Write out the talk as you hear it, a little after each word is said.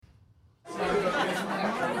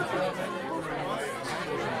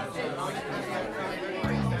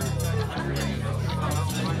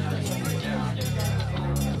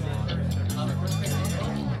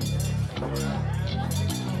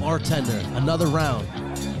Bartender, another round.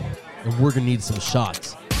 And we're going to need some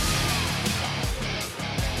shots.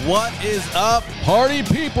 What is up, party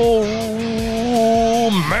people?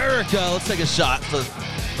 America. Let's take a shot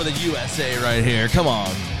for the USA right here. Come on.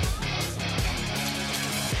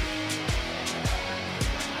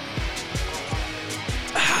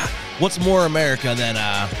 What's more America than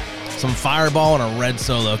some Fireball and a red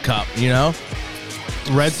Solo cup, you know?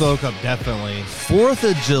 Red Solo Cup, definitely. 4th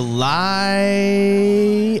of July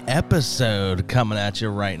episode coming at you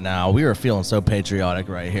right now. We are feeling so patriotic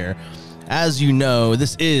right here. As you know,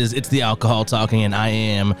 It's the Alcohol Talking, and I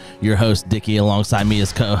am your host, Dickie, alongside me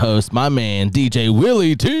as co-host, my man, DJ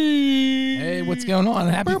Willie T. Hey, what's going on?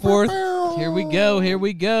 Happy 4th. Here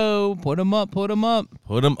we go. Put him up. Put him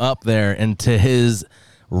up there, and to his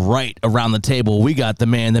right around the table, we got the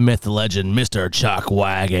man, the myth, the legend, Mr. Chuck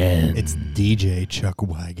Wagon. It's DJ Chuck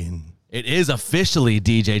Wagon. It is officially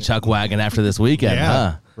DJ Chuck Wagon after this weekend,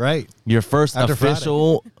 huh? Right. Your first After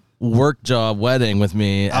official work job wedding with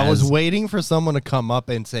me. I was waiting for someone to come up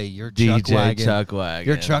and say, "You're Chuck DJ Wagon. Chuck Wagon.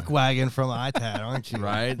 You're Chuck Wagon from ITAD, aren't you?"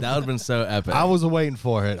 Right? That would have been so epic. I was waiting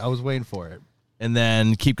for it. And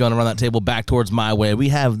then keep going around that table back towards my way. We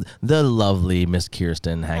have the lovely Miss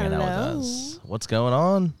Kirsten hanging out with us. What's going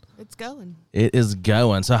on? It's going. It is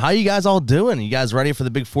going. So how you guys all doing? You guys ready for the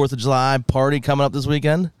big 4th of July party coming up this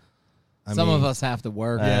weekend? Some of us have to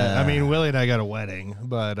work. Yeah, I mean, Willie and I got a wedding,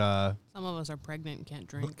 but some of us are pregnant and can't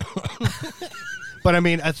drink. but I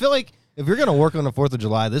mean, I feel like if you're gonna work on the 4th of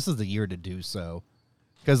July, this is the year to do so,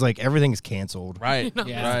 because like everything's canceled. Right.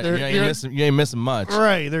 Yeah. Right. You ain't missing much.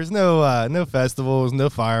 Right. There's no festivals, no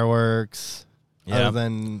fireworks. Yeah. Other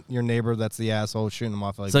than your neighbor that's the asshole shooting them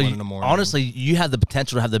off at like 1 in the morning. Honestly, you have the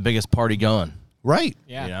potential to have the biggest party going. Right.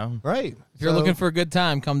 Yeah. You know? Right. If you're looking for a good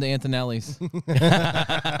time, come to Antonelli's.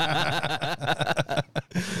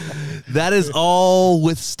 That is all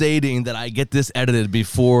with stating that I get this edited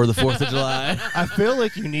before the 4th of July. I feel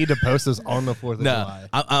like you need to post this on the 4th of July.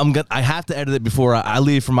 I have to edit it before I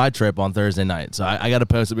leave for my trip on Thursday night. So I got to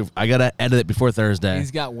post it. I got to edit it before Thursday. He's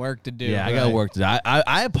got work to do. Yeah, I got work to do.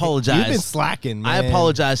 I apologize. You've been slacking, man. I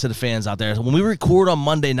apologize to the fans out there. When we record on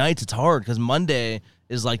Monday nights, it's hard because Monday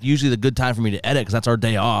is like usually the good time for me to edit because that's our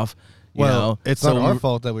day off. You know? It's not our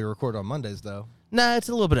fault that we record on Mondays, though. Nah, it's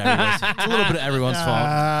a little bit of everyone's. It's a little bit of everyone's fault.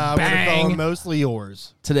 I'm gonna call them mostly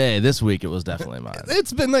yours. This week, it was definitely mine.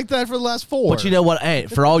 It's been like that for the last 4. But you know what? Hey,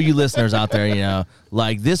 for all you listeners out there, you know,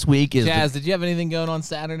 like this week is. Jazz, did you have anything going on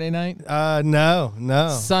Saturday night? No.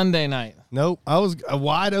 Sunday night. Nope. I was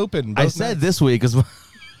wide open. I said nights. this week is.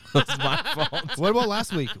 That's my fault. What about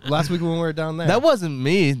last week? Last week when we were down there. That wasn't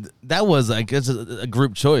me. That was like it's a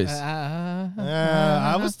group choice.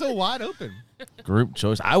 I was still wide open. Group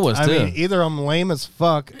choice. I was too. I mean, either I'm lame as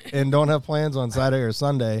fuck and don't have plans on Saturday or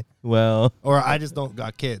Sunday, well, or I just don't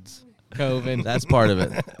got kids. COVID. that's part of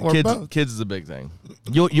it. Or both. Kids is a big thing.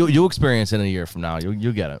 You'll experience it in a year from now.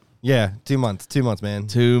 You'll get it. Yeah, 2 months. 2 months, man.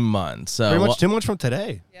 2 months. So Pretty much 2 months from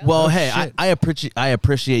today. Yeah. Well, Oh, hey, shit. I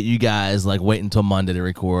appreciate you guys like waiting until Monday to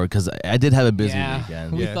record because I did have a busy Yeah.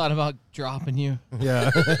 weekend. We Yeah. thought about dropping you.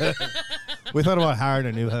 Yeah. We thought about hiring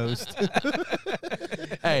a new host,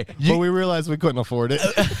 Hey, but we realized we couldn't afford it.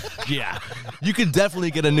 yeah, you could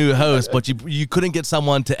definitely get a new host, but you couldn't get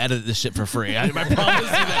someone to edit this shit for free. I promise you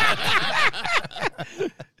that.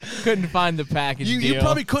 Couldn't find the package You deal.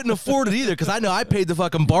 probably couldn't afford it either because I know I paid the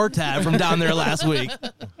fucking bar tab from down there last week.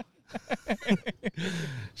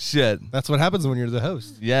 Shit. That's what happens when you're the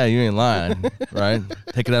host. Yeah, you ain't lying, right?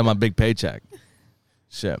 Take it out of my big paycheck.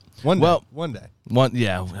 Shit. One day.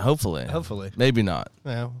 Well, Hopefully. Hopefully. Maybe not.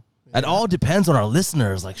 Well, It all depends on our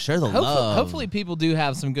listeners. Like, share the love. Hopefully people do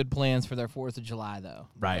have some good plans for their 4th of July, though.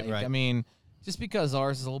 Right, Like, right. I mean, just because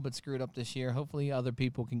ours is a little bit screwed up this year, hopefully other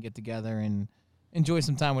people can get together and enjoy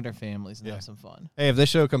some time with their families and have some fun. hey, if this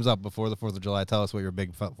show comes up before the 4th of July, tell us what your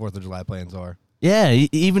big 4th of July plans are. Yeah,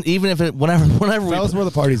 even if it whenever Tell us where the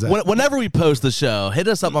party's at. whenever we post the show, hit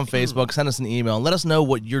us up on Facebook, send us an email, and let us know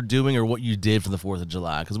what you're doing or what you did for the 4th of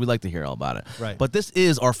July because we'd like to hear all about it. Right. But this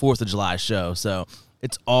is our 4th of July show, so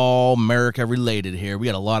it's all America related here. We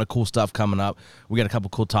got a lot of cool stuff coming up. We got a couple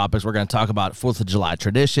cool topics. We're going to talk about 4th of July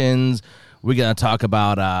traditions. We're going to talk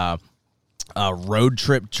about road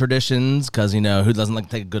trip traditions because, you know, who doesn't like to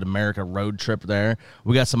take a good America road trip there?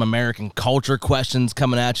 We got some American culture questions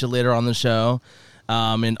coming at you later on the show.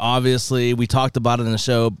 And obviously, we talked about it in the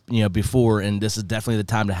show, you know, before, and this is definitely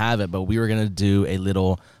the time to have it, but we were going to do a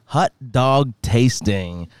little hot dog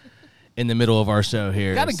tasting in the middle of our show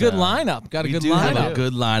here. Got a good lineup. We do have a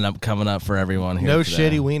good lineup coming up for everyone here No today.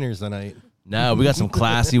 shitty wieners tonight. No, we got some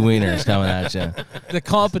classy wieners coming at you. The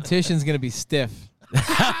competition's going to be stiff.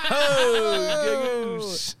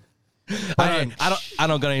 I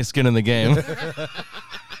don't got any skin in the game.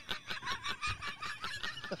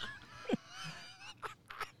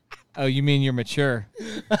 Oh, you mean you're mature?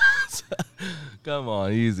 Come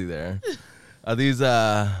on, easy there. Are these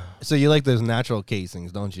So you like those natural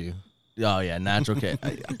casings, don't you? Oh yeah, natural cake.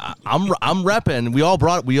 I'm repping. We all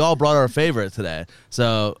brought our favorite today.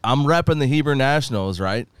 So I'm repping the Hebrew Nationals,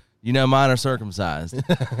 right? You know, mine are circumcised.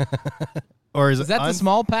 Or is Is that the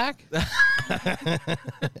small pack?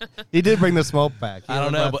 He did bring the small pack. He I don't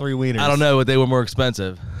only know. brought But 3 wieners. I don't know, but they were more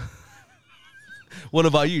expensive. What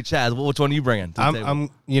about you, Chaz? Which one are you bringing? To the table? I'm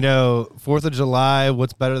 4th of July.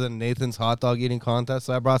 What's better than Nathan's hot dog eating contest?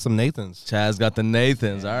 So I brought some Nathan's. Chaz got the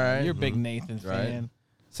Nathans. All right. You're a big Nathan Right. fan.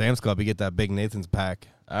 Sam's Club, you get that big Nathan's pack.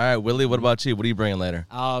 All right, Willie. What about you? What are you bringing later?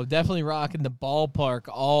 Oh, definitely rocking the ballpark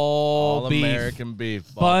all beef. American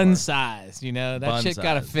beef. Bun Ballpark. size. You know, that Bun shit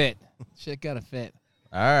gotta size. fit. Shit gotta fit.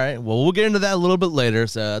 All right. Well, we'll get into that a little bit later.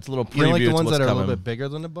 So that's a little preview You don't like the to ones what's that are coming. a little bit bigger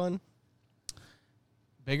than the bun?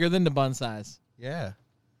 Bigger than the bun size. Yeah.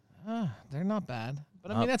 They're not bad.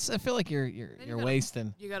 But I mean, I feel like you're gotta-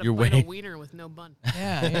 wasting. You got You're to bite way- a wiener with no bun.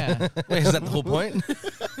 Yeah, yeah. Wait, is that the whole point?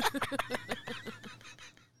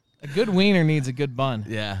 A good wiener needs a good bun.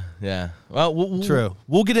 Yeah. Well, True.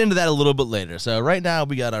 We'll get into that a little bit later. So right now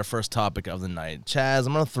we got our first topic of the night. Chaz,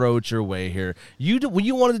 I'm gonna throw it your way here. You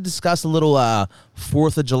wanted to discuss a little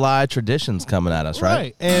 4th of July traditions coming at us,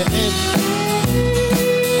 right? And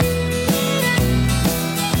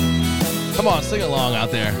Come on, sing along out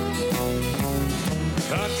there,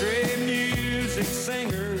 Country music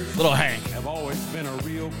singers little Hank. have always been a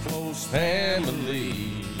real close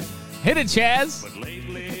Family. Hit it, Chaz. but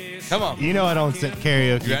lately Come on. you know I don't sit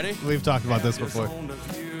karaoke. You ready? We've talked about this before.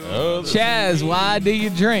 Oh, Chaz, why do you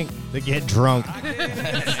drink? They get drunk.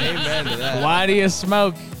 amen to that. Why do you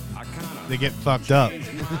smoke? They get fucked up.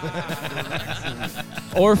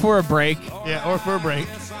 Or for a break? Yeah, or for a break.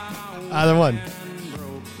 Either one.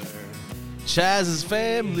 Chaz's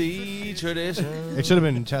family tradition. It should have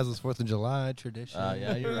been Chaz's 4th of July tradition.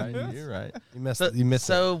 Yeah, you're right. You're right. You missed So, it. You missed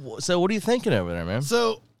it. so what are you thinking over there, man?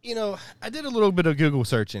 So, I did a little bit of Google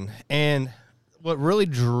searching, and what really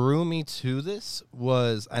drew me to this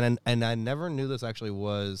was, and I never knew this actually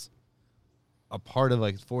was a part of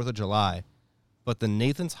like 4th of July, but the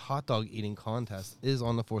Nathan's hot dog eating contest is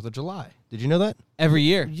on the 4th of July. Did you know that? Every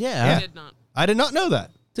year. Yeah. I did not. I did not know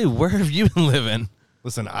that. Dude, where have you been living?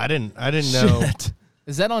 Listen, I didn't know. Shit.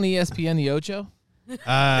 Is that on ESPN The Ocho?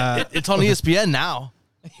 It's on ESPN now.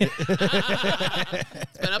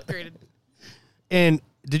 It's been upgraded. And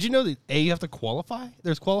did you know that you have to qualify?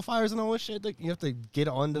 There's qualifiers and all this shit that you have to get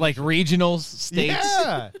on to Like regionals, states?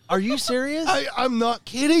 Yeah. Are you serious? I'm not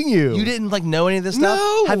kidding you. You didn't know any of this stuff?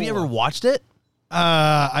 No. Have you ever watched it?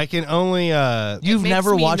 I can only You've Makes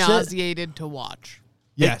never me watched it? nauseated to watch.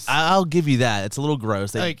 yes. I'll give you that. It's a little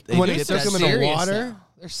gross. Like, when do they get soak that them in the serious, water? though.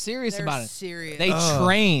 They're serious They're about it. serious. They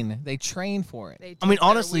train. They train for it. They I mean, take their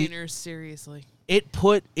honestly- wieners seriously. it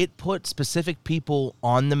put specific people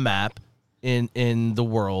on the map in the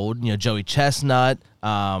world. Joey Chestnut,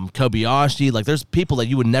 Kobayashi. Like, there's people that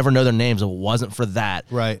you would never know their names if it wasn't for that.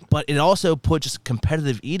 Right. But it also put just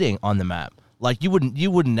competitive eating on the map. Like, you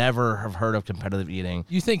would never have heard of competitive eating.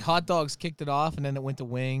 You think hot dogs kicked it off and then it went to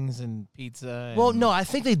wings and pizza? Well, and- no, I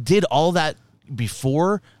think they did all that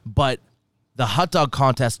before, but the hot dog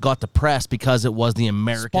contest got the press because it was the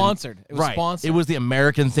American Sponsored. It was sponsored. It was the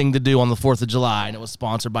American thing to do on the 4th of July, and it was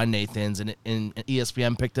sponsored by Nathan's, and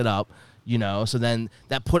ESPN picked it up. So then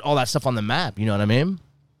that put all that stuff on the map. You know what I mean?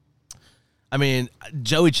 I mean,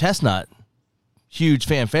 Joey Chestnut, huge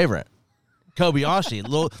fan favorite. Kobayashi,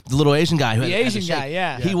 the little Asian guy who The had Asian the guy, shake.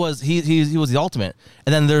 yeah. He was the ultimate.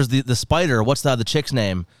 And then there's the spider. What's the chick's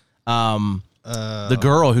name? The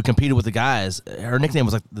girl who competed with the guys. Her nickname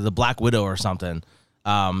was like the Black Widow or something.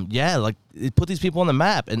 Like it put these people on the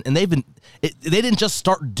map, and they didn't just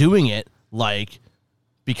start doing it like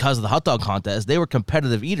because of the hot dog contest. They were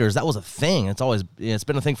competitive eaters. That was a thing. It's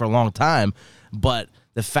been a thing for a long time, but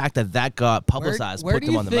the fact that got publicized Where put do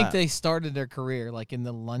them you on the think map. they started their career? Like in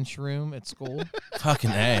the lunchroom at school? Fucking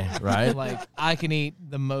A, right? Like, I can eat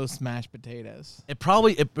the most mashed potatoes. It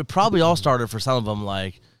probably all started for some of them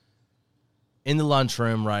like in the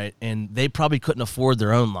lunchroom, right? And they probably couldn't afford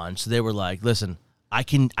their own lunch, so they were like, "Listen, I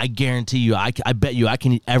guarantee you, I bet you, I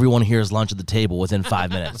can eat everyone here's lunch at the table within 5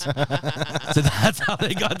 minutes." So that's how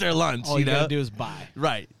they got their lunch. All you know? gotta do is buy.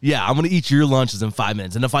 Right? Yeah, I'm gonna eat your lunches in 5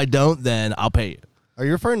 minutes, and if I don't, then I'll pay you. Are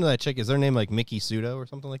you referring to that chick? Is her name like Mickey Sudo or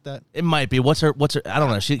something like that? It might be. What's her? I don't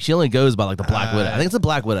know. She only goes by like the Black Widow. I think it's a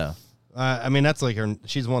Black Widow. I mean, that's like her.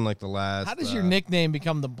 She's won like the last. How does your nickname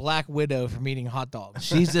become the Black Widow from eating hot dogs?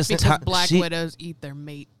 She's just Because black widows eat their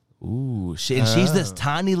mate. Ooh, she's this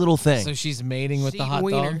tiny little thing. So she's mating with She the eating hot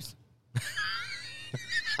dog. wieners.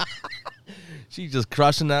 She's just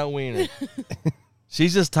crushing that wiener.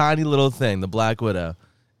 She's this tiny little thing, the Black Widow.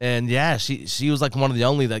 And yeah, she was like one of the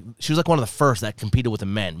only she was like one of the first that competed with the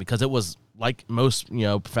men, because it was like most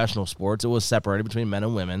professional sports, it was separated between men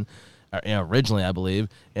and women. Originally, I believe,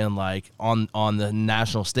 and like on the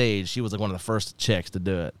national stage, she was like one of the first chicks to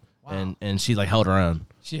do it. Wow. And she like held her own.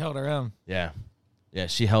 She held her own. Yeah,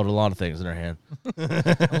 she held a lot of things in her hand.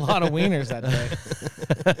 A lot of wieners that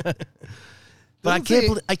day. But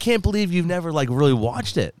I can't believe you've never like really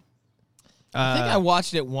watched it. I think I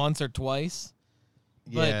watched it once or twice.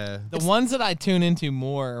 But Yeah. the ones that I tune into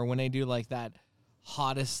more are when they do like that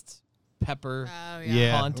hottest pepper Oh,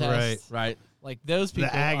 Yeah. contest. Right. Like those people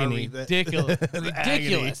agony, are the- ridiculous. the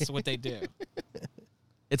ridiculous what they do.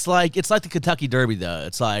 It's like the Kentucky Derby though.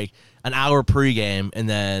 It's like an hour pregame, and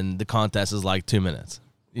then the contest is like 2 minutes.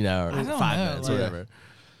 Or I don't 5 know, minutes, or like- whatever.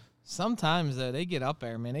 Sometimes though they get up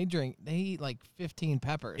there, man. They eat like 15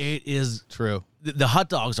 peppers. It is True. the hot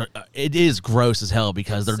dogs are. It is gross as hell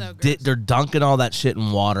because It's they're so gross. they're dunking all that shit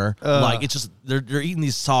in water. Like it's just they're eating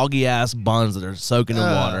these soggy ass buns that are soaking in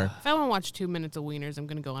water. If I want to watch 2 minutes of wieners, I'm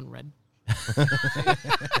gonna go on Red.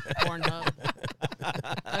 Pornhub.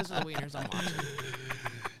 Those are the wieners I'm watching.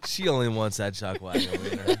 She only wants that chuck wagon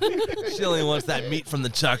wiener. She only wants that meat from the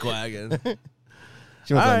chuck wagon.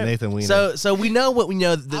 She wants All that right. Nathan Wiener. So we know what we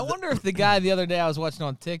know. I wonder if the guy the other day I was watching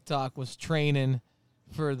on TikTok was training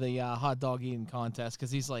for the hot dog eating contest, because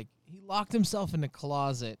he locked himself in the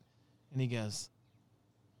closet and he goes,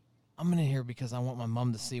 I'm in here because I want my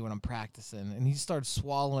mom to see when I'm practicing. And he started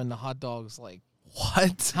swallowing the hot dogs, like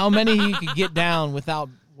What? how many he could get down without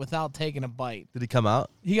taking a bite. Did he come out?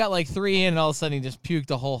 He got like 3 in, and all of a sudden he just puked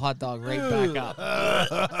the whole hot dog right back up.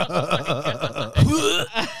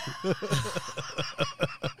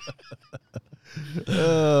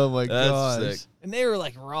 Oh my That's gosh. sick. And they were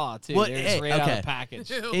like raw too. Well, they were just hey, right out okay. of the package.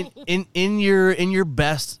 Ew. In your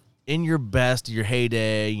best, your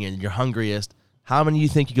heyday, your hungriest, how many do you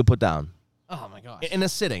think you could put down Oh my gosh. in a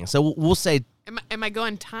sitting? So we'll say Am I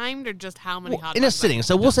going timed or just how many hot in a dogs? sitting.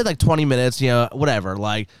 So we'll say like 20 minutes, whatever,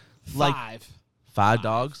 like 5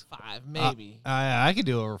 dogs. 5 maybe. I could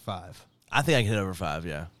do over 5. I think I can hit over 5.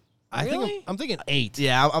 Yeah. I think Really? I'm thinking 8.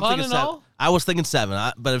 Yeah, I'm Fun thinking and 7. all? I was thinking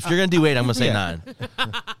 7, but if you're gonna do 8, I'm gonna say Yeah. 9.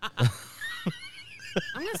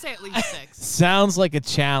 I'm gonna say at least 6. Sounds like a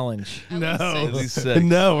challenge. At least six.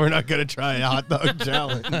 No, we're not gonna try a hot dog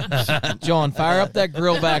challenge. John, fire up that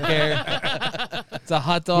grill back there. It's a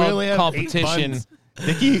hot We only dog have 8 competition. buns.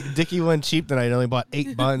 Dickie went cheap tonight. He only bought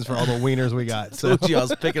 8 buns for all the wieners we got. So Told you I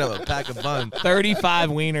was picking up a pack of buns. 35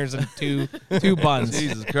 wieners and two buns.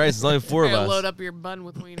 Jesus Christ, there's only 4 of Gotta us. load up your bun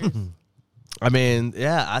with wieners. I mean,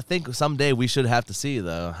 yeah, I think someday we should have to see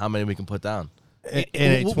though how many we can put down. in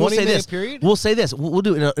a 20-minute period. We'll say this. We'll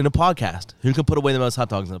do it in a podcast. Who can put away the most hot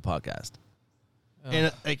dogs in a podcast?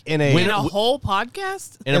 In In a a whole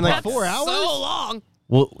podcast? In a like po- 4 hours. So long.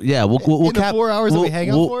 We'll in the cap 4 hours that we we'll- hang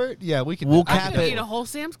out we'll- for it. Yeah, we could. we'll I cap could I do it. could eat a whole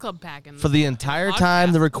Sam's Club pack in for the entire podcast.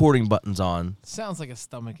 time the recording button's on. Sounds like a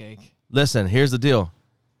stomach ache. Listen, here's the deal.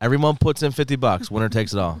 Everyone puts in $50. Winner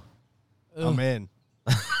takes it all. I'm in.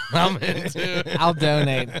 I'm into. I'll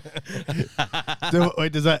donate. So,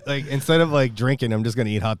 wait, does that like instead of like drinking, I'm just gonna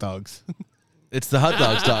eat hot dogs? It's the hot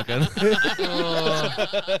dogs talking.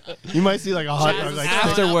 You might see like a hot Jazz dog is like throwing up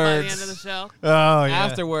by the Afterwards. end of the show. oh yeah.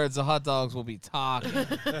 Afterwards, the hot dogs will be talking. We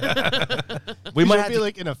we might might have be to,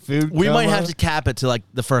 like in a food. we might coma. have to cap it to like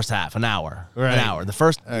the first half, an hour. Right. An hour. The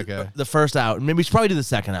first hour. Maybe we should probably do the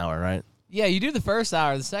second hour, right? Yeah, you do the first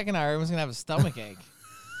hour. The second hour, everyone's gonna have a stomach ache.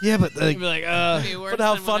 Yeah, but like, You'd be like, Be worse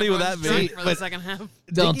how than when funny would everyone's that be? drunk For But- the second half.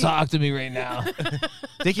 don't talk to me right now.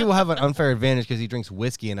 Dickie will have an unfair advantage because he drinks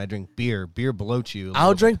whiskey and I drink beer. Beer bloats you. a I'll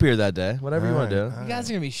little drink beer that day. Whatever you want to Alright. do. You guys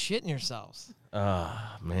are gonna be shitting yourselves.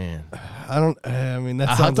 Oh, man. bit. I don't. I mean, that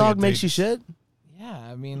A sounds hot like dog it makes you takes- shit? Yeah,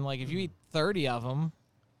 I mean, like if you eat 30 of them,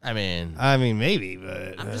 I mean, I mean, maybe,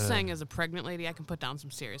 but I'm just saying, as a pregnant lady, I can put down some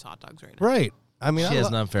serious hot dogs right now. right. I mean, she I has lo-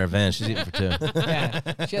 an unfair advantage. She's eating for 2.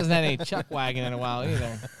 yeah, she hasn't had any chuck wagon in a while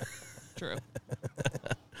either. True.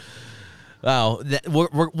 Wow,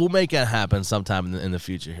 we'll make that happen sometime in the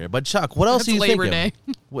future here. But Chuck, what else That's are you Labor thinking?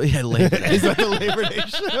 Day. Well, yeah, Labor Day. Is that the Labor Day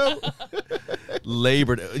show?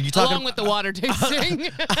 Labor Day. You talking? Along with the water tasting.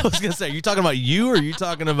 I was gonna say, you talking about you, or are you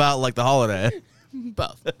talking about like the holiday?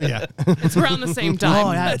 Both. Yeah. It's around the same time.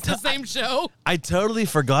 Oh, yeah. It's the same show. I totally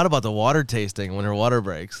forgot about the water tasting when her water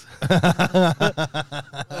breaks.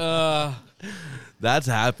 That's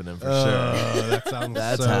happening for sure. Oh, that sounds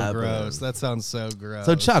That's so happening. gross. That sounds so gross.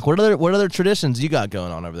 So Chuck, what other traditions you got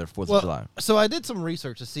going on over there 4th of July? So I did some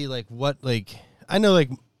research to see like what like I know like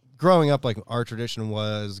growing up like our tradition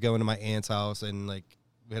was going to my aunt's house and like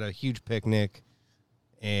we had a huge picnic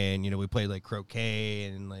and we played like croquet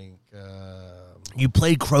and like You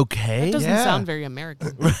played croquet? Doesn't Yeah. sound very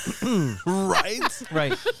American. Right?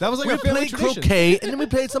 right. That was like We our family played tradition. croquet and then we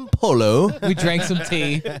played some polo, We drank some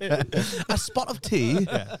tea. a spot of tea.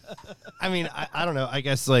 I mean, I don't know. I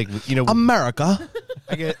guess like America.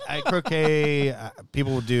 I croquet.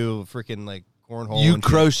 People would do freaking like cornhole. You and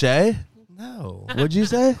shit. crochet? No. What'd you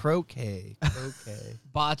say? Croquet. Croquet.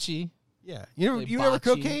 Bocce. Yeah. Play You never bocce.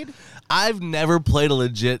 croqueted? I've never played a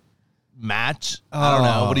legit match. I don't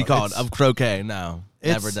know. What do you call it? it's- Of croquet. No.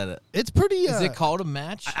 Never It's- did it. It's pretty. Is it called a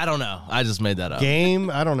match? I don't know. I just made that up. game?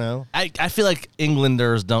 I don't know. I feel like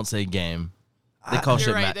Englanders don't say game. They call You're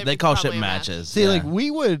shit right, that'd they be call shit probably a match. matches. See, Yeah.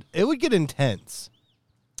 like it would get intense.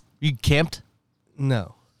 You camped?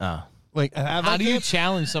 No. Oh. Like, How do you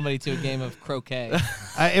challenge somebody to a game of croquet?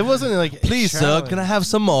 it wasn't like Please, sir, can I have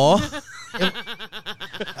some more?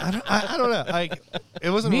 I don't know. Like, it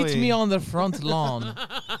wasn't. Meet really, me on the front lawn.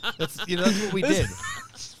 That's that's what we did.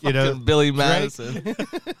 Fucking Billy drank- Madison.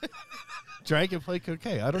 drank and played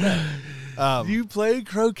croquet. I don't know. You played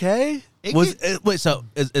croquet? It Wait, so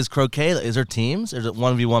is croquet, is there teams? Or is it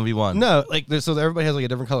 1v1v1? No, like so everybody has like a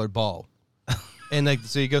different colored ball, and like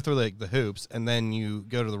so you go through like the hoops, and then you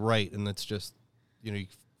go to the right, and it's just you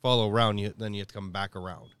follow around, then you have to come back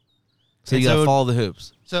around. So you And gotta so- follow the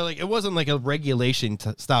hoops. So like it wasn't like a regulation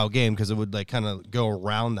style game because it would like kind of go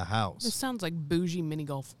around the This house, sounds like bougie mini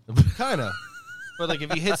golf. kind of. But like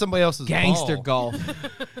if you hit somebody else's Gangster ball, golf.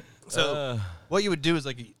 so what you would do is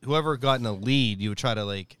like whoever got in the lead, you would try to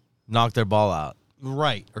like Knock their ball out.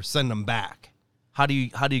 right or send them back. How do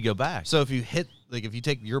you go back? So if you hit like if you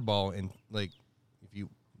take your ball and like if you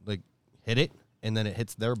like hit it and then it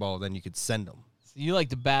hits their ball, then you could send them. So you like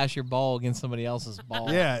to bash your ball against somebody else's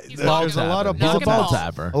ball. Yeah, He's there's a lot of He's a Knocking ball balls.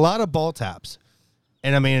 tapper. a lot of ball taps,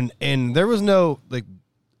 and I mean, and there was no like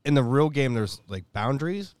in the real game. There's like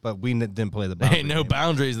boundaries, but we didn't play the There boundary. ain't no game.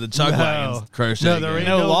 boundaries in the Chuck Wagons crochet. No, there game. ain't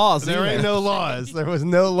No laws There ain't either. no laws. There was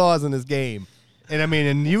no laws in this game, and I mean,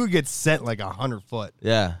 and you would get sent like 100 foot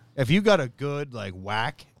Yeah. if you got a good like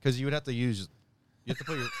whack because you would have to use. You have to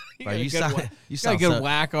put your Bro, you got a sound, good you Got a sound good so,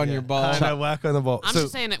 whack on your ball. kind of whack on the ball. I'm So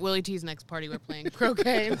just saying at Willie T's next party we're playing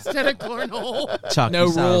croquet instead of cornhole. Chuck, No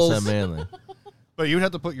you sound rules. so manly. but you would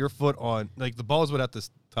have to put your foot on like the balls would have to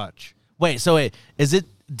touch. Wait, is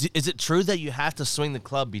it true that you have to swing the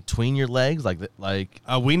club between your legs like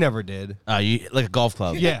We never did. you like a golf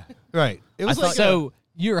club? Yeah, right. It was like So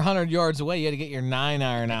you're 100 yards away. You had to get your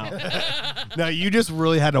 9-iron out. no, you just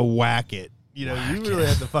really had to whack it. You really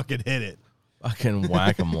had to fucking hit it. Fucking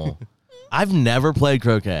whack-a-mole. I've never played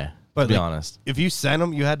croquet, But to be like, honest. if you sent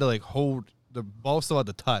them, you had to like hold the ball still had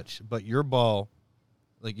to touch, but your ball,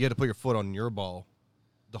 like you had to put your foot on your ball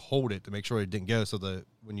to hold it to make sure it didn't go. So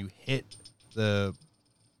when you hit the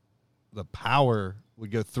power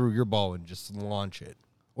would go through your ball and just launch it,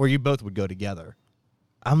 or you both would go together.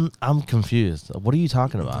 I'm confused. What are you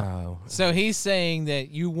talking about? Oh, So he's saying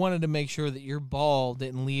that you wanted to make sure that your ball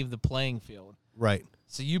didn't leave the playing field. right.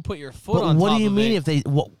 So you put your foot But on what top do you of mean it, if they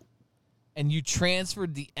and you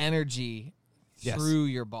transferred the energy Yes. through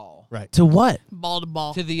your ball Right. to what? Ball to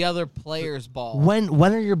ball. to the other player's ball. When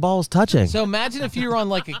are your balls touching? So imagine if you were on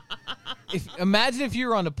like imagine if you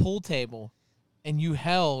were on a pool table and you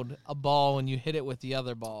held a ball and you hit it with the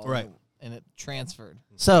other ball. Right. And it transferred.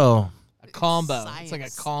 So A combo. It's like a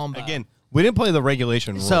Science. combo. Again, we didn't play the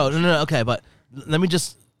regulation rules. no, okay, but let me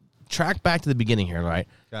just track back to the beginning here, right?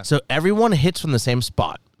 Okay. So everyone hits from the same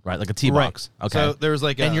spot, right? Like a tee box. Okay. So there's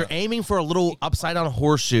like and you're aiming for a little upside down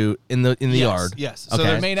horseshoe in the yard. Yes. Okay. So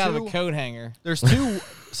They're there's made out of a two- coat hanger. There's two.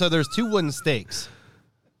 So there's two wooden stakes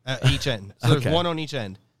at each end. So Okay. there's one on each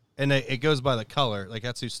end, and it goes by the color. Like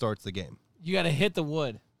that's who starts the game. You got to hit the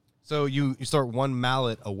wood. So you start one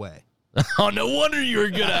mallet away. Oh, no wonder you were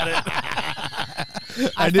good at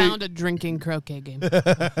it. I found a drinking croquet game.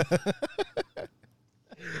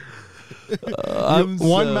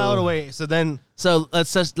 One mallet away. So then, So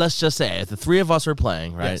let's just say if the three of us are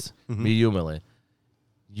playing, right? Yes. Me, you, and Willie.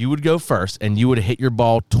 You would go first, and you would hit your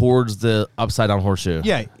ball towards the upside down horseshoe.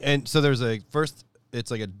 yeah, and so there's a first. It's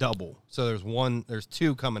like a double. So there's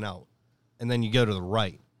two coming out, and then you go to the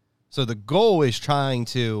right. So the goal is trying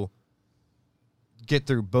to get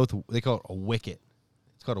through both. They call it a wicket.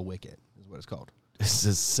 It's called a wicket. Is what it's called. This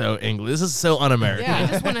is so English. This is so un-American. Yeah. I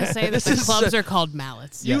just want to say that This the is clubs so- are called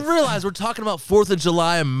mallets. You realize we're talking about 4th of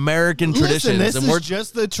July American traditions, Listen, this and is we're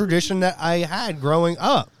just the tradition that I had growing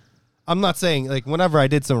up. I'm not saying like whenever I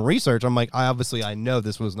did some research, I'm like, I know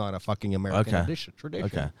this was not a fucking American Okay. tradition.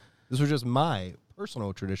 Okay. This was just my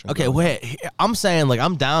personal tradition. okay. growing Wait, I'm saying like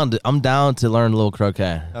I'm down to learn a little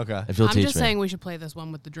croquet. Okay. if you'll I'm teach just me. saying we should play this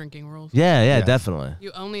one with the drinking rules. Yeah, Yeah. definitely.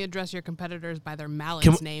 You only address your competitors by their mallet's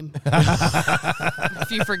Can name.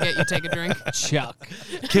 If you forget, you take a drink. Chuck.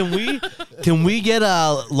 Can we get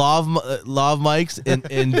lav mics and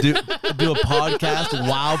do a podcast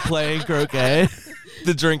while playing croquet,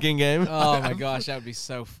 the drinking game? Oh my gosh, that would be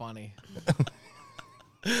so funny.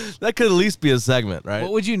 That could at least be a segment, right?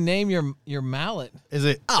 What would you name your mallet? up. Is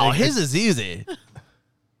it? Oh, his is easy.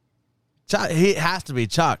 He has to be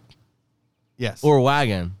Chuck Yes. or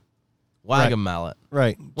Wagon Right. mallet.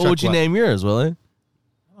 right. What would you name yours, Willie?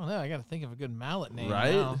 I don't know. I got to think of a good mallet name.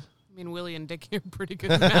 Right? now. I mean, Willie and Dickie are pretty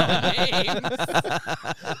good mallet names.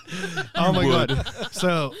 Oh my god.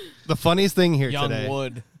 So the funniest thing here Young today.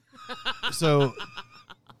 Wood. So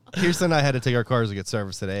Kirsten and I had to take our cars to get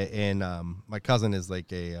service today, and my cousin is like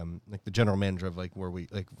the general manager of like where we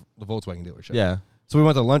like the Volkswagen dealership. Yeah. So we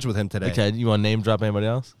went to lunch with him today. Okay. You want to name drop anybody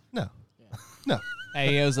else? No. No.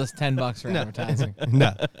 Hey, he owes us $10 for advertising.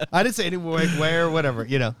 No. I didn't say any where, whatever,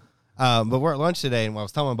 you know. But we're at lunch today, and I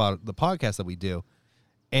was telling him about the podcast that we do,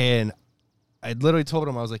 and I literally told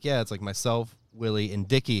him, I was like, yeah, it's like myself, Willie, and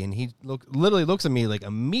Dickie, and he literally looks at me like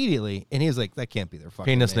immediately, and he's like, that can't be their fucking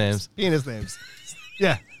Penis names. Penis names.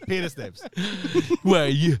 Yeah, penis names.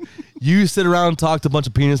 Wait, you sit around and talk to a bunch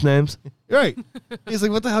of penis names? Right. He's like,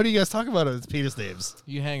 what the hell do you guys talk about? It's penis names.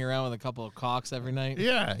 You hang around with a couple of cocks every night.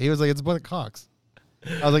 Yeah. He was like, it's a bunch of cocks.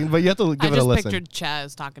 I was like, but you have to I give it a just listen. pictured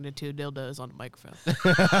Chaz talking to two dildos on a microphone.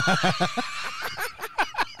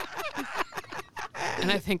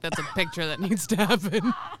 And I think that's a picture that needs to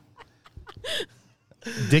happen.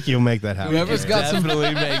 Dickie will make that happen. Whoever's got some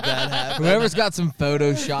Definitely make that happen. Whoever's got some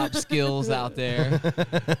Photoshop skills out there,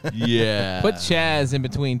 Yeah. put Chaz in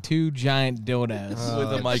between two giant dildos.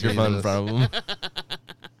 with a microphone in front of him.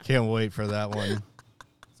 Can't wait for that one.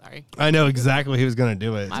 Sorry. I know exactly who's going to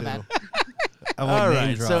do it. My too. bad. I won't All name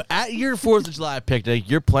right. drop. So at your 4th of July picnic,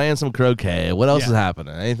 you're playing some croquet. What else Yeah. is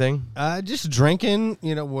happening? Anything? Just drinking,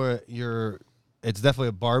 you know, where it's definitely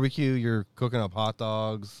a barbecue. You're cooking up hot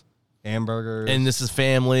dogs, hamburgers. And this is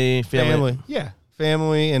family. Yeah.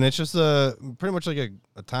 Family. And it's just pretty much like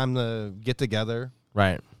a time to get together.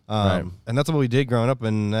 Right. Right. And that's what we did growing up.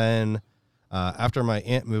 And then after my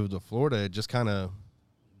aunt moved to Florida, it just kind of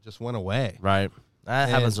just went away. Right. That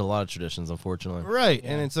And- happens to a lot of traditions, unfortunately. Right.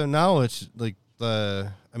 And so now it's like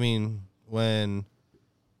when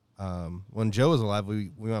Joe was alive, we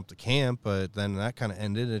went up to camp, but then that kind of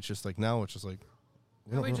ended. It's just like now it's just like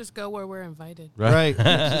We just go where we're invited. right.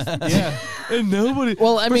 It's just- yeah. And nobody.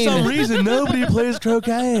 Well, I for mean, some reason, nobody plays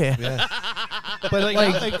croquet. But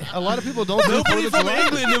like a lot of people don't do Nobody 4th of from July.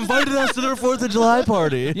 England invited us to their 4th of July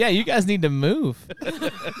party. yeah, you guys need to move.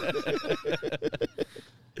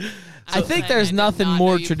 I think I there's did nothing not know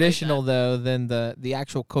more you played traditional that. though than the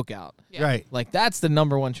actual cookout. Yeah. Right. Like that's the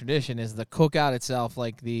number one tradition is the cookout itself,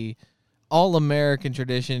 like the all American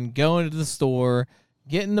tradition, going to the store,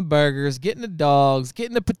 getting the burgers, getting the dogs,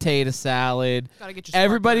 getting the potato salad. Gotta get your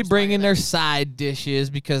Everybody sparklers bringing while their you're side dishes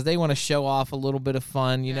because they want to show off a little bit of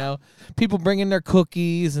fun, you Yeah. know. People bringing their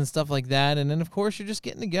cookies and stuff like that, and then of course you're just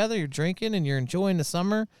getting together, you're drinking, and you're enjoying the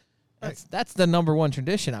summer. That's the number one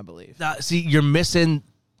tradition, I believe. See, you're missing,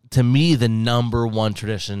 to me, the number one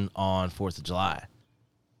tradition on 4th of July.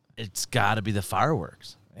 It's got to be the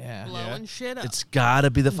fireworks. Yeah. there. Blowing shit up. It's got to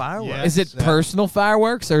be the fireworks. Yeah. Is it Yeah. personal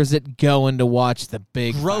fireworks or is it going to watch the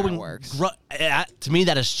big fireworks? To me,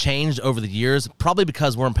 that has changed over the years, probably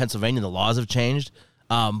because we're in Pennsylvania, the laws have changed.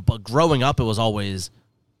 But growing up, it was always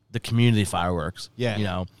the community fireworks. Yeah. You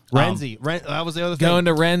know? Renzi. That was the other thing. Going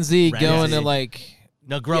to Renzi, going to Renzi. like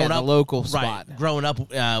No, growing the up, local right, spot. Growing up,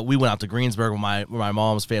 we went out to Greensburg where my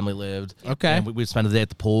mom's family lived. Okay. And we'd spend the day at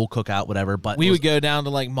the pool, cook out, whatever. But we it was- would go down to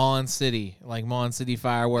like Mon City We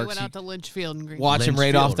fireworks. went out to Lynchfield and Green. Watch them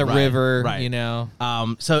right off the Lynchfield, right, river, right. you know.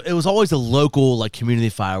 So it was always the local like community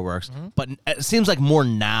fireworks, but it seems like more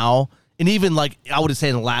now, and even like I would say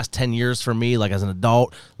in the last 10 years for me, like as an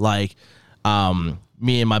adult, like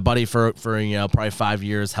me and my buddy for probably 5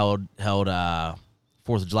 years held 4th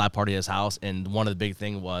of July party at his house, and one of the big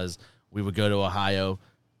thing was we would go to Ohio,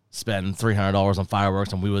 spend $300 on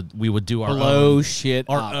fireworks, and we would do our Blow own, shit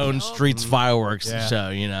our up. own streets fireworks Yeah. show,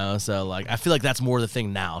 you know. So like I feel like that's more the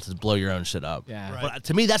thing now, to blow your own shit up. Yeah. But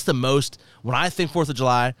to me, that's the most. When I think 4th of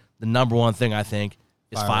July, the number one thing I think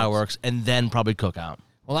is fireworks, and then probably cookout.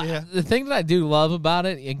 Well, the thing that I do love about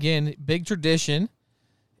it, again, big tradition,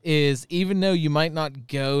 is even though you might not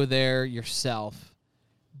go there yourself,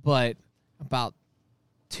 but about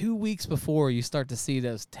 2 weeks before you start to see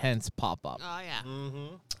those tents pop up Oh yeah.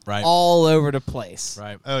 Right. all over the place.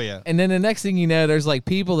 Right. Oh yeah. And then the next thing you know, there's like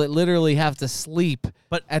people that literally have to sleep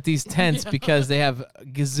at these tents because they have a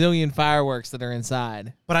gazillion fireworks that are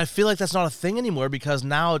inside. But I feel like that's not a thing anymore because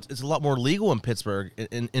now it's a lot more legal in Pittsburgh,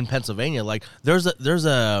 in Pennsylvania. Like there's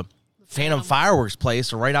a Phantom Fireworks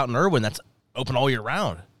place right out in Irwin that's open all year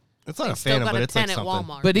round. It's not a Still Phantom, got but a it's like tent at something.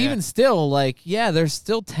 Walmart. But even still, like, yeah, there's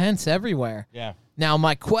still tents everywhere. Yeah. Now,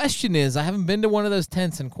 my question is, I haven't been to one of those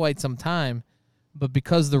tents in quite some time, but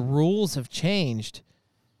because the rules have changed,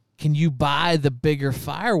 can you buy the bigger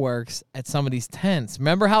fireworks at some of these tents?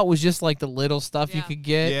 Remember how it was just like the little stuff you Yeah. could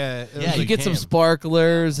get? Yeah. Yeah, You you get some can.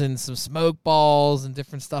 sparklers and some smoke balls and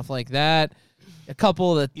different stuff like that. A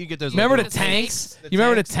couple of the You get those. remember like, the tanks? The You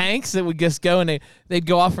remember the tanks? tanks that would just go and they'd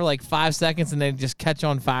go off for like 5 seconds and they'd just catch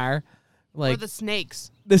on fire? or Like the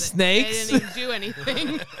snakes. the They snakes? didn't even do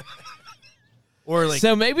anything. Or like,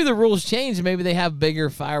 So maybe the rules changed. Maybe they have bigger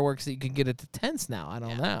fireworks that you can get at the tents now. I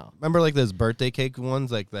don't know. remember like those birthday cake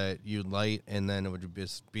ones, like that you'd light, and then it would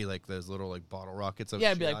just be like those little like bottle rockets. Yeah,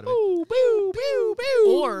 it'd be shoot like out of it. boo, boo, boo,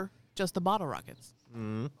 boo. or just the bottle rockets.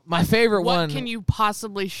 My favorite What one. can you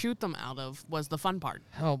possibly shoot them out of was the fun part.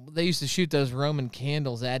 Oh, they used to shoot those Roman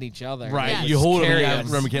candles at each other. Right. Yeah. You hold it Carry yeah, them.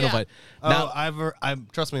 Roman candle Yeah. fight. Oh, Now, I've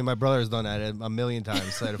trust me, my brother has done that a million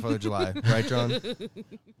times at 4th of July, right, John?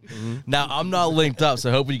 now, I'm not linked up, so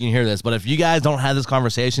hopefully you can hear this. But if you guys don't have this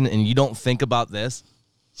conversation and you don't think about this,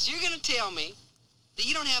 So you're gonna tell me that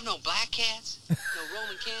you don't have no black cats, no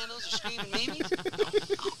Roman candles, or screaming memes?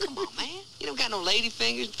 Oh, come on, man. You don't got no lady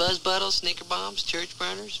fingers, buzz buttles, snicker bombs, church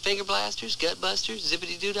burners, finger blasters, gut busters,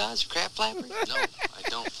 zippity doodads, or crap flappers? No, I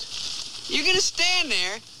don't. You're gonna stand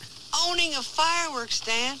there owning a fireworks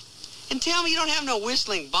stand and tell me you don't have no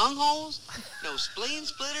whistling bungholes, no spleen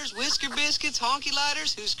splitters, whisker biscuits, honky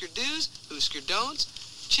lighters, hoosker do's, hoosker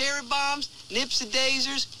don'ts, cherry bombs, nipsy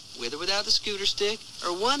daisers, with or without the scooter stick,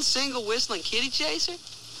 or one single whistling kitty chaser?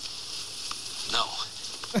 No.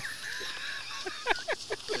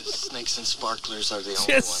 Because snakes and sparklers are the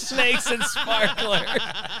only Just ones. snakes and sparkler.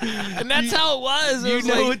 And that's how it was. It you was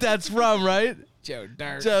know like, what that's from, right? Joe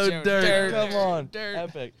Dirt. Joe Dirt. Come on.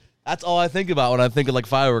 Epic. That's all I think about when I think of like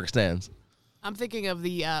fireworks stands. I'm thinking of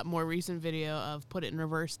the more recent video of Put It in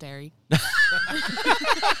Reverse, Terry.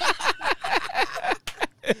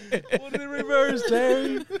 Put it in reverse,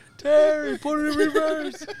 Terry. Terry, put it in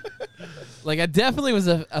reverse. Like, I definitely was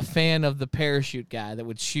a fan of the parachute guy that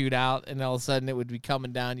would shoot out, and all of a sudden it would be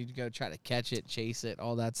coming down. You'd go try to catch it, chase it,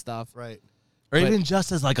 all that stuff. Right. Or But- even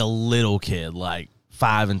just as like a little kid, like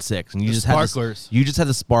 5 and 6, and you The just had sparklers. you just had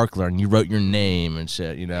the sparkler, and you wrote your name and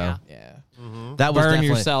shit. You know, Yeah. that was Burn definitely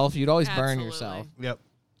yourself. You'd always burn Absolutely. yourself. Yep.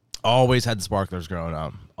 always had the sparklers growing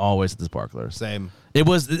up. Always had the sparklers. Same. It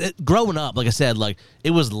was growing up, like I said, like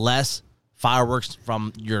it was less fireworks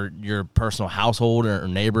from your personal household or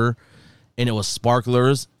neighbor, and it was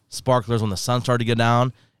sparklers when the sun started to go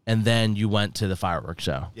down, and then you went to the fireworks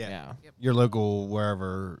show. Yeah. Your local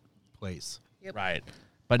wherever place. Right.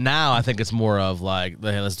 But now I think it's more of like,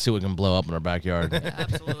 hey, let's see what we can blow up in our backyard.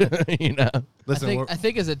 Absolutely. You know? Listen, I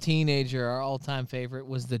think as a teenager, our all-time favorite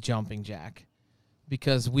was the jumping jack,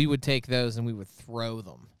 because we would take those and we would throw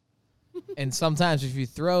them. And sometimes if you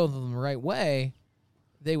throw them the right way,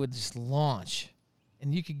 they would just launch.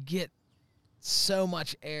 And you could get so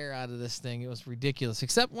much air out of this thing. It was ridiculous.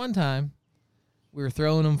 Except one time, we were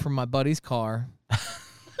throwing them from my buddy's car.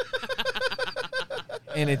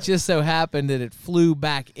 And it just so happened that it flew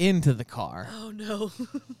back into the car. Oh no.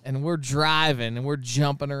 And we're driving and we're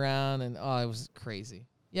jumping around, and oh, it was crazy.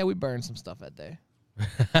 Yeah, we burned some stuff that day.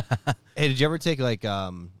 hey, did you ever take like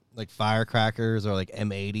firecrackers or like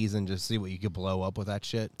M80s and just see what you could blow up with that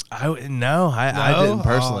shit? I didn't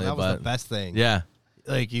personally, that was but the best thing. yeah.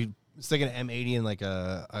 Like you stick an M80 in like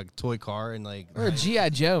a toy car and like Or a G.I.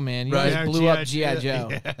 Joe, man. You Right. always Yeah, blew up G.I.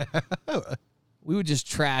 G.I. Joe. We would just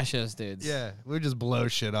trash those dudes. yeah, we would just blow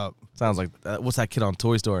shit up. Sounds like, what's that kid on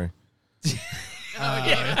Toy Story?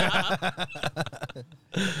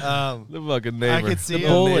 Um, The fucking neighbor. could see the him,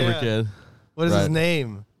 bull yeah. neighbor kid. what is his Right.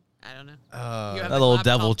 name? I don't know. Uh, You have That the little laptop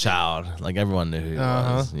devil thing. child. Like everyone knew who he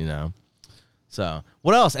Uh-huh. was, you know. So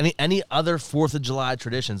what else? Any other 4th of July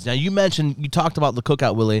traditions? Now you talked about the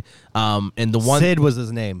cookout, Willie. And the one Sid was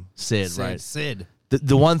his name. Sid, right? Sid.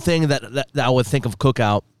 The one thing that I would think of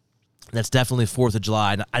cookout that's definitely 4th of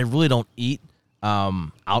July, and I really don't eat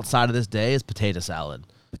outside of this day, is potato salad.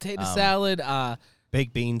 Potato salad,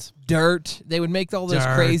 baked beans, dirt. They would make all those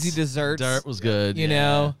Dirt. crazy desserts. Dirt was good. You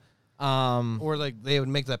yeah. know. or like they would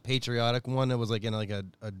make that patriotic one that was like in like a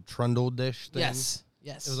trundle dish thing. Yes.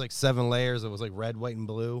 Yes. It was like 7 layers. It was like red, white, and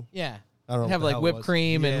blue. yeah. I don't know. Have what the like hell it whipped was.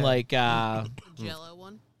 cream and Yeah. like Jello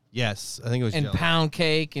one. Yes, I think it was and Jell-O. pound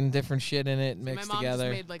cake and different shit in it My mixed mom together.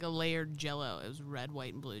 just made like a layered Jello. It was red,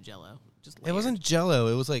 white, and blue Jello. Just It wasn't Jell-O.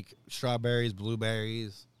 It was like strawberries,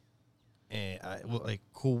 blueberries, and like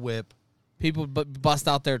Cool Whip. People bust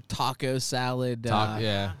out their taco salad.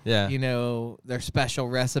 Yeah. Yeah. You know, their special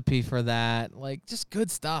recipe for that. Like, just good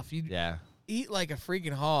stuff. You'd Yeah. eat like a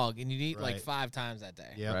freaking hog, and you'd eat like Right. 5 times that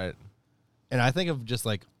day. Yeah. Right. And I think of just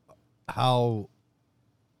like how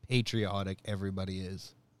patriotic everybody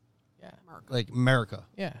is. Yeah. Like America.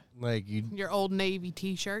 Yeah. Like you. Your old Navy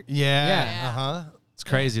T-shirt. Yeah. Yeah. Uh huh. It's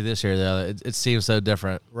crazy this year though. It seems so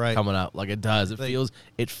different. Right. Coming up like it does. It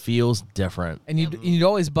Like- feels different. And you'd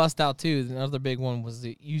always bust out, too. Another big one was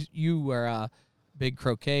you were a big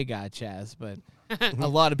croquet guy, Chaz, but a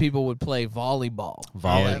lot of people would play volleyball.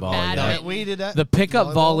 Volleyball. Bad Yeah. at- We did that. The pickup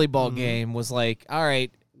volleyball Mhm. game was like, all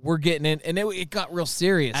right, we're getting in. And it got real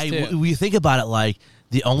serious, Hey, too. when you think about it, like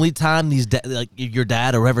the only time like your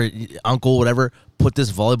dad or whoever, uncle, whatever, put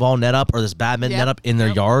this volleyball net up or this badminton net Yep. up in their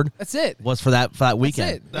Yep. yard That's it. was for that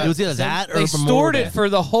weekend. it. It was either that or They Memorial stored Day. it for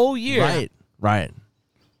the whole year. Right. Right.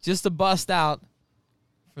 Just to bust out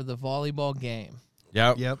for the volleyball game.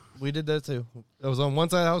 Yep. Yep, we did that too. It was on one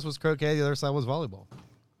side of the house was croquet, the other side was volleyball.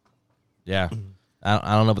 Yeah. I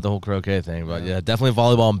don't know about the whole croquet thing, but yeah, definitely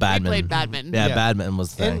volleyball and We badminton. played badminton. Yeah, Yeah. badminton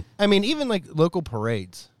was the thing. And I mean, even like local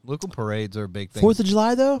parades. Local parades are a big thing. 4th of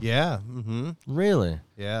July though? Yeah. Mm-hmm. Really?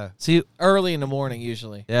 Yeah. See, Early in the morning,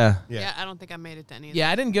 usually. yeah. Yeah, I don't think I made it to any of Yeah,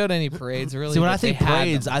 I didn't go to any parades, really. See, when but I think they had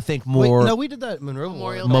parades, them. I think Wait, more no, we did that at Monroe.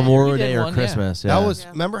 Memorial Day. Memorial We did Day or one, yeah. Christmas. Yeah. That was.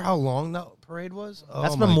 Remember how long that parade was? Oh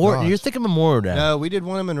That's my Memorial. gosh. You're thinking Memorial Day. No, we did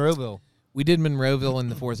one in Monroeville. We did Monroeville in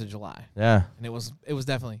the 4th of July, Yeah. and it was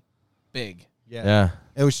definitely big. Yeah.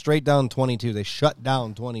 It was straight down 22. They shut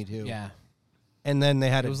down 22. Yeah, And then they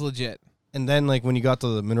had it was legit. and then like when you got to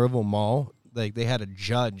the Monroeville Mall, like they had a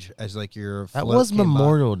judge as like your That float was came by.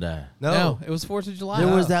 Memorial Day. No, it was 4th of July.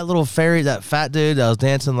 There was that little fairy, that fat dude that was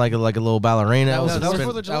dancing like a little ballerina. That was, No, that was 4th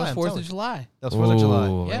 4th of July, That I'm was 4th telling of you. July. That was 4th of July.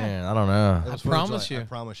 Ooh, Yeah. man, I don't know. That was I 4th of promise July. you. I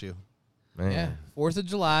promise you. Man. Yeah, 4th of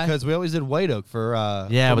July. Because we always did White Oak for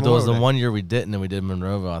Yeah, for but there was the Memorial Day. one year we didn't, and we did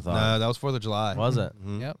Monroeville, I thought. No, that was 4th of July. Was it?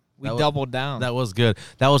 Mhm. Yep, we That was- doubled down. That was good.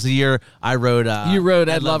 That was the year I rode. you rode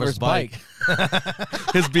Ed Lover's bike.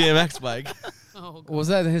 His BMX bike. Oh, God. Was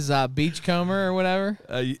that his beachcomber or whatever?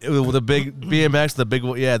 With the big BMX, the big,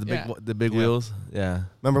 the big Yeah. wheels. Yeah,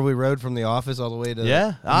 Remember we rode from the office all the way to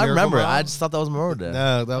yeah. the I Miracle remember. Mile? I just thought that was Memorial Day.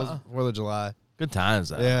 No, that was 4th of July. Good times.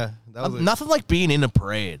 Though. Yeah, that was Nothing like being in a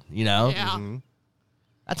parade. You know, Yeah. Mhm.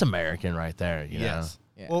 that's American right there. You Yes.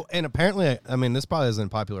 Yeah. Well, and apparently, I mean, this probably isn't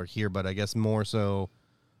popular here, but I guess more so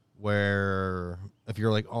where if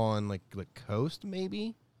you're like on like the coast,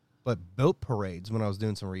 maybe. But boat parades. When I was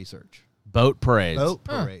doing some research, know, boat parades. boat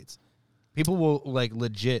parades, people will like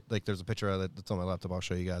legit. Like, there's a picture of it that's on my laptop. I'll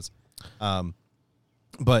show you guys.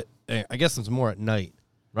 But I guess it's more at night.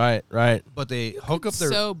 Right, right, But they hook up their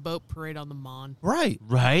So boat parade on the Mon. right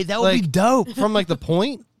right. That would be Like- dope. from like the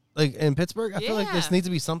point, like in Pittsburgh. I feel like this Yeah. needs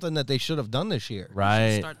to be something that they should have done this year.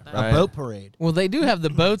 Right, start that. A right. boat parade. Well, they do have the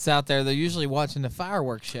boats out there. They're usually watching the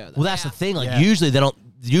fireworks show. though. Well, that's Yeah. the thing. Like Yeah. usually they don't.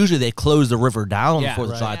 Usually they close the river down on Yeah. 4th of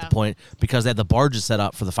Right. July at Yeah. the point because they have the barges set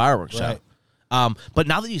up for the fireworks show. Right. But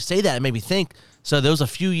now that you say that, it made me think. So there was a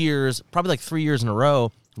few years, probably like 3 years in a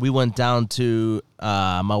row, we went down to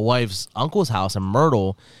my wife's uncle's house in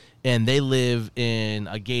Myrtle, and they live in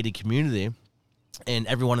a gated community, and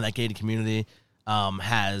everyone in that gated community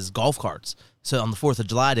has golf carts. So on the 4th of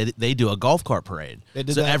July, they do a golf cart parade. They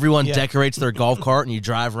did So that, everyone yeah. decorates their golf cart, and you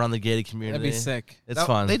drive around the gated community. That'd be sick. It's That-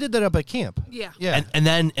 fun. They did that up at camp. Yeah. Yeah. and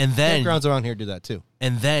then Campgrounds around here do that too.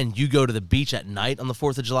 and then you go to the beach at night on the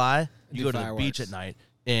 4th of July. You Do go to the fireworks. beach at night,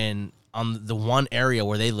 and on the one area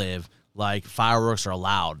where they live, like fireworks are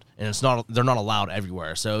allowed, and they're not allowed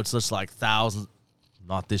everywhere. So it's just like thousands,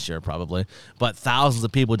 not this year probably, but thousands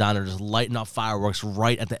of people down there just lighting up fireworks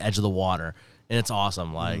right at the edge of the water, and it's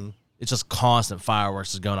awesome. Like it's just constant fireworks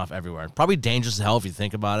just going off everywhere. Probably dangerous as hell if you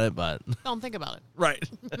think about it, but Don't think about it. right,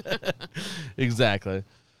 exactly.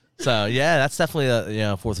 So yeah, that's definitely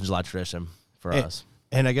a 4th of July tradition for us.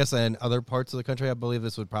 And I guess in other parts of the country, I believe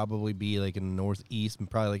this would probably be like in the Northeast and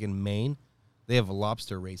probably like in Maine. They have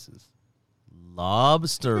lobster races.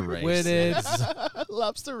 Lobster race. Quidditch.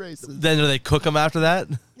 Lobster races. Then do they cook them after that?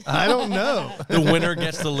 I don't know. The winner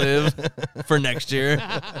gets to live for next year.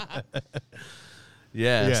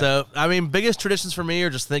 Yeah. Yeah. So, I mean, biggest traditions for me are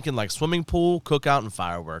just thinking like swimming pool, cookout, and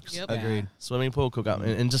fireworks. Yep. Agreed. Swimming pool, cookout,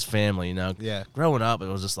 and just family, you know? Yeah. Growing up, it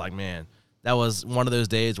was just like, man, that was one of those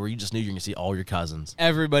days where you just knew you were going to see all your cousins.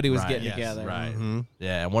 Everybody was Right. getting Yes. together. Right. Mhm.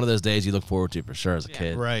 Yeah. One of those days you look forward to for sure as a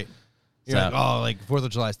kid. Right. You're So- like, oh, like 4th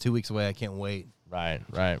of July is 2 weeks away. I can't wait. Right.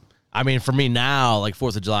 Right. I mean, for me now, like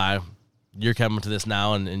 4th of July, you're coming to this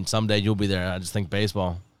now, and someday you'll be there. I just think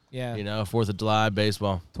baseball. Yeah. You know, 4th of July,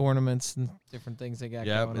 baseball. Tournaments and different things they got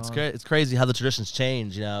Yeah, going it's on. great. It's crazy how the traditions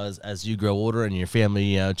change, you know, as you grow older and your family,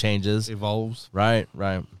 you know, changes. Evolves. Right,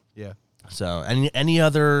 right. Yeah. So, any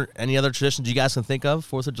other traditions you guys can think of?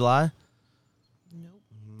 4th of July?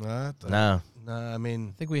 No. No, I mean,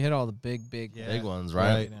 I think we hit all the big Yeah. big ones,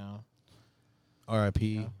 right? Right. you know.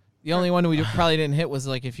 R.I.P. The only one we probably didn't hit was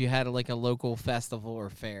like if you had like a local festival or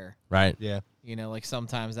fair. Right. Yeah. You know, like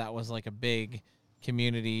sometimes that was like a big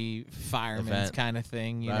community fireman's Event. kind of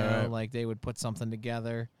thing. You Right, know, right. like they would put something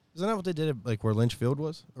together. Isn't that what they did at, like where Lynch Field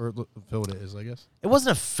was? Or Field it is, I guess. It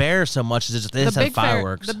wasn't a fair so much as they just had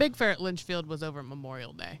fireworks. The big fair at Lynchfield was over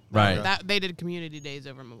Memorial Day. Right. Okay. They did community days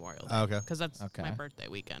over Memorial Day. Oh, okay. Because that's Okay. my birthday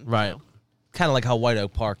weekend. Right. so, Kind of like how White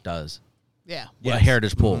Oak Park does. yeah. Yeah, Yes.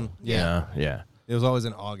 Heritage Pool. Mhm. Yeah, yeah. It was always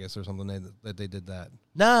in August or something that they did that.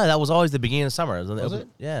 No, that was always the beginning of summer. Was it?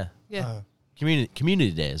 Yeah. Yeah. Uh,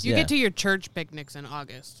 Community days. You yeah. get to your church picnics in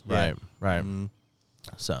August. Right, right. Mhm.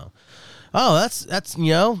 So, that's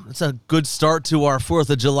you know, it's a good start to our 4th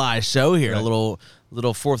of July show here. Right. A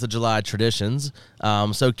little 4th of July traditions.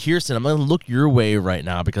 So, Kirsten, I'm going to look your way right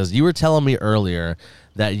now because you were telling me earlier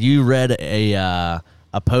that you read a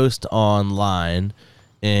post online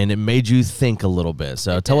and it made you think a little bit.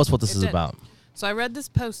 So, It tell did. us what this It is did. about. So I read this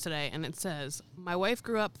post today, and it says, "My wife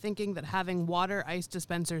grew up thinking that having water ice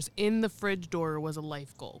dispensers in the fridge door was a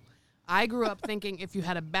life goal. I grew up thinking if you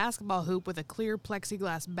had a basketball hoop with a clear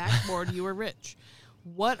plexiglass backboard, you were rich.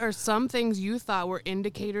 What are some things you thought were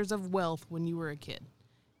indicators of wealth when you were a kid?"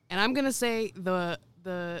 And I'm gonna say the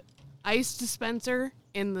ice dispenser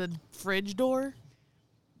in the fridge door.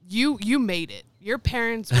 You made it. Your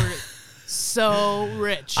parents were so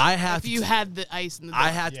rich. I have if you to- had the ice in the door. I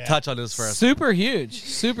had to touch on this first. Super huge.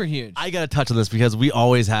 Super huge. I got to touch on this because we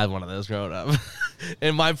always had one of those growing up.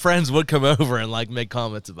 And my friends would come over and like make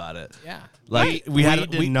comments about it. yeah. Like We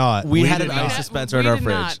had did not. We We had did an not. ice dispenser in We our did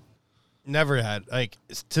fridge. not. Never had. Like,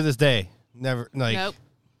 to this day. Never. Like, Nope.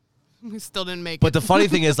 We still didn't make But it. the funny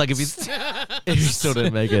thing is, like, if you still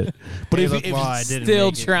didn't make it, but Hey, if you, look, if, why I you, didn't Still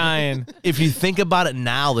make it. trying. if you think about it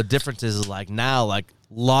now, the difference is like now, like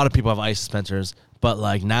a lot of people have ice dispensers, but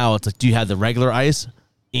like now it's like, do you have the regular ice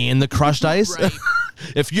and the crushed ice? Right.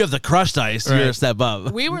 If you have the crushed ice, you're a Right. step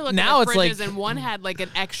up. We were looking Now at it's fridges, like- and one had like an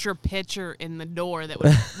extra pitcher in the door that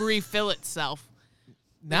would refill itself.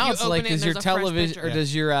 Now you it's open like, it does and your there's a fresh television pitcher. or Yeah.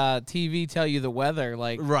 does your TV tell you the weather?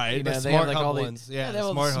 Like, Right, You the know, they smart have like hub all the ones. Yeah, they the have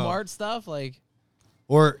all the smart hub. smart stuff. Like,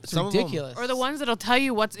 or it's some of 'em- ridiculous. Or the ones that'll tell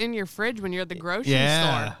you what's in your fridge when you're at the grocery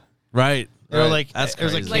Yeah. store. Right. Or right. like, that's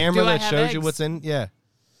there's a crazy. Like, camera do I that have shows you eggs? what's in. Yeah.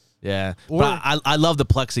 Yeah, Or- but I love the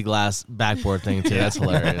plexiglass backboard thing too. That's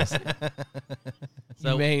hilarious.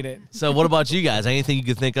 you made it. So what about you guys? Anything you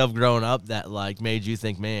could think of growing up that like made you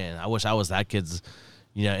think, man, I wish I was that kid's,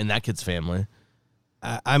 you know, in that kid's family?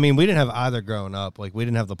 I mean, we didn't have either growing up. Like, we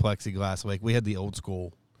didn't have the plexiglass. Like, we had the old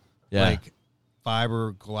school. Yeah. Like,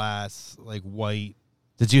 fiberglass, like white.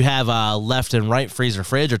 Did you have left and right freezer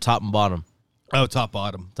fridge or top and bottom? Oh, top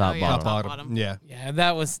bottom. Top Oh, yeah. bottom. Top bottom. Yeah. Yeah,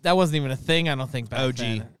 that wasn't even a thing. I don't think back OG.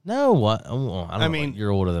 then. No, what? Oh, I don't know. mean-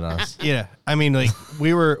 You're older than us. Yeah. I mean, like,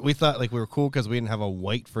 we thought like we were cool because we didn't have a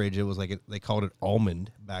white fridge. It was like they called it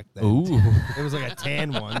almond back then. Ooh, It was like a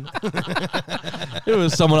tan one. it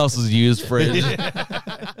was someone else's used fridge.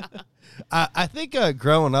 I think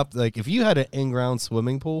growing up, like, if you had an in-ground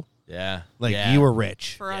swimming pool, Yeah, like, yeah. you were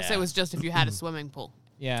rich. For us, Yeah. it was just if you had a swimming pool.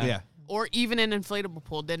 Yeah. Yeah. Or even an inflatable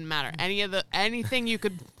pool, didn't matter. Anything you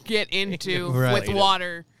could get into Right. with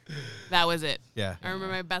water, that was it. Yeah. I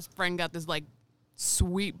remember my best friend got this like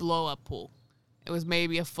sweet blow up pool. It was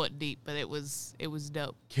maybe a foot deep, but it was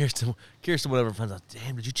dope. Kirsten, whatever finds out.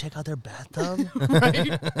 Damn, did you check out their bathtub?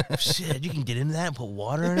 Shit, you can get into that and put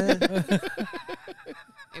water in it.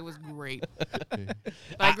 It was great. But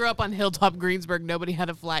I grew up on Hilltop Greensburg. Nobody had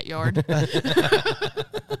a flat yard.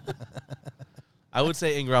 I would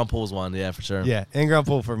say in-ground pool's one. Yeah, for sure. Yeah. In-ground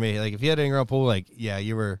pool for me. Like, if you had an in-ground pool, like, yeah,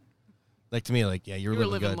 you were, like, to me, like, yeah, you were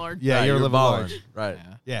living good. large. Yeah, Right, you were you're living balling. large. Right.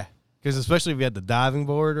 Yeah. Because especially if you had the diving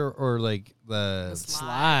board or like the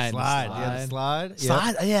Slide. slide. Yeah, the slide. Yep.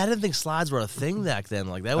 Slide. Yeah, I didn't think slides were a thing back then.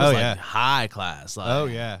 Like that was Oh, like yeah. high class. Like, Oh,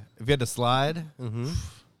 yeah. If you had to slide. Mm-hmm.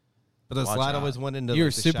 But the Watch slide out. always went into You were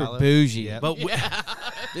like, the super shallow. bougie. Yep. But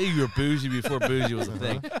You were bougie before bougie was a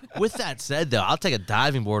thing. With that said, though, I'll take a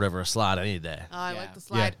diving board over a slide any day. Oh, I Yeah. like the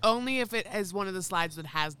slide. Only if it is one of the slides that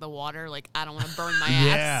has the water. Like, I don't want to burn my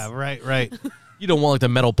Yeah, ass. right. You don't want like the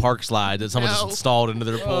metal park slide that someone just No. installed into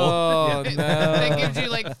their pool. Oh no! That gives you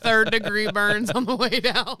like 3rd-degree burns on the way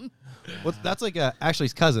down. Well, that's like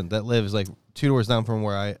Ashley's cousin that lives like 2 doors down from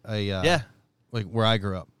where Yeah, like where I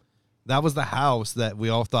grew up. That was the house that we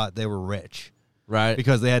all thought they were rich right.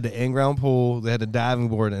 because they had the in-ground pool, they had a diving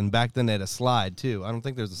board, and back then they had a slide too. I don't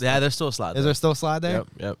think there's a slide. Yeah, there's still a slide. Is there still a slide there?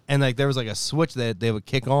 Yep. And like there was like a switch that they would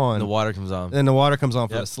kick on, The water comes on. and then the water comes on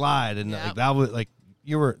for Yep. the slide, and Yep. like that was like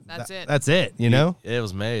you were. That's it. That's it. You know. It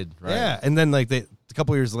was made. Right. Yeah, and then like a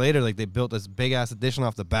couple years later, like they built this big ass addition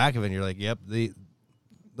off the back of it. And you're like, yep, they're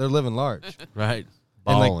living large. Right.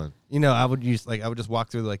 And, like, Balling. you know, I would just walk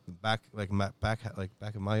through like the back back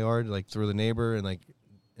of my yard, like through the neighbor and like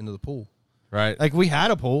into the pool. Right. Like we had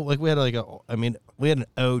a pool, like we had we had an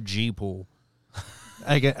OG pool,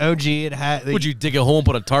 like an OG. It had. Would you dig a hole and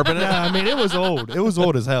put a tarp in it? No, I mean it was old. It was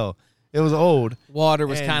old as hell. It was old, Water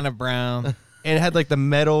was And- kind of brown. and it had like the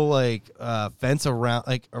metal like fence around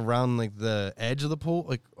like the edge of the pool,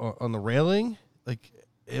 like on the railing. Like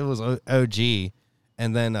it was OG.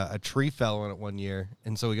 And then a tree fell on it one year,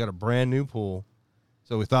 and so we got a brand new pool.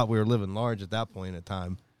 So we thought we were living large at that point in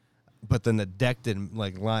time, but then the deck didn't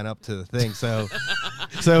like line up to the thing. So,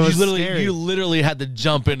 so it was scary. You literally had to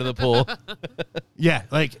jump into the pool. Yeah,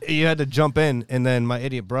 like you had to jump in, and then my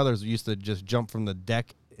idiot brothers used to just jump from the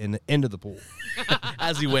deck and into the pool.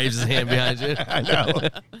 As he waves his hand behind you. I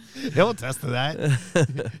know. He'll attest to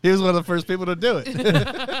that. He was one of the first people to do it.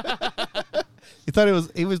 He thought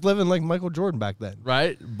he was living like Michael Jordan back then.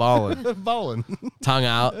 Right? Balling. Balling. Tongue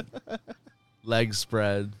out. Legs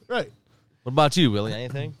spread. Right. What about you, Willie?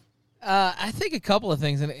 Anything? I think a couple of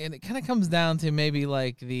things, and it kind of comes down to maybe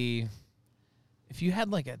like if you had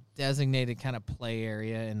like a designated kind of play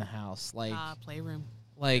area in the house, like Playroom.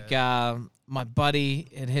 My buddy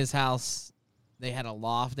at his house, they had a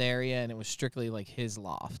loft area, and it was strictly like his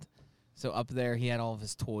loft. So up there, he had all of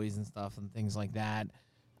his toys and stuff and things like that.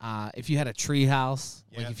 If you had a tree house,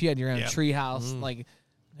 like if you had your own tree house, like,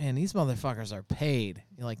 man, these motherfuckers are paid.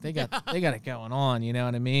 You're like, they got it going on. You know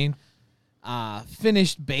what I mean?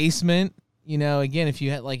 Finished basement. You know, again, if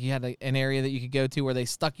you had an area that you could go to where they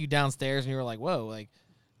stuck you downstairs and you were like, whoa, like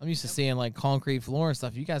I'm used to seeing like concrete floor and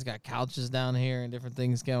stuff. You guys got couches down here and different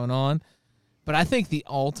things going on. But I think the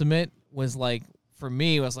ultimate was like, for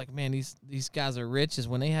me, was like, man, these guys are rich, is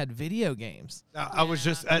when they had video games. I was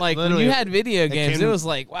just Like when literally- you had video games, came- it was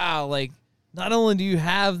like, wow, like not only do you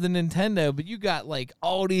have the Nintendo, but you got like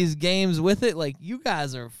all these games with it. Like you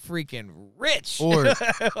guys are freaking rich. or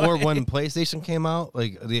when PlayStation came out,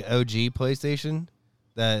 like the OG PlayStation,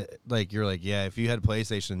 that like you're like, yeah, if you had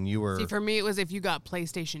PlayStation, you were See, for me, it was if you got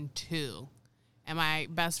PlayStation 2, and my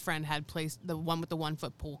best friend had the one with the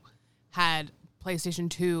 1-foot pool, had PlayStation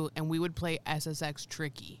 2, and we would play SSX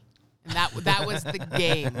Tricky, and that was the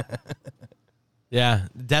game. Yeah,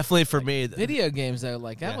 definitely for me. Video games though,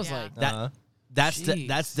 like that was Yeah. like That that's Jeez.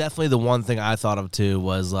 that's definitely the one thing I thought of too,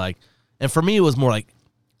 was like, and for me it was more like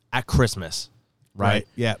at Christmas, right?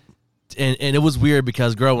 Yeah. And it was weird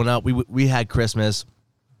because growing up we had Christmas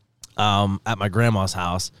at my grandma's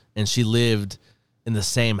house, and she lived in the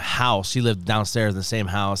same house. She lived downstairs in the same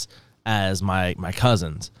house as my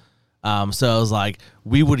cousins. So it was like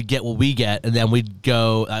we would get what we get, and then we'd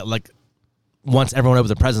go like once everyone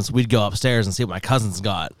opened the presents, we'd go upstairs and see what my cousins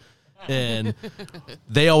got. And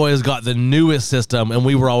they always got the newest system, and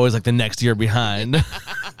we were always like the next year behind.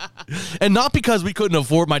 And not because we couldn't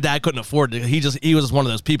afford, my dad couldn't afford it. He was just one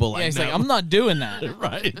of those people. Like, yeah, he's no. like, I'm not doing that.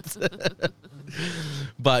 Right.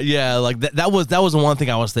 But yeah, like that was the one thing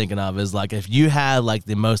I was thinking of, is like if you had like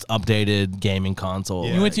the most updated gaming console.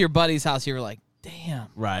 You went to your buddy's house, you were like, damn,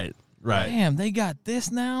 Right. damn, they got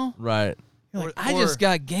this now. Right. You're like, Or- I just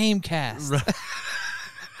got Gamecast.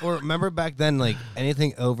 Or remember back then, like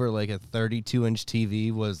anything over like a 32-inch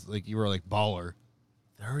TV was like you were like baller.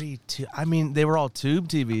 32. I mean, they were all tube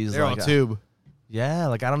TVs. They're like, all tube. Yeah,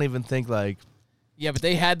 like I don't even think like. Yeah, but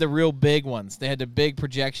they had the real big ones. They had the big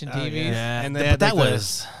projection TVs. Yeah, And but they had, that like, the-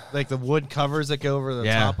 was. Like the wood covers that go over the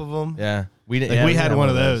Yeah. top of them. Yeah, we didn't. Like yeah, we had didn't one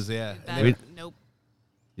have of those. Yeah. That, nope.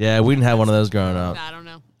 Yeah, we didn't have one of those growing up. I don't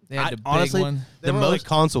know. They had the big honestly, one. They the were most like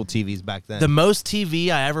console TVs back then. the most TV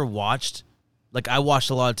I ever watched, like I watched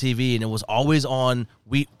a lot of TV, and it was always on.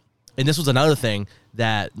 And this was another thing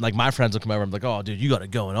that like my friends would come over and be like, "Oh, dude, you got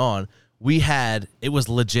it going on." It was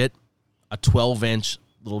legit a 12-inch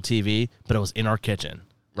little TV, but it was in our kitchen,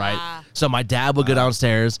 right? Ah. So my dad would go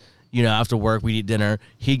downstairs, after work, we'd eat dinner.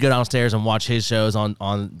 He'd go downstairs and watch his shows on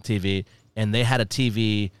TV. and they had a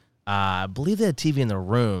TV. I believe they had a TV in the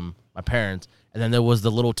room, my parents, and then there was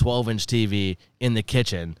the little 12-inch TV in the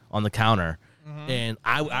kitchen on the counter. And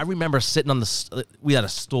I remember sitting on we had a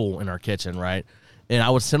stool in our kitchen, right? And I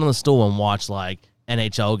would sit on the stool and watch like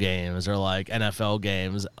NHL games or like NFL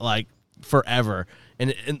games like forever.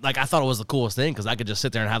 And like I thought it was the coolest thing because I could just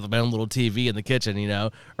sit there and have my own little TV in the kitchen, you know,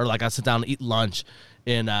 or like I sit down and eat lunch,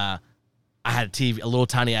 and I had a little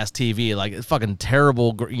tiny ass TV, like it's fucking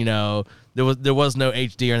terrible, you know. There was no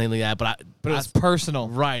HD or anything like that, but But it's personal.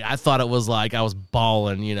 right, I thought it was like I was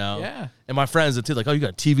balling, you know. Yeah. And my friends did too, like, oh, you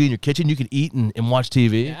got a TV in your kitchen, you can eat and watch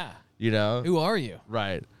TV. Yeah. You know. Who are you?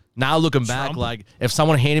 Right. Now looking back, Trump? like if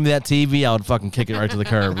someone handed me that TV, I would fucking kick it right to the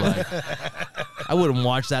curb. Like, I wouldn't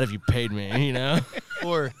watch that if you paid me, you know.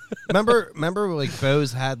 Or remember like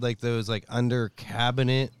Bose had like those like under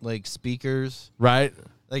cabinet like speakers. Right.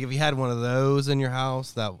 Like if you had one of those in your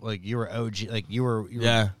house, that like you were OG, like you were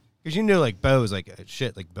Yeah. because you knew like Bose, like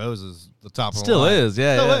shit, like Bose is the top. Still of the line. is,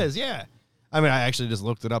 yeah, still yeah. is, yeah. I mean, I actually just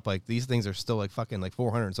looked it up. Like these things are still like fucking like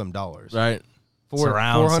 $400 and some. Right.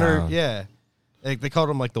 Surround 400, sound. yeah. Like they called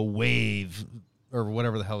them like the Wave or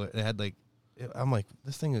whatever the hell they had. Like, I'm like,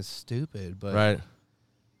 this thing is stupid, but Right.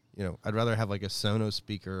 you know, I'd rather have like a Sonos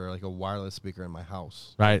speaker or like a wireless speaker in my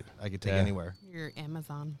house. Right. I could take Yeah. anywhere. Your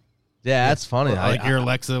Amazon. Yeah, that's funny. Or, like your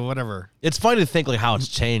Alexa, whatever. It's funny to think like how it's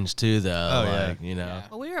changed too, though. Oh, yeah. Like, you know.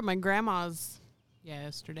 Well, we were at my grandma's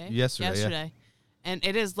yesterday. Yesterday, yeah. And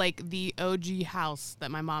it is like the OG house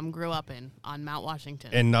that my mom grew up in on Mount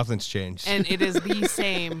Washington. And nothing's changed. And it is the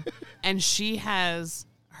same. And she has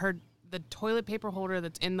the toilet paper holder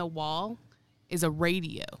that's in the wall is a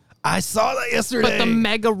radio. I saw that yesterday. But the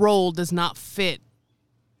mega roll does not fit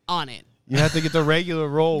on it. you have to get the regular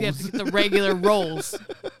rolls. You have to get the regular rolls,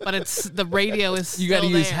 but the radio is You got to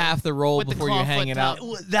still use there half the roll with the before you hang clawfoot it out.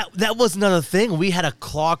 top. That was another thing. We had a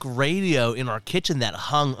clock radio in our kitchen that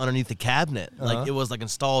hung underneath the cabinet. Like it was like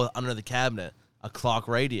installed under the cabinet. A clock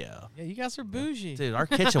radio. Yeah, you guys are bougie. Dude, our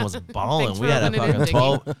kitchen was balling. Thanks We for had a opening it,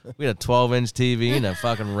 fucking Dickie. we had a 12-inch TV and a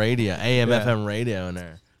fucking radio, AM FM radio in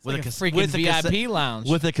there. Like a freaking VIP lounge.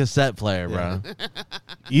 With a cassette player, bro.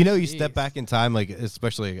 You know, you step back in time, like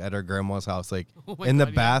especially at our grandma's house, like Oh my in the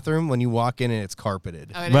God, yeah. bathroom when you walk in and it's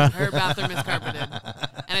carpeted. Oh, it is. Her bathroom is carpeted,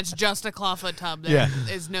 and it's just a clawfoot tub. There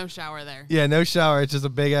is no shower there. Yeah, no shower. It's just a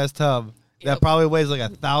big ass tub that Yep. probably weighs like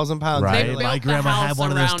 1,000 pounds. Right. built My the grandma had house one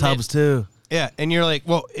of those around tubs it. too. Yeah, and you're like,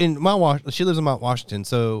 well, in she lives in Mount Washington,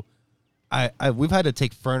 so we've had to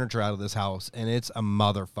take furniture out of this house, and it's a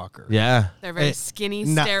motherfucker. Yeah. They're very Eh, skinny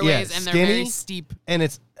not- stairways, yeah, and they're very skinny. steep.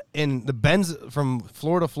 And the bends from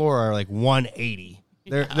floor to floor are like 180.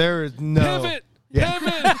 There is no Pivot!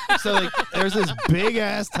 Yeah. So like, there's this big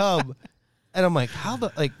ass tub, and I'm like, how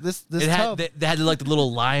the like this It tub? had they had like the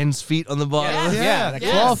little lion's feet on the bottom. Yeah. the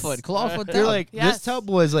Yes. clawfoot. They're like, Yes. this tub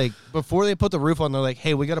was like before they put the roof on. They're like,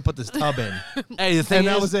 hey, we got to put this tub in, Hey, the thing and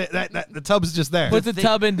that is, was it. That the tub's just there. put the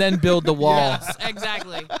tub in, then build the wall. Yes,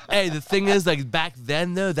 exactly. hey, the thing is, like back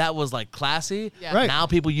then though, that was like classy. Yeah. Right. Now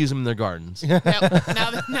people use them in their gardens. Yep.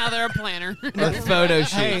 Now they're a planner. Photo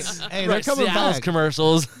hey, shoots. hey, they're Right, coming Cialis back.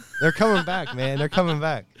 commercials. They're coming back, man. They're coming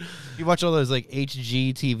back. You watch all those like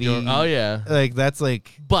HGTV. Oh yeah. Like that's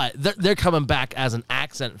like But they're coming back as an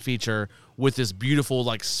accent feature with this beautiful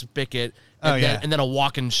like spigot and, Oh, then, yeah. and then a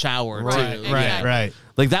walk-in shower Right, too. exactly. right, right.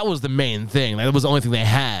 Like that was the main thing. Like, that was the only thing they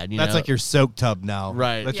had. You That's know? like your soak tub now.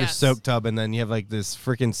 Right. That's Yes. your soak tub, and then you have like this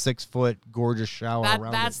freaking 6-foot gorgeous shower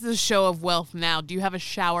around That's it. the show of wealth now. Do you have a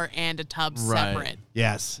shower and a tub Right. separate?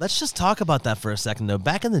 Yes. Let's just talk about that for a second though.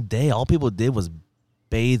 Back in the day, all people did was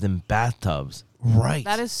bathe in bathtubs. Right.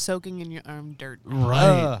 That is soaking in your own dirt.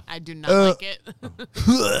 Right. I do not like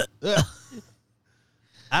it.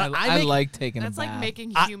 I make- like taking That's a bath. like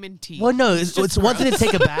making human tea. Well, no, it's one thing to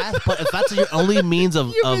take a bath, but if that's your only means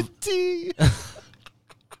of tea.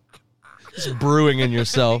 just brewing in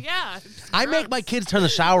yourself, Yeah. it's I make gross. my kids turn the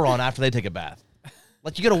shower on after they take a bath.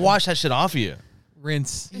 Like you got to wash that shit off you.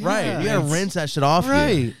 Rinse. Right. You got to rinse that shit off you.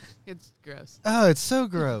 Right. It's gross. Oh, it's so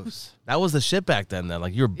gross. That was the shit back then. Then,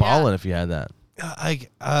 like you were balling if you had that.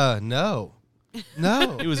 No.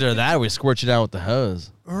 No. It was there that we squirt you down with the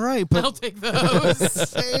hose. Right, I'll but take those.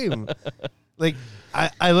 same. Like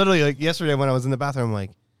I literally like yesterday when I was in the bathroom,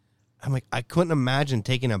 I'm like I couldn't imagine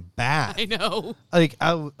taking a bath. I know.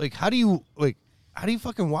 How do you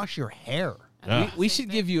fucking wash your hair? We should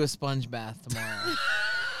give you a sponge bath tomorrow.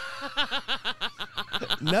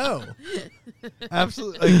 No.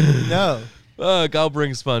 Absolutely no. Fuck, I'll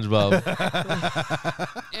bring SpongeBob.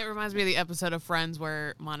 It reminds me of the episode of Friends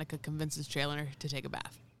where Monica convinces Chandler to take a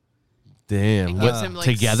bath. Damn. And What, gives him, like,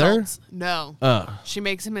 together? salts. No. She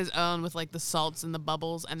makes him his own with like the salts and the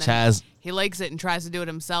bubbles, and then Chaz. he likes it and tries to do it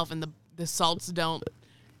himself, and the salts don't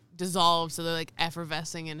dissolve, so they're like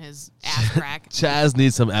effervescing in his ass crack. Chaz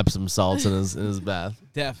needs some Epsom salts in his bath.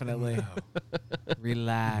 Definitely.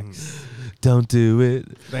 Relax. Don't do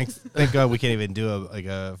it. Thank God we can't even do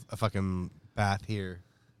a fucking bath here.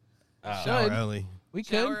 Shower Should. only. We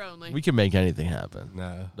could. Shower only. We can make anything happen.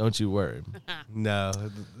 No, Don't you worry. no,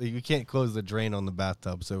 you can't close the drain on the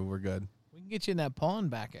bathtub, so we're good. We can get you in that pond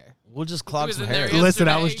back there. We'll just clog was some in there hair. Listen,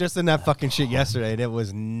 I was Yesterday. just in that fucking shit yesterday, and it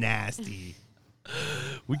was nasty.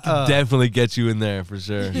 We can definitely get you in there for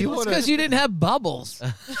sure. It's because you didn't have bubbles.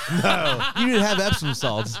 You didn't have Epsom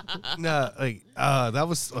salts. No, like that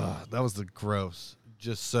was the gross.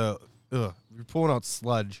 Just so you're pulling out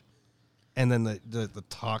sludge, and then the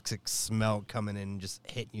toxic smell coming in and just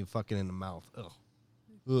hitting you fucking in the mouth. Ugh.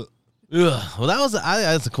 Ugh. Well,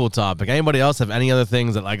 that's a cool topic. Anybody else have any other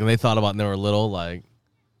things that like they thought about when they were little, like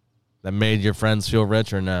that made your friends feel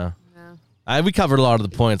rich or no? No. We covered a lot of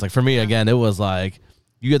the points. Like for me, again, it was like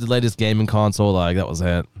you get the latest gaming console, like that was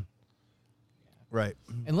it. Right.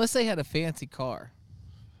 Unless they had a fancy car.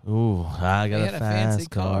 Ooh, I got They a had a fast fancy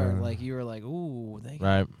car. Like you were like, ooh, they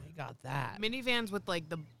got that. Minivans with like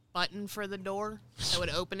the button for the door that would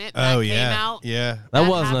open it. Oh that yeah. Came out. Yeah. that that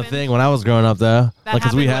wasn't a happened. thing when I was growing up, though. That Like,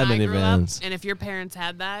 because we had happened when I grew up, minivans, and if your parents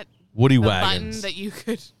had that, Woody the wagons. button that you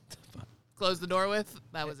could close the door with,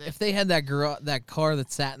 that was it. If they had that car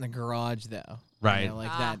that sat in the garage, though, Right. You know, like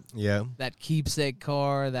Ah. Yeah. that keepsake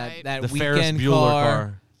car, that Right. that The Ferris weekend Bueller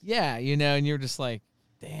car. Yeah, you know, and you're just like,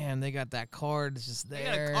 damn, they got that car. It's just They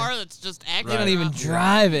there. got a car that's just acting. They don't even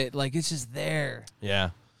drive it. Like it's just there. Yeah,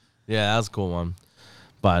 that was a cool one.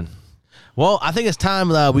 But well, I think it's time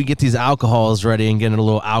we get these alcohols ready and get a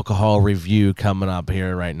little alcohol review coming up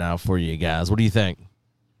here right now for you guys. What do you think?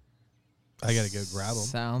 I gotta go grab them.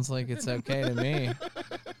 Sounds like it's okay to me.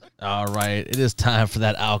 All right, it is time for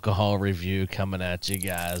that alcohol review coming at you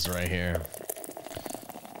guys right here.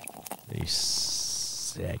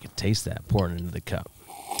 Yeah, I can taste that pouring into the cup.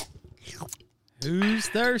 Who's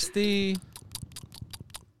thirsty?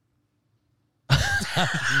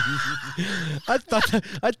 I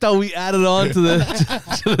thought we added on to the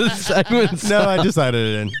to the segment. No, I just added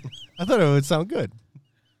it in. I thought it would sound good.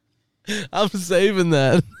 I'm saving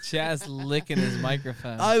that. Chaz licking his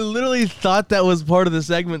microphone. I literally thought that was part of the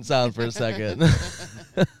segment sound for a second.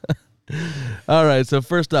 All right, so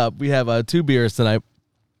first up, we have 2 beers tonight.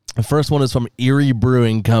 The first one is from Erie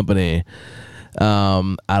Brewing Company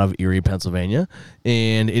out of Erie, Pennsylvania,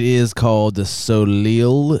 and it is called the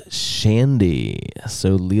Solil Shandy.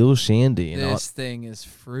 Solil Shandy. And this thing is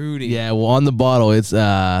fruity. yeah, well, on the bottle, it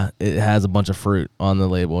has a bunch of fruit on the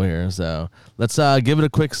label here. So let's give it a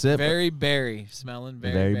quick sip. Very berry. Smelling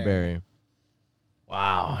very Berry.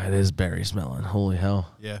 Wow, it is berry smelling. Holy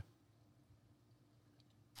hell. Yeah.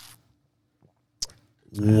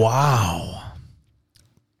 Wow.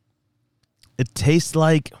 It tastes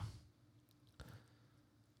like...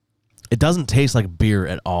 It doesn't taste like beer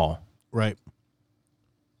at all. Right.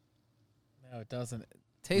 No, it doesn't. It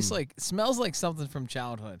tastes like, smells like something from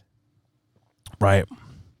childhood. Right.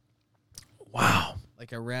 Wow.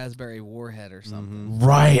 Like a raspberry warhead or something.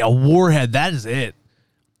 Right, a warhead. That is it.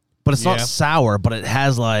 But it's not Yeah. sour, but it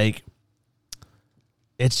has like...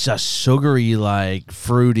 It's just sugary, like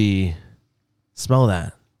fruity. Smell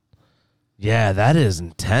that. Yeah, that is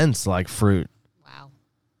intense, like fruit. Wow.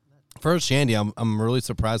 First shandy, I'm really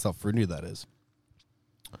surprised how fruity that is.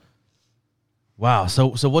 Wow. So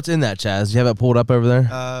what's in that, Chaz? Do you have it pulled up over there?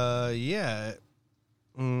 Yeah.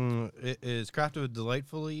 It is crafted with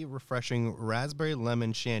delightfully refreshing raspberry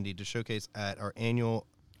lemon shandy to showcase at our annual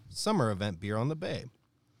summer event, Beer on the Bay.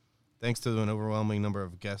 Thanks to an overwhelming number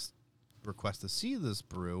of guest requests to see this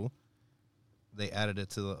brew, they added it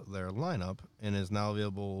to their lineup and is now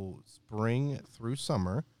available spring through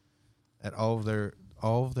summer at all of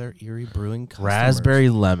their Erie Brewing customers. Raspberry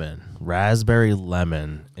lemon. Warhead's The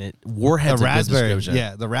a good raspberry, description.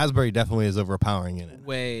 yeah, the raspberry definitely is overpowering in it.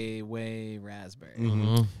 Way raspberry.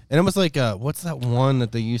 Mm-hmm. And almost like what's that one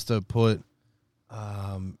that they used to put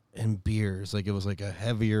in beers? Like it was like a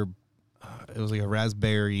heavier, it was like a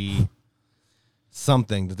raspberry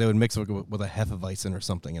something that they would mix with a Hefeweizen or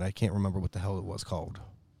something, and I can't remember what the hell it was called.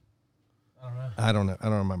 I don't know. I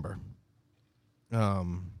don't remember.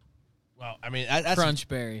 Well, I mean, that's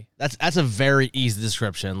Crunchberry. that's a very easy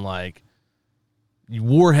description. Like,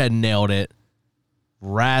 Warhead nailed it.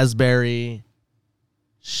 Raspberry,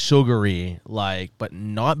 sugary, like, but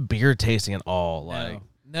not beer tasting at all. Like,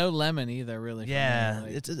 No lemon either, really. for me. yeah,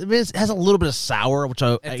 Like, it has a little bit of sour, which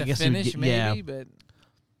I at the guess you finish, get, yeah. maybe, but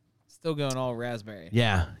Still going all raspberry.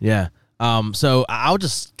 Yeah, yeah. So I'll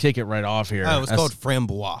just kick it right off here. Oh, it was called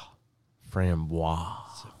framboise. framboise.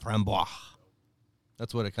 Framboise.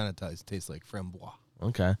 That's what it kind of tastes like. Framboise.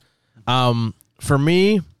 Okay. For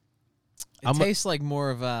me, It tastes like more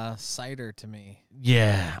of a cider to me.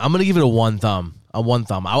 yeah, I'm gonna give it a one thumb. A one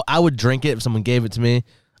thumb. I would drink it if someone gave it to me.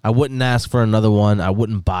 I wouldn't ask for another one. I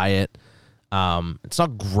wouldn't buy it. It's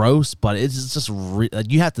not gross, but it's just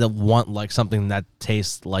like you have to want like something that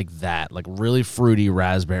tastes like that, like really fruity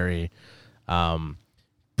raspberry.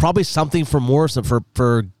 Probably something for more so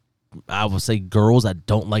for I would say girls that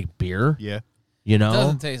don't like beer. Yeah. You know, It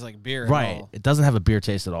doesn't taste like beer right? at all. It doesn't have a beer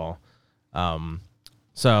taste at all.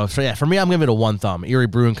 So yeah, for me, I'm giving it a one thumb. Erie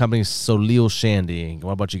Brewing Company, Solil Shandy.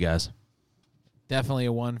 What about you guys? Definitely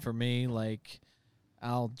a one for me. Like,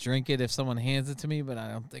 I'll drink it if someone hands it to me, but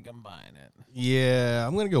I don't think I'm buying it. Yeah,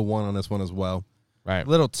 I'm going to go one on this one as well. Right. A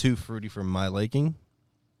little too fruity for my liking.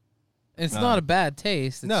 It's not a bad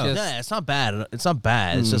taste. It's No. just, Yeah, it's not bad. It's not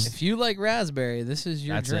bad. It's just if you like raspberry, this is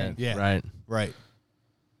your that's drink. it. Yeah. Right. Right.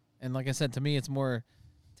 And like I said, to me, it's more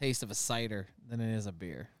taste of a cider than it is a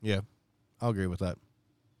beer. Yeah. I'll agree with that.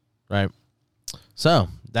 Right. So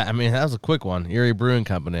that that was a quick one. Erie Brewing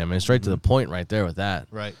Company. Straight to the point right there with that.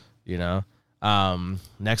 Right. You know.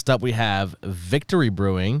 Next up we have Victory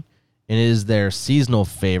Brewing. It is their seasonal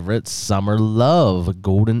favorite, Summer Love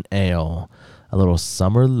Golden Ale. A little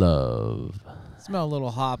Summer Love. Smell a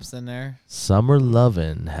little hops in there. Summer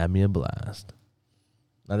Lovin'. Have me a blast.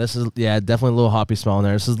 Now this is definitely a little hoppy smell in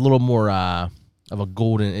there. This is a little more of a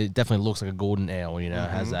golden. It definitely looks like a golden ale. You know, it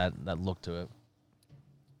has that look to it.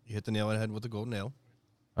 You hit the nail on the head with the golden ale.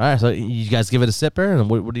 All right, so you guys give it a sipper, and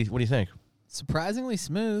what do you think? Surprisingly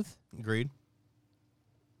smooth. Agreed.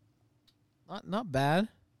 Not bad.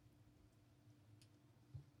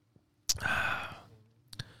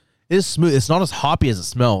 It is smooth. It's not as hoppy as it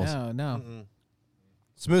smells. No.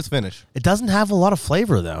 Smooth finish. It doesn't have a lot of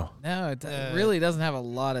flavor though. No, it really doesn't have a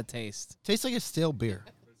lot of taste. Tastes like a stale beer.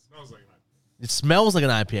 It smells like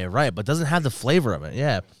an IPA, right? But doesn't have the flavor of it.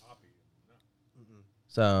 Yeah.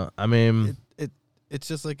 So It's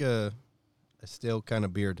just like a stale kind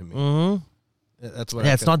of beer to me. mhm. That's what.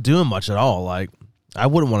 Yeah, it's not doing much at all. Like I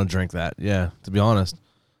wouldn't want to drink that. Yeah, to be honest.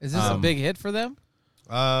 Is this a big hit for them?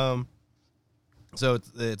 So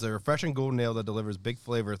it's a refreshing golden ale that delivers big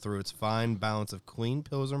flavor through its fine balance of clean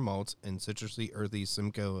Pilsner malts and citrusy, earthy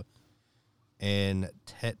Simcoe and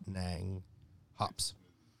Tettnang hops.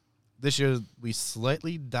 This year, we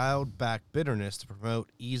slightly dialed back bitterness to promote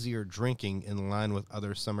easier drinking in line with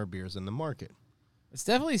other summer beers in the market. It's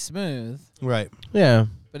definitely smooth, Right. Yeah.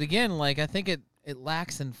 but again, like I think it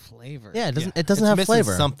lacks in flavor. Yeah. It doesn't. Yeah. It doesn't It's have missing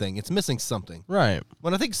flavor. Something. It's missing something. Right.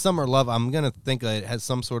 When I think summer love, I'm gonna think that it has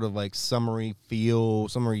some sort of like summery feel,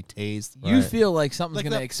 summery taste. You Right. feel like something's Like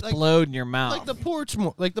gonna the- explode in your mouth. Like the porch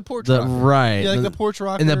The rocker. right. Yeah, like the porch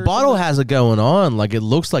rocker. And the or bottle something. has it going on. Like it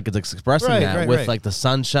looks like it's expressing Right, that right, with right. like the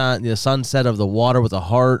sunshine, the sunset of the water with a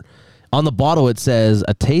heart. On the bottle, it says,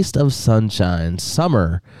 "A taste of sunshine.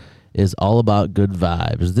 Summer is all about good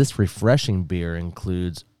vibes. This refreshing beer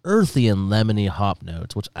includes earthy and lemony hop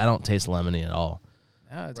notes," which I don't taste lemony at all.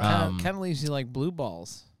 No, it kind of leaves you like blue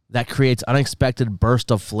balls. That creates unexpected burst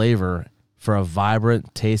of flavor for a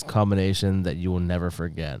vibrant taste combination that you will never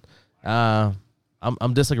forget.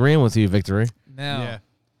 I'm disagreeing with you, Victory. No.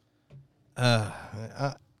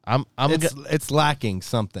 Yeah. It's lacking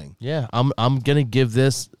something. I'm gonna give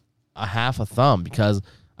this a half a thumb because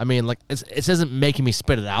like it isn't making me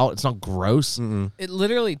spit it out. It's not gross, It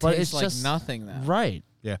literally But tastes it's like just- nothing though. right?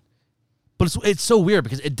 Yeah. But it's so weird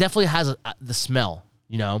because it definitely has the smell,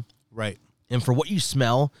 Right. and for what you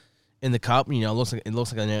smell in the cup, it looks like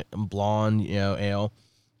a blonde, ale.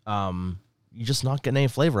 You're just not getting any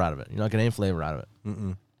flavor out of it. You're not getting any flavor out of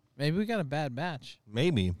it. Maybe we got a bad batch.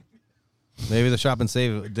 Maybe the shop and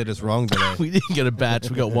save did us wrong today. We didn't get a batch.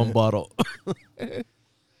 We got one bottle.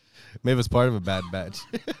 Maybe it's part of a bad batch.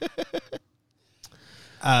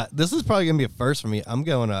 This is probably gonna be a first for me. I'm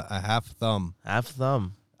going a half thumb. Half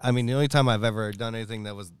thumb. I mean, the only time I've ever done anything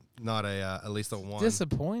that was not at least a one.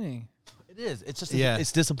 Disappointing. It is. It's just Yeah.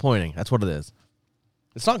 it's disappointing. That's what it is.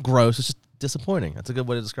 It's not gross. It's just disappointing. That's a good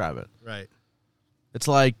way to describe it. Right. It's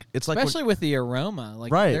like Especially with the aroma.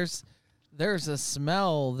 Like Right. there's a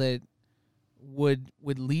smell that would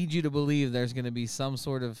lead you to believe there's going to be some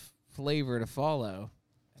sort of flavor to follow,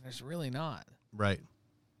 and there's really not. Right.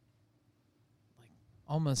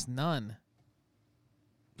 Almost none.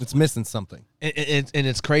 It's missing something. and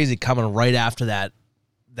it's crazy coming right after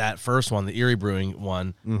that first one, the Erie Brewing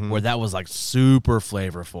one, where that was like super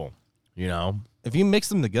flavorful. If you mix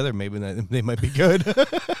them together, maybe they might be good.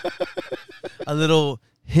 A little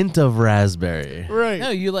hint of raspberry. Right. No,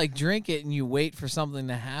 you like drink it and you wait for something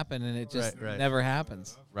to happen, and it just Right. never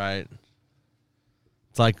happens. Right.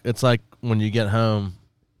 It's like when you get home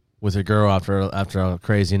with your girl after a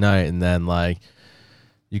crazy night, and then like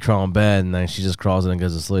you crawl in bed, and then she just crawls in and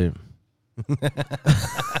goes to sleep.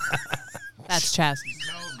 That's Chaz.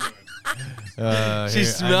 She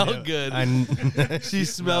smelled good. She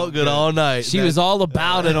smelled good all night. She was all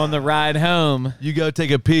about it on the ride home. You go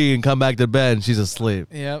take a pee and come back to bed, and she's asleep.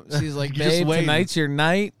 Yep. She's like, You're just babe, waiting. tonight's your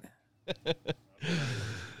night.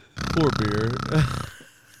 Poor beer.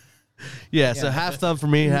 Yeah, so half thumb for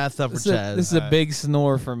me, half thumb for Chaz. This is a big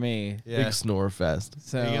snore for me. Yeah. Big snore fest.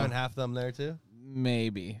 So Are you going half thumb there too?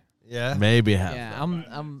 maybe. Yeah. Maybe half. Yeah, thumb.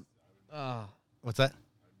 I'm. What's that?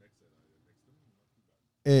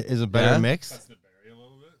 Is it better Yeah? mixed?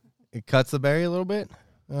 It cuts the berry a little bit.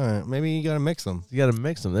 All right, maybe you gotta mix them. You got to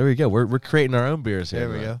mix them. There we go. We're creating our own beers here. There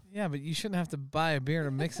we man. go. Yeah, but you shouldn't have to buy a beer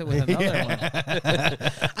to mix it with another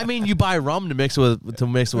one. I mean, you buy rum to mix it with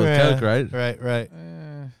Yeah. Coke, right? Right.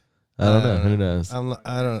 I don't know. Who knows?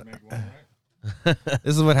 I don't.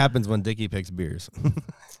 This is what happens when Dickie picks beers.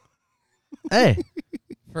 Hey,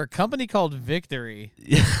 For a company called Victory,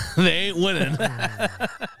 they ain't winning.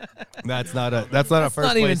 That's not a that's first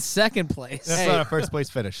not even place. second place. That's not a first place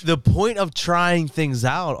finish. The point of trying things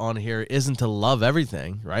out on here isn't to love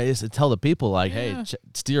everything, right? It's to tell the people, like, hey,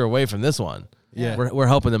 steer away from this one. Yeah. We're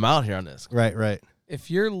helping them out here on this. Right. If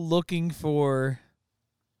you're looking for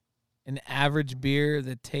an average beer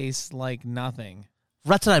that tastes like nothing,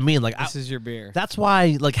 That's what I mean. Like, this is your beer. that's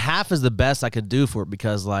why, like, half is the best I could do for it,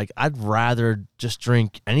 because, like, I'd rather just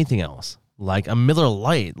drink anything else, like a Miller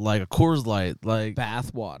Lite, like a Coors Light, like.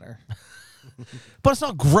 Bath water. But it's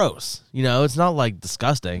not gross, you know. It's not like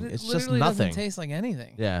disgusting. It It's just literally nothing. doesn't taste like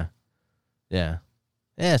anything. Yeah.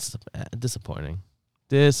 It's disappointing.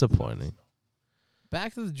 Disappointing.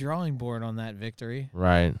 Back to the drawing board on that Victory.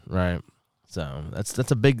 Right. So it's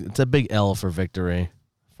a big L for Victory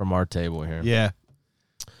from our table here. Yeah.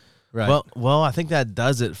 Right. Well, I think that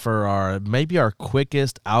does it for our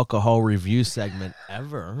quickest alcohol review segment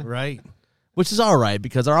ever. right. Which is all right,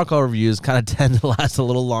 because our alcohol reviews kind of tend to last a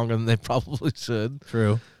little longer than they probably should.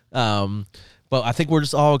 True. But I think we're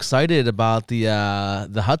just all excited about the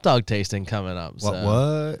hot dog tasting coming up.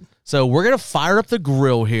 What? So we're going to fire up the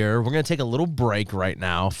grill here. We're going to take a little break right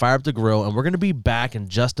now, fire up the grill, and we're going to be back in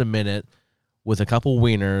just a minute with a couple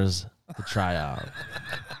wieners to try out.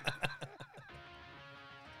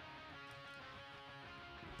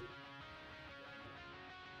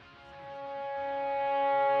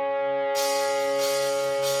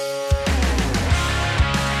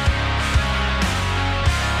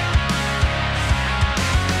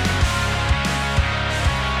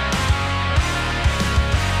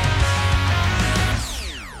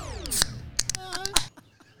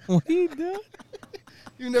 What are you doing?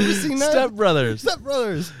 You've never seen that? Step Brothers. Step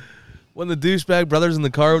Brothers. When the douchebag brother's in the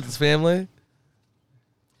car with his family.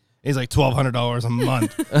 He's like $1,200 a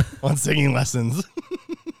month on singing lessons.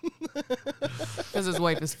 Because his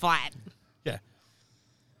wife is flat. Yeah.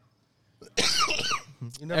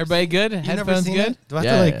 Everybody good? Headphones good? Do I have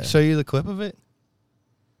Yeah, to yeah. show you the clip of it?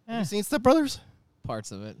 Eh, Have you seen Step Brothers?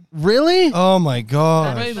 parts of it. Really? Oh my god.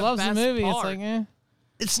 Everybody the loves the best movie. It's part. like, eh.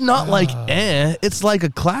 It's not like it's like a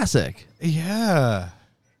classic. Yeah.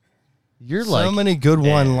 You're So like many good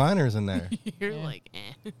one-liners in there. You're like,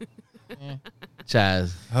 eh.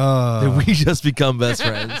 Chaz. Oh. Did we just become best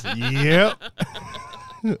friends? Yep.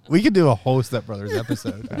 We could do a whole Step Brothers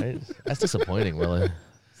episode. Right? That's disappointing, really.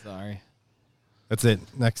 Sorry. That's it.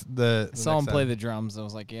 Next the I saw him next play time. the drums. I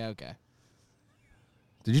was like, yeah, okay.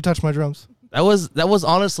 Did you touch my drums? That was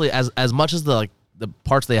honestly as much as the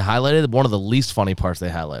parts they highlighted, one of the least funny parts they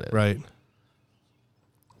highlighted. Right.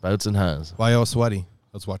 Boats and hoes. Why all sweaty?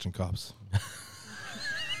 I was watching Cops.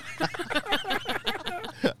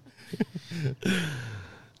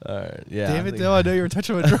 All right. Yeah. David Dale, I know you were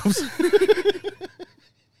touching my drums.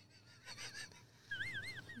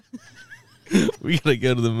 We gotta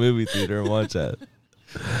go to the movie theater and watch that.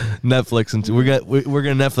 Netflix and we're gonna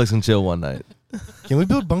Netflix and chill one night. Can we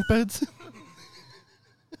build bunk beds?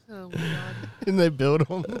 Oh my god. And they build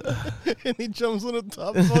them. And he jumps on the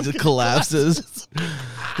top. It just collapses.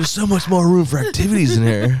 There's so much more room for activities in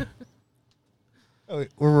here. Oh, wait,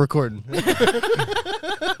 we're recording.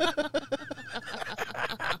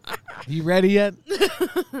 You ready yet?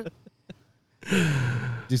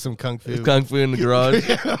 Do some kung fu. Kung Fu in the garage.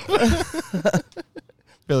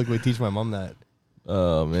 feel like we teach my mom that.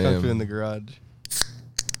 Oh man. Kung fu in the garage.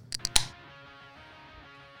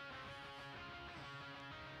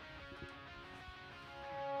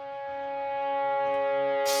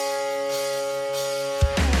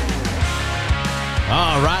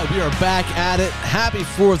 We are back at it. Happy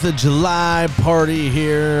 4th of July party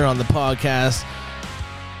here on the podcast.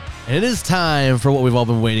 And it is time for what we've all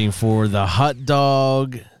been waiting for, the hot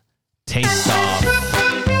dog taste off.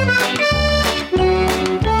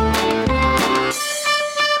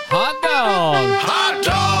 Hot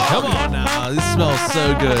dog. Come on now. This smells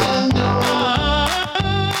so good.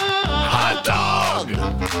 Hot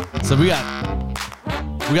dog. So we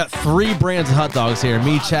got 3 brands of hot dogs here.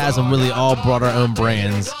 Me, Chaz, and Willie all brought our own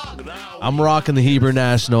brands. I'm rocking the Hebrew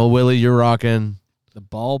National. Willie, you're rocking The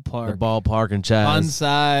ballpark. the Ballpark, and Chaz.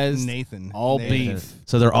 Unsized. Nathan. All Nathan. beef.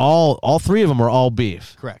 So they're all 3 of them are all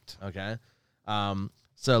beef. Correct. Okay.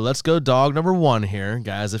 So let's go dog number 1 here,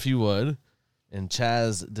 guys, if you would. And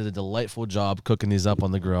Chaz did a delightful job cooking these up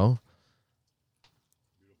on the grill.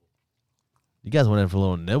 You guys went in for a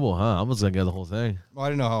little nibble, huh? I was gonna get the whole thing. Well, I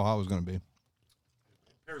didn't know how hot it was going to be.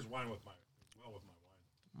 Pairs wine with my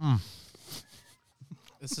wine.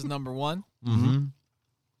 This is number 1. Mm-hmm.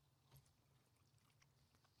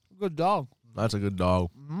 Good dog. That's a good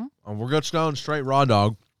dog. And we're just going straight raw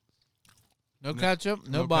dog. No ketchup.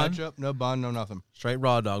 No bun. ketchup, no bun, no nothing. Straight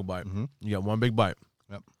raw dog bite. Mhm. You got one big bite.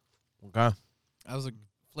 Yep. Okay. That was a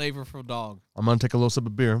flavorful dog. I'm gonna take a little sip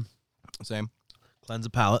of beer. Same. Cleanse the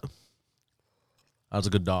palate. That was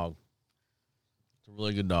a good dog. It's a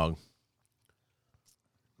really good dog.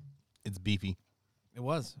 It's beefy. It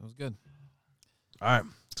was. It was good. All right,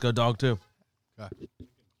 let's go dog 2. Okay.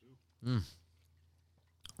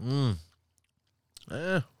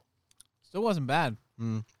 Still wasn't bad.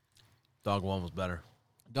 Dog 1 was better.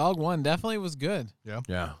 Dog 1 definitely was good.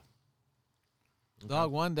 Yeah.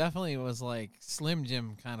 Dog 1 definitely was like Slim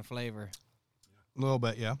Jim kind of flavor. A little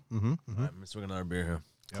bit, yeah. Mm-hmm. All right, let's drink another beer here.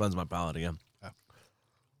 Cleanse my palate again. Yeah.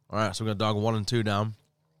 All right, so we're going to dog 1 and 2 down.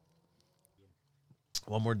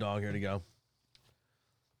 One more dog here to go.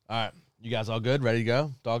 All right, you guys all good? Ready to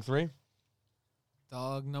go? Dog 3?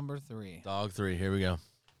 Dog number 3. Dog 3, here we go.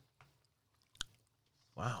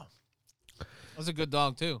 Wow. That was a good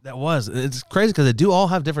dog too. That was. It's crazy because they do all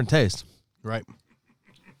have different tastes. Right.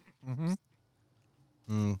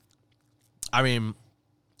 I mean,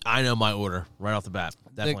 I know my order right off the bat.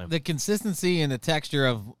 Definitely. The consistency and the texture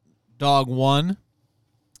of dog 1,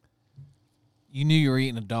 you knew you were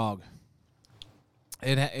eating a dog.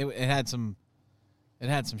 It had some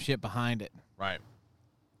shit behind it. Right.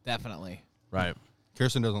 Definitely. Right.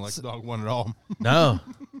 Kirsten doesn't like dog 1 at all. No.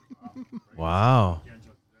 Wow.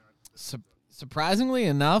 Surprisingly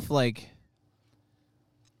enough, like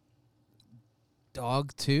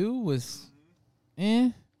dog 2 was Yeah.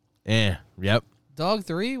 Yep. Dog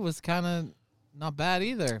 3 was kind of not bad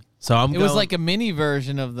either. So It was like a mini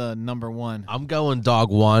version of the number 1. I'm going dog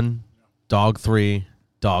 1, dog 3,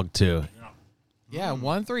 dog 2. Yeah,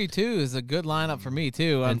 1, 3, 2 is a good lineup for me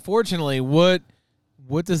too. Unfortunately, what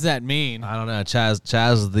does that mean? I don't know.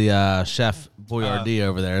 Chaz is the chef Boyardee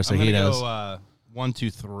over there, so I'm he gonna knows. go 1,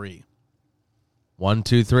 2, 3. 1,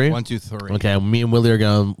 2, 3. 1, 2, 3. Okay, me and Willie are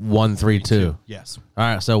going 1, 3, 2. Yes. All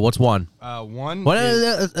right. So what's 1? 1.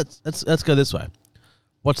 Well, let's go this way.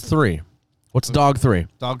 What's 3? What's dog 3?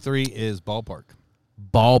 Dog 3 is Ballpark.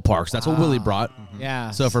 Ballparks. That's what Willie brought.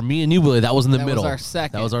 Yeah. So for me and you, Willie, that was in the That was middle. our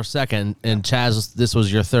second. That was our second. And Chaz, this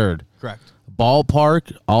was your third. Correct.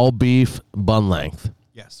 Ballpark, all beef, bun length.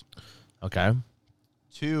 Yes. Okay.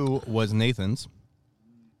 2 was Nathan's.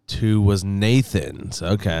 2 was Nathan's.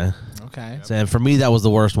 Okay. okay. So, and for me, that was the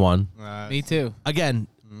worst one. Me too. Again,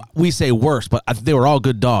 we say worst, but they were all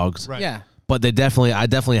good dogs. Right. Yeah. But I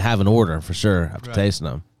definitely have an order for sure after Right. tasting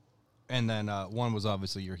them. And then 1 was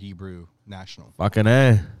obviously your Hebrew National. Fucking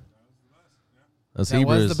A. Those That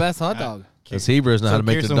Hebrews. was the best hot dog. Those Hebrews know how to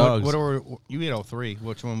make Kirsten, the dogs. What are you ate all 3?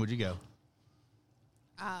 Which one would you go?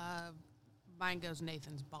 Mine goes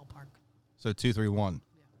Nathan's Ballpark. So 2, 3, 1.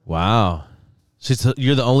 Wow.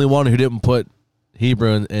 You're the only one who didn't put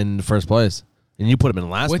Hebrew in the first place. And you put him in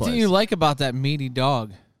last What place. do you like about that meaty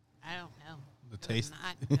dog? I don't know. The taste.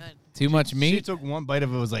 Not good. Too much She meat? took one bite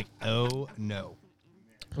of it, was like, oh no.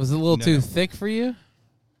 Was it a little No. too thick for you?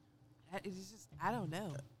 It's just, I don't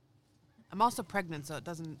know. I'm also pregnant, so it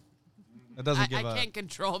doesn't. That doesn't I give a can't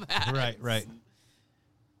control that. right.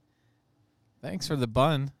 Thanks for the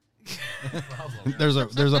bun. There's a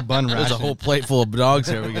bun ration. There's a whole plate full of dogs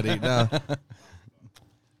here we could eat now.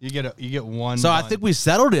 You get one. So I bun. think we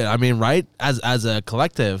settled it. I mean, right? As a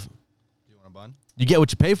collective, You want a bun? you get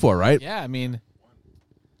what you pay for, right? Yeah, I mean,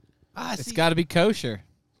 Ah, it's got to be kosher.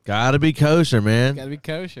 Gotta be kosher, man. Got to be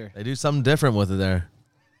kosher. They do something different with it there.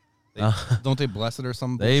 Don't they bless it or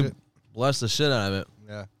something? They bullshit? bless the shit out of it.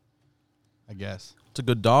 Yeah. I guess It's a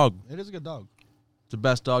good dog. it is a good dog. It's the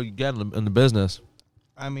best dog you get in the business.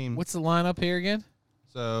 I mean, What's the lineup here again?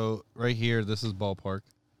 So right here, this is Ballpark.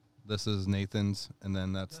 This is Nathan's, and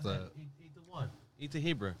then that's the Eat the one. Eat the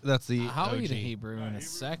Hebrew. that's the I'll OG. eat a Hebrew in a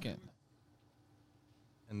second.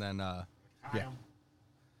 And then yeah.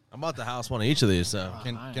 I'm about to house one of each of these. So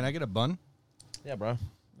Can I get a bun? yeah, bro.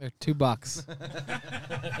 They're $2.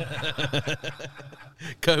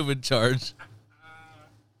 COVID charge.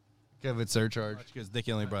 Give it surcharge because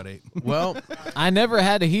Dickie only brought 8. Well, I never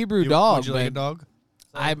had a Hebrew dog, Would you like a but dog?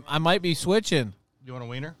 I might be switching. You want a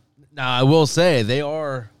wiener? now I will say they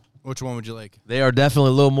are Which one would you like? definitely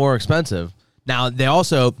a little more expensive. Now they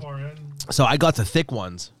also Far in. so I got the thick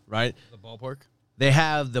ones, right? The Ballpark. They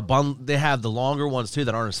have the longer ones too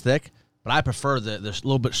that aren't as thick, but I prefer the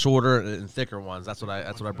little bit shorter and thicker ones. That's what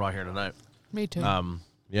I brought here tonight. Me too.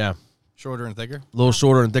 Yeah, Shorter and thicker. a little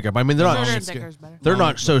shorter and thicker. But I mean, they're Shorter not and thicker is better. they're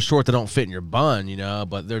not so short they don't fit in your bun, you know.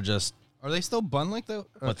 But they're just Are they still bun like though?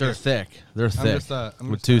 but they're thick. They're thick just, I'm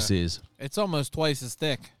with just, two C's. It's almost twice as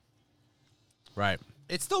thick, Right.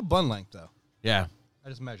 It's still bun length though. Yeah. I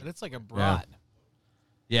just measured. but it's like a brat.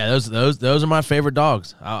 Yeah. Those are my favorite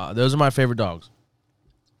dogs. Those are my favorite dogs.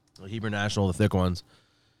 The Hebrew National, the thick ones.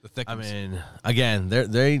 The thick I ones. mean, again, they're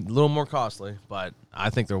a little more costly, but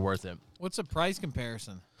I think they're worth it. What's the price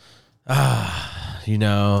comparison? You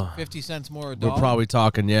know, 50 cents more a we're dog? probably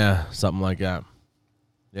talking, something like that.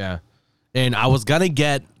 Yeah. And I was gonna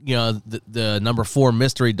get, the number 4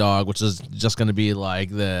 mystery dog, which is just gonna be like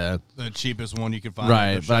the cheapest one you could find.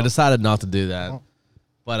 right, but I decided not to do that. Oh.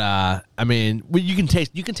 But I mean, you can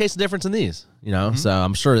taste the difference in these, So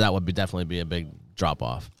I'm sure that would definitely be a big drop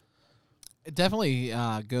off. It definitely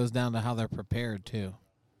goes down to how they're prepared, too.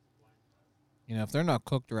 If they're not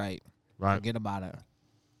cooked right, forget about it.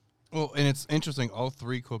 Well, and it's interesting. All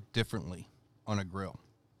 3 cook differently on a grill.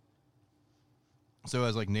 So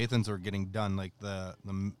as like Nathan's are getting done, like the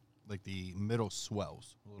middle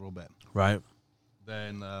swells a little bit. Right.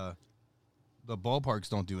 Then the Ballparks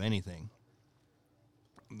don't do anything.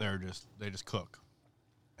 They just cook,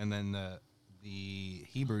 and then the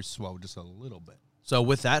Hebrews swell just a little bit. So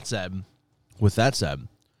with that said,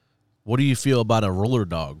 what do you feel about a roller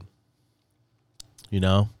dog? You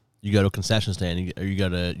go to a concession stand, or you go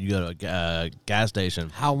to a gas station.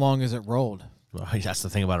 How long is it rolled? Well, that's the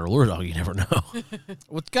thing about a roller dog; you never know.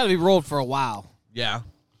 Well, it's got to be rolled for a while. Yeah.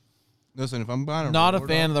 Listen, if I'm buying a Not a roller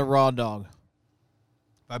fan of dog, the raw dog.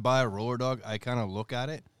 if I buy a roller dog, I kind of look at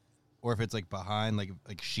it, or if it's like behind like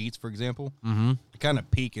sheets, for example, I kind of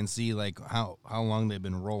peek and see like how long they've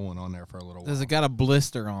been rolling on there for a little while. Does it got a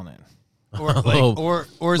blister on it? Or like, or is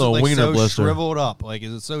it Little like wiener so blister. shriveled up? Like,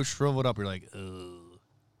 is it so shriveled up? You're like, ugh.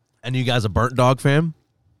 And you guys a burnt dog fan?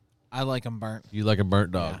 I like them burnt. You like a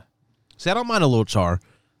burnt dog? Yeah. See, I don't mind a little char.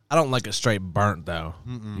 I don't like it straight burnt though.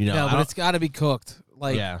 No, but it's got to be cooked.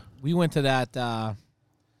 Like, Yeah. we went to that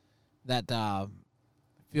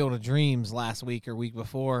Field of Dreams last week or week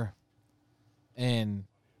before, and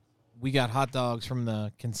we got hot dogs from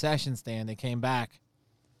the concession stand. They came back.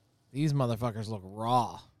 These motherfuckers look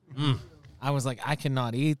raw. I was like, I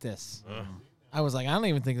cannot eat this. I was like, I don't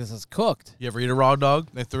even think this is cooked. You ever eat a raw dog?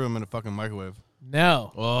 They threw them in a fucking microwave.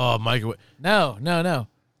 No, Oh, microwave no.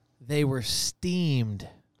 They were steamed.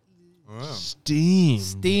 steam.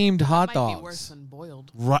 Steamed hot Might dogs. be worse than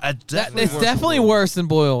boiled. Right, It's definitely worse than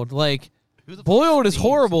boiled. Like, boiled is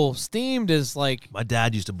horrible. Steamed is like, My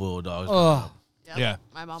dad used to boil dogs. ugh. Yep. Yeah,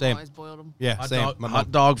 My mom same. always boiled them. Yeah, hot, same. dog, My hot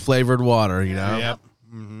mom- dog flavored water, you know? Yep.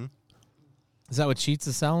 Is that what Cheats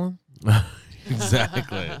is selling?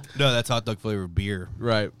 Exactly. No, that's hot dog flavored beer.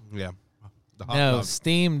 Right. Yeah. The hot No, dog.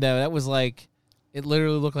 steamed though. That was like, it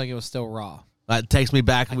literally looked like it was still raw. That takes me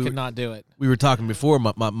back. I could not do it. We were talking before.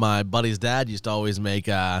 My buddy's dad used to always make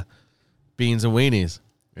beans and weenies,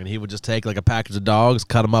 and he would just take like a package of dogs,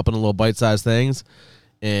 cut them up into little bite-sized things,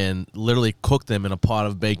 and literally cook them in a pot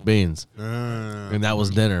of baked beans. And that was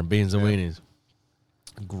dinner, beans and weenies.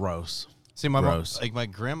 Gross. See, my mom, Gross. like my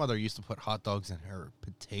grandmother used to put hot dogs in her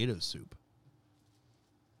potato soup.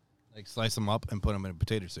 Like slice them up and put them in a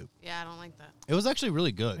potato soup. Yeah, I don't like that. It was actually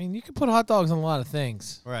really good. I mean, you can put hot dogs on a lot of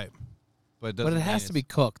things, Right. But but it has to be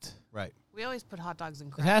cooked. right. We always put hot dogs in.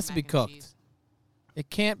 It has to be mac and cooked. cheese. It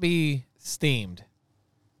can't be steamed,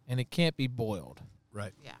 and it can't be boiled.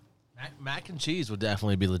 Right. Yeah. Mac and cheese would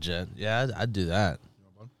definitely be legit. Yeah, I'd do that.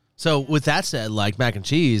 So with that said, like mac and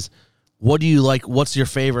cheese, what do you like? What's your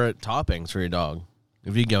favorite toppings for your dog?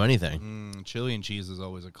 If you go anything, Chili and cheese is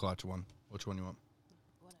always a clutch one. Which one you want?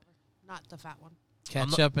 Not the fat one.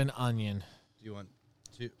 Ketchup and onion. Do you want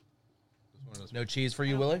two? This one of those. no cheese for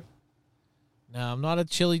you, Willie. No, I'm not a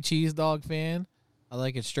chili cheese dog fan. I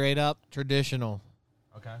like it straight up traditional.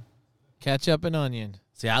 Okay. Ketchup and onion.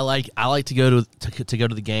 See, I like to go to go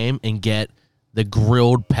to the game and get the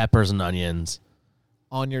grilled peppers and onions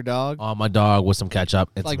On your dog? on my dog with some ketchup.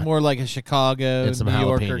 It's Like more like a Chicago, and some New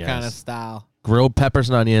Yorker jalapenos. kind of style. grilled peppers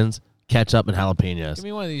and onions, ketchup and jalapenos. Give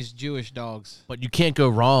me one of these Jewish dogs. But you can't go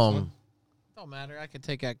wrong. Don't matter. I could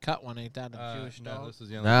take that cut one. Ain't that a Jewish No, dog? this is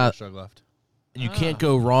the only Nah. Jewish dog left. You can't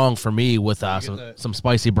go wrong for me with get some, the- some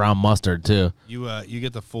spicy brown mustard too. You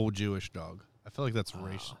get the full Jewish dog. I feel like that's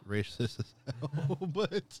racist as hell,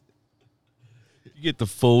 but You get the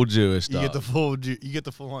full Jewish you get the full you get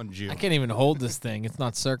the full on Jew. I can't even hold this thing. It's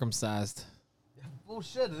not circumcised.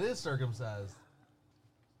 Bullshit, it is circumcised.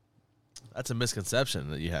 That's a misconception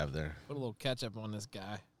that you have there. Put a little ketchup on this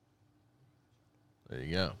guy. There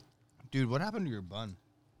you go. Dude, what happened to your bun?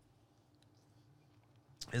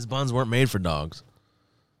 His buns weren't made for dogs.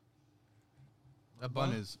 That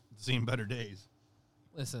bun is seen better days.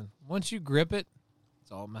 Listen, once you grip it,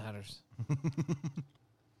 it's all that matters.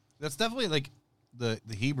 That's definitely like the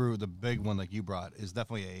Hebrew, the big one like you brought, is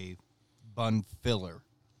definitely a bun filler.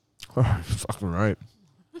 Fucking right.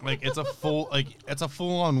 Like it's a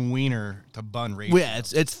full on wiener to bun ratio. Yeah,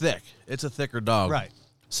 it's thick. It's a thicker dog. Right.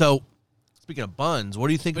 So, speaking of buns, what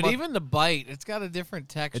do you think But about even the bite, it's got a different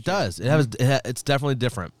texture. it does. It's definitely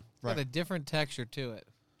different. It's got a different texture to it.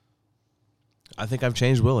 I think I've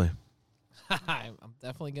changed Willie. I'm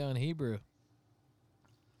definitely going Hebrew.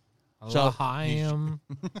 So- L'chaim.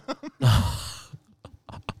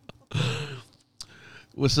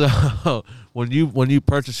 So when you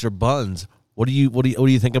purchase your buns, what do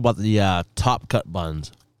you think about the top cut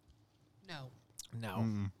buns? No.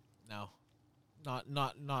 No, no,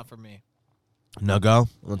 not for me. No go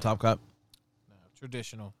on the top cut. No,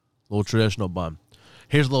 traditional. Little traditional bun.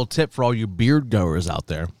 Here's a little tip for all you beard goers out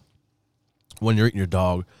there. When you're eating your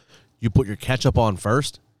dog, you put your ketchup on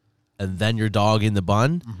first, and then your dog in the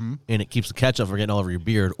bun, and it keeps the ketchup from getting all over your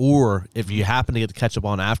beard. Or if you happen to get the ketchup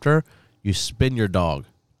on after, you spin your dog,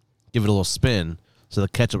 give it a little spin, so the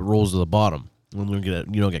ketchup rolls to the bottom. And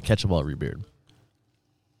you don't get ketchup all over your beard.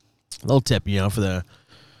 Little tip,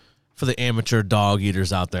 for the amateur dog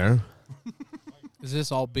eaters out there. Is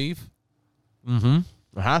this all beef? Mm-hmm.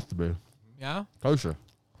 It has to be Yeah. kosher.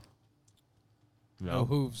 No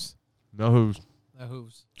hooves. No hooves. No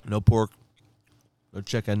hooves. No pork, no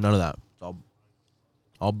chicken, none of that. It's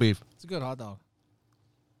all beef. It's a good hot dog.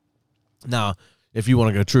 Now, if you want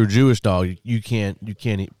to go true Jewish dog, you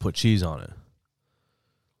can't put cheese on it.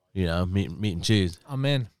 Meat and cheese. I'm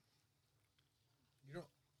in.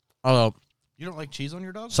 Although You don't like cheese on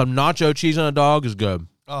your dog? some nacho cheese on a dog is good.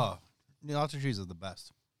 Oh, nacho cheese is the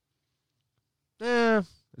best.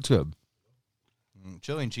 It's good.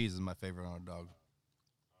 Chili and cheese is my favorite on a dog.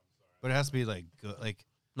 But it has to be like good. Like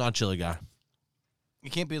Not a chili guy.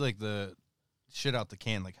 it can't be like the shit out the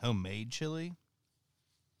can, like homemade chili.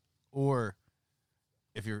 Or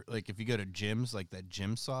if you go to Jim's, like that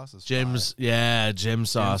Jim sauce is Jim's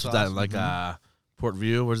sauce with that sauce, like Port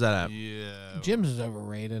View. Where's that at? fire. Yeah. Jim's is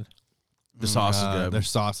overrated. The sauce is good. Their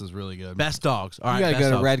sauce is really good. Best dogs. All right, You gotta best go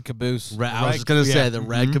to dogs. Red Caboose. I was Red- just gonna say yeah. the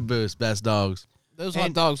Red Mhm. Caboose, best dogs. Those hot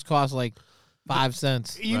And- dogs cost like 5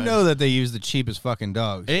 cents. You know that they use the cheapest fucking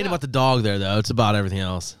dogs. It ain't about the dog there though. It's about everything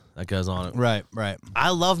else that goes on it. Right. I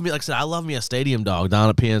love me a stadium dog down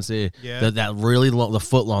at PNC. Yeah. That really long, the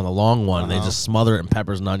foot long, the long one. They just smother it in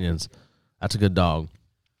peppers and onions. That's a good dog.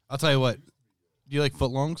 I'll tell you what. Do you like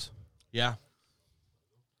footlongs? Yeah.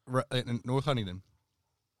 In North Huntington.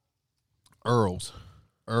 Earl's.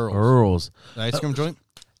 Earl's. The ice cream joint?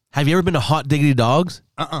 Have you ever been to Hot Diggity Dogs?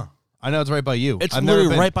 I know it's right by you. It's I've never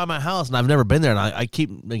literally been. right by my house, and I've never been there. And I keep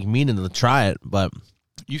meaning to try it, but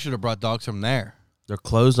You should have brought dogs from there. they're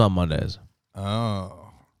closed on Mondays. Oh.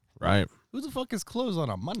 Right. Who the fuck is closed on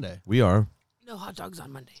a Monday? We are. No hot dogs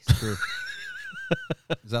on Mondays.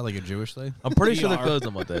 Is that like a Jewish thing? I'm pretty sure they're are. closed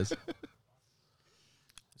on Mondays.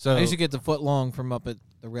 So I used to get the foot long from up at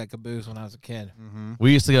the Red Caboose when I was a kid.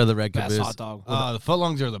 We used to go to the Red Best Caboose. hot dog. the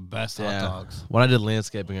footlongs are the best Yeah. hot dogs. When I did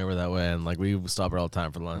landscaping over that way, and we would stop there all the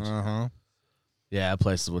time for lunch. Uh-huh. Yeah, that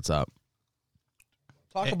place is what's up.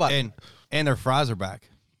 Talk about and their fries are back.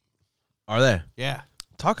 Are they? Yeah.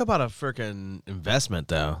 Talk about a freaking investment,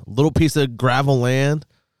 though. Little piece of gravel land,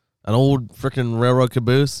 an old freaking railroad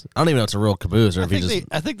caboose. I don't even know if it's a real caboose or if he just.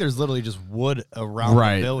 I think there's literally just wood around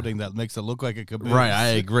Right. the building that makes it look like a caboose. Right, I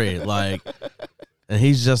agree. And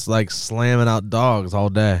he's just slamming out dogs all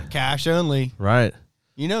day. Cash only. Right.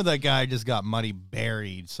 You know that guy just got money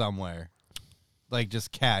buried somewhere. Like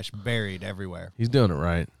just cash buried everywhere. He's doing it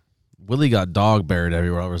right. Willie got dog buried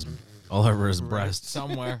everywhere all over his breast.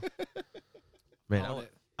 Somewhere. Man,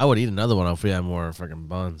 I would eat another one if we had more freaking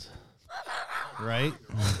buns. Right?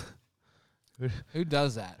 Who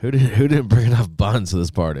does that? Who didn't bring enough buns to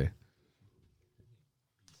this party?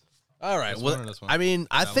 All right. This Well, one or this one? I mean,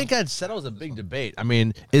 I That think one? I'd said it was a big debate. I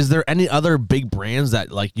mean, is there any other big brands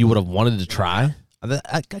that like you would have wanted to try?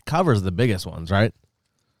 That covers the biggest ones, right?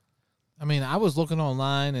 I mean, I was looking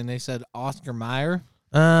online and they said Oscar Mayer,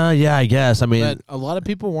 Yeah, I guess. I mean, but a lot of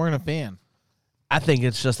people weren't a fan. I think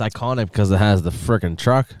it's just iconic because it has the freaking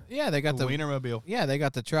truck. Yeah, they got the Wienermobile. yeah they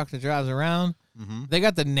got the truck that drives around. Mm-hmm. They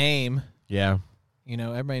got the name. Yeah. You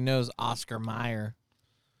know, everybody knows Oscar Mayer.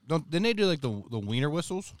 Didn't they do like the wiener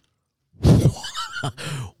whistles?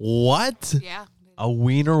 What? Yeah. A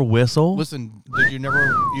wiener whistle? Listen,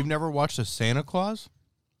 you've never watched a Santa Claus?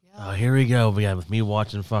 Oh, here we go. We with me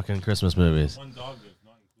watching fucking Christmas movies. One dog is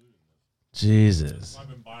not included in Jesus. this. I've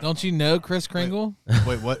been buying Don't you know Chris Kringle?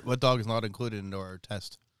 Wait, what dog is not included into our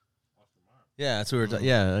test? Yeah, that's what we were.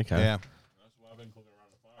 Yeah, okay. Yeah. That's why I've been cooking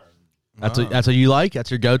around the fire. And That's what you like.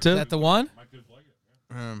 That's your go-to. Is that the one? my kids like it.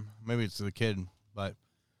 Yeah. Maybe it's the kid, but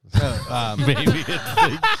Maybe it's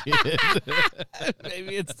the kid.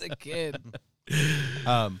 Maybe it's the kid.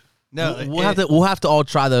 no, We'll have to all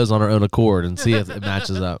try those on our own accord and see if it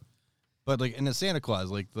matches up. But like in the Santa Claus,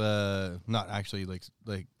 like not actually like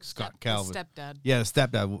Scott Calvin. Stepdad. Yeah, the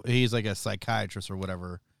stepdad. He's like a psychiatrist or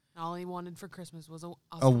whatever. All he wanted for Christmas was a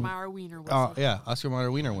Oscar Mayer wiener whistle. Oh yeah, Oscar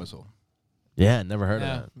Mayer wiener whistle. Yeah, never heard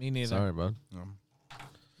Yeah, of that. me neither. Sorry, bud.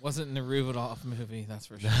 Wasn't in the Rudolph movie, that's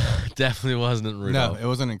for sure. Definitely wasn't in Rudolph. No, it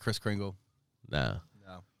wasn't in Kris Kringle. No.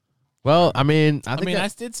 No. Well, I mean, I think mean, I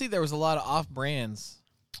that- did see there was a lot of off brands.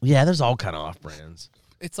 yeah, there's all kind of off brands.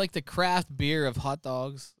 It's like the craft beer of hot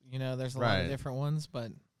dogs. You know, there's a lot Right. of different ones,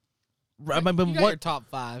 but Right, but you got your top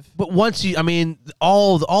 5. But once you, I mean,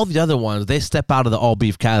 all the other ones, they step out of the all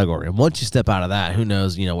beef category, and once you step out of that, who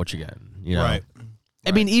knows, what you're getting, Right.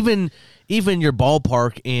 I mean, even your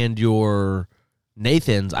Ballpark and your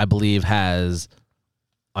Nathan's, I believe, has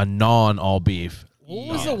a non all beef. What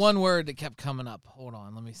was the one word that kept coming up? Hold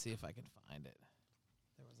on, let me see if I can find it.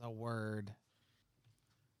 There was a word.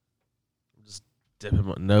 Just dip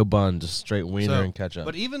him, no bun, just straight wiener So, and ketchup.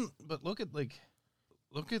 But look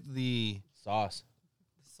at the sauce.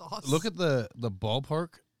 Sauce. look at the Ballpark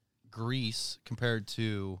grease compared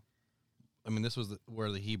to. I mean, this was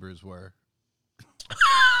where the Hebrews were.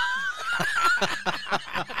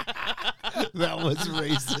 That was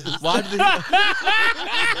racist. Why did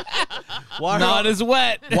why Not as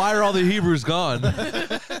wet. why are all the Hebrews gone?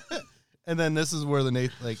 And then this is where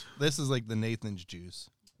this is like the Nathan's juice.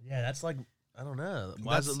 Yeah, that's like, I don't know.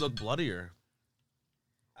 Why does it look bloodier?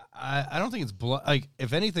 I don't think it's blood. Like,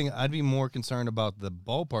 if anything, I'd be more concerned about the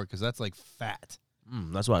Ballpark because that's like fat.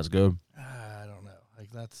 That's why it's good. I don't know.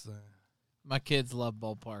 Like that's. My kids love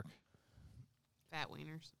Ballpark. Fat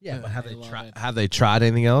wieners. Yeah, but have I they love tried? it. Have they tried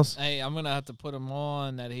anything else? Hey, I'm gonna have to put them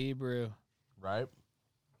on that Hebrew. Right.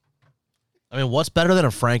 I mean, what's better than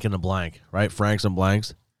a Frank and a blank? Right, Franks and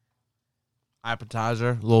blanks.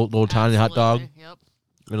 Appetizer, little tiny hot dog, Absolutely. Yep.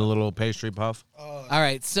 and a little pastry puff. All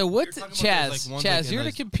right, so what's talking about Chaz? those, like, ones Chaz, like in you're the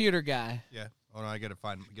those- computer guy. Yeah. Oh no, I gotta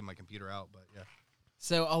get my computer out. But yeah.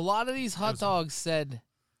 So a lot of these hot dogs said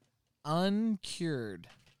uncured.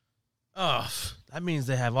 Oh, that means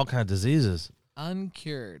they have all kinds of diseases.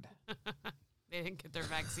 Uncured. They didn't get their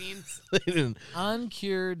vaccines. They didn't.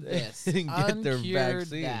 Uncured this. They didn't get their Uncured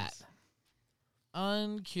vaccines. that.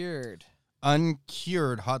 Uncured.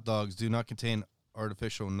 Uncured hot dogs do not contain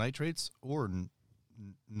artificial nitrates or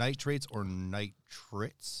nitrates or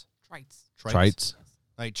nitrates. Trites. Trites.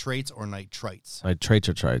 Nitrates or nitrites. Like traits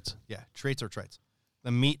or trites. Yeah, traits or trites.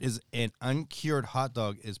 The meat is an uncured hot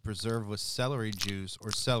dog is preserved with celery juice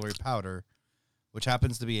or celery powder, which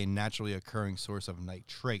happens to be a naturally occurring source of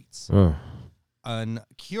nitrates. Oh.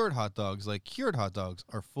 Uncured hot dogs, like cured hot dogs,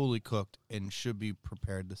 are fully cooked and should be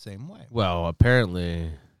prepared the same way. Well, apparently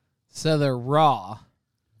So they're raw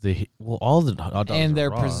all the hot dogs and are they're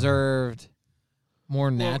raw. preserved more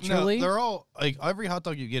Well, no, naturally. they're all like every hot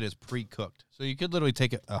dog you get is pre-cooked, so you could literally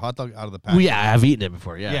take a hot dog out of the pack. Well, yeah, I've eaten it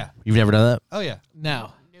before. Yeah. Yeah. You've never done that? Oh yeah.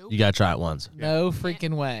 no. Nope. You gotta try it once. No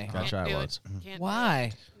freaking way. Gotta try it do once. Can't do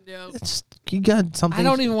Why? it. Nope. It's you got something. I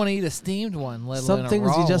don't even want to eat a steamed one, let Some alone a things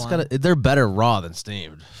raw you just one. gotta. They're better raw than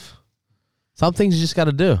steamed. Some things you just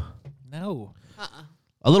gotta do. No.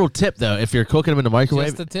 A little tip though, if you're cooking them in the microwave,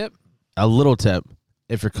 Just a tip. a little tip.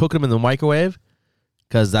 If you're cooking them in the microwave,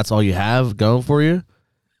 because that's all you have going for you,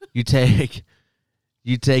 you take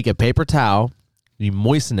a paper towel, you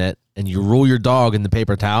moisten it, and you roll your dog in the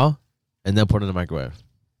paper towel, and then put it in the microwave.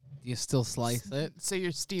 You still slice it. So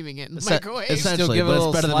you're steaming it in the Essen- microwave. Essentially, give it but a it's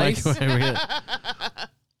little better slice? than microwave.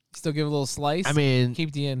 Still give it a little slice. I mean,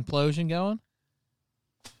 keep the implosion going.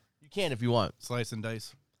 you can if you want. Slice and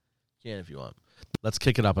dice. You can if you want. Let's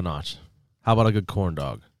kick it up a notch. How about a good corn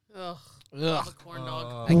dog? Ugh. Love a Ugh. corn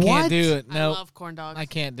dog. I What? can't do it. I No, love corn dogs. I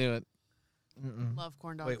can't do it. Love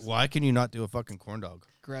corn dogs. Wait, why can you not do a fucking corn dog?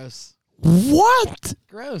 Gross. What?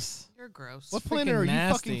 Gross. You're gross. What freaking planet are you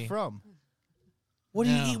nasty. fucking from? What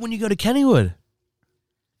do No. you eat when you go to Kennywood?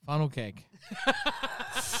 Funnel cake.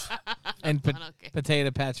 And Okay.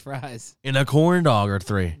 potato patch fries. In a corn dog or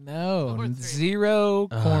 3? No, Or 3. 0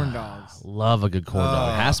 corn dogs. Love a good corn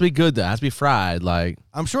dog. It has to be good though. It has to be fried. Like,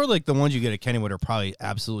 I'm sure like the ones you get at Kennywood are probably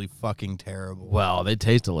absolutely fucking terrible. well, they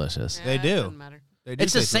taste delicious. They it do. doesn't matter. They do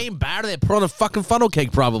It's the taste good. same batter they put on a fucking funnel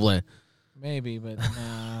cake, probably, Maybe, but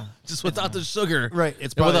nah, just without the sugar. Right.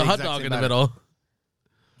 It's And probably with a the hot exact dog same in the batter. middle.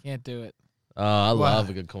 can't do it. I Wow. love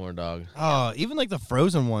a good corn dog. Even like the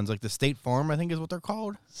frozen ones, like the State Farm, I think is what they're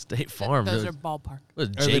called. State Farm. Those dude. are ballpark. What,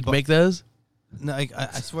 Are they Jake bu- make those? No, I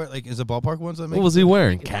swear, like, is it ballpark ones that make? What was he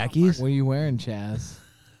wearing? Khakis? What are you wearing, Chaz?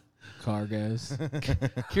 Cargos.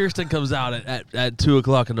 Kirsten comes out at 2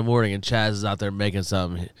 o'clock in the morning, and Chaz is out there making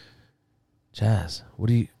something. Chaz, what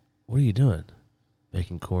are you doing?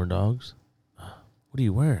 Making corn dogs? What are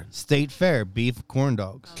you wearing? State Fair beef corn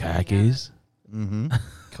dogs. Khakis? Mm-hmm.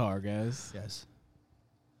 Cargos. Yes.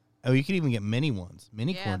 Oh, you can even get mini ones,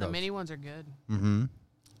 mini Yeah, corn the dogs. mini ones are good. Mm-hmm.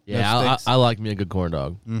 Yeah, No I sticks. like me a good corn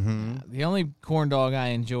dog. Mm-hmm. The only corn dog I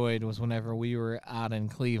enjoyed was whenever we were out in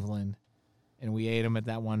Cleveland, and we ate them at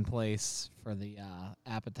that one place for the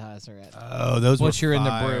appetizer at Oh, those Butcher were in the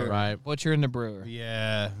fire. Brewer. Right. Butcher in the Brewer.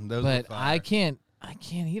 Yeah, those. But were I fire. can't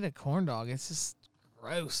eat a corn dog. It's just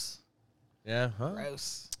gross. Yeah.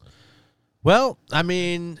 Gross. Well, I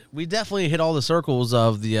mean, we definitely hit all the circles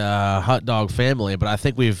of the hot dog family, but I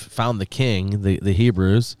think we've found the king, the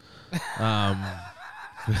Hebrews. I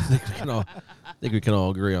think we can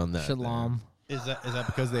all agree on that. Shalom. Is that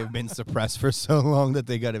because they've been suppressed for so long that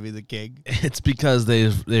they got to be the king? It's because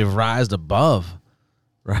they've rised above,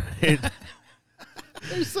 right?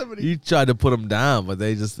 There's somebody. You tried to put them down, but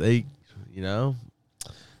they you know.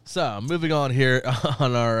 So moving on here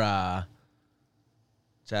on our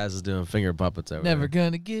Chaz is doing finger puppets over Never there.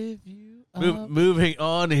 gonna give you up. Moving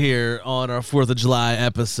on here on our 4th of July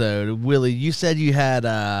episode, Willie, you said you had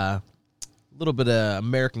a little bit of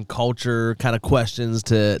American culture kind of questions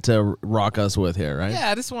to rock us with here, right? Yeah,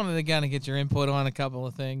 I just wanted to kind of get your input on a couple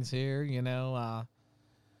of things here. You know,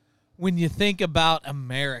 when you think about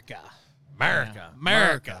America,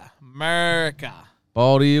 America.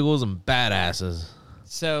 Bald eagles and badasses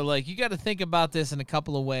So, like, you got to think about this in a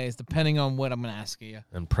couple of ways, depending on what I'm going to ask you.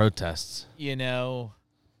 and protests. You know,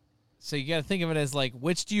 so you got to think of it as like,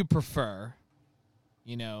 which do you prefer?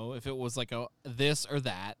 You know, if it was like a this or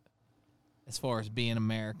that, as far as being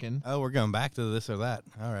American, Oh, we're going back to this or that.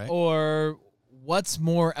 All right. or what's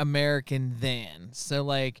more American than? So,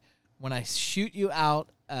 like, when I shoot you out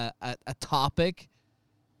a topic,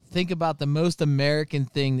 think about the most American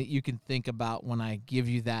thing that you can think about when I give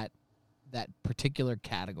you that particular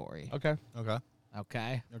category. Okay. Okay.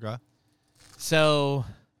 Okay. Okay. So,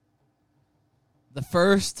 the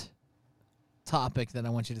first topic that I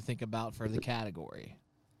want you to think about for the category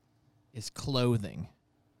is clothing.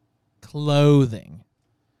 Clothing.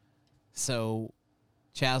 So,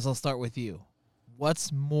 Chaz, I'll start with you.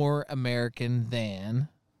 What's more American than?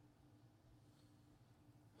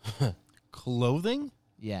 Clothing?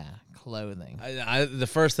 Yeah, clothing. The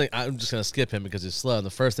first thing I'm just gonna skip him because he's slow. And the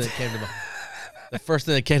first thing that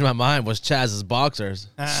came to my mind was Chaz's boxers.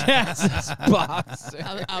 Chaz's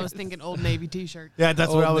boxer. I was thinking Old Navy T-shirt. Yeah, that's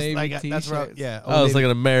Old what I was. Navy Like, that's what. t-shirts. Yeah. I was like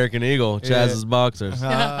an American Eagle. Yeah. Chaz's boxers. All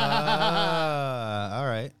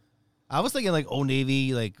right. I was thinking like Old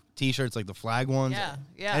Navy, like T-shirts, like the flag ones. Yeah,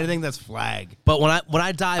 yeah. Anything that's flag. But when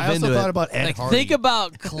I dive I into also thought it, about Ed Like, Hardy. think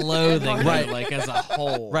about clothing, Right. like as a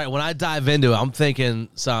whole. right when I dive into it, I'm thinking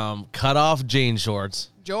some cut off jean shorts,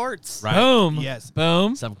 Jorts. right? Boom. Yes.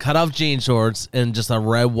 Boom. Some cut off jean shorts and just a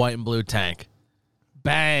red, white, and blue tank.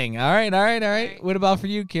 Bang. All right. What about for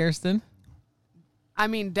you, Kirsten? I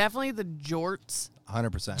mean, definitely the jorts. 100%.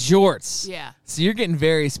 Jorts. Yeah, So you're getting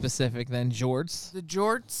very specific then, jorts. the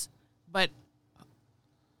jorts, but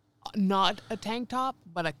not a tank top,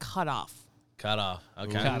 but a cutoff. Cut off.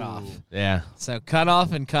 Okay. Cut off. Yeah. So cut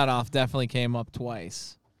off and cut off definitely came up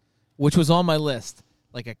twice, which was on my list,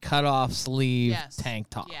 like a cut off sleeve Yes. tank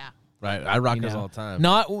top. Yeah. Right. I rock You those know? all the time.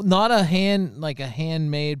 Not a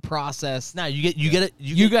handmade process. No, you get it.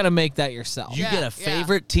 You got to make that yourself. You Yeah, get a yeah.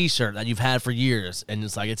 favorite T-shirt that you've had for years, and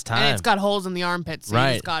it's like it's time. And it's got holes in the armpits, so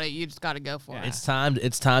Right. you just got to go for it. It's time.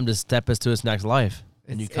 It's time to step us to its next life,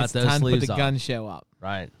 and you cut it's those time to sleeves put the off. gun show up.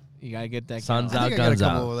 Right. You got to get that Sun's going. I out, think I got a guns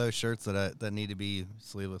couple out. of those shirts that need to be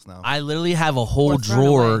sleeveless now. I literally have a whole What's run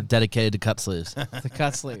drawer away? dedicated to cut sleeves. The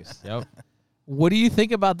cut sleeves. Yep. What do you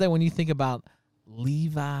think about that when you think about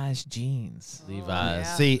Levi's jeans. Levi's. yeah.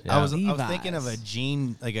 See, Yeah. I was thinking of a Levi's.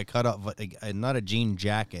 jean, like a cut off, not a jean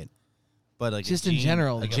jacket, but like Just a in jean,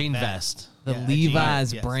 general, A like jean vest. The Yeah, a jean-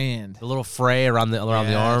 Levi's yes. brand. The little fray around the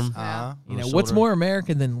arm. Uh-huh. You know, on the what's shoulder. more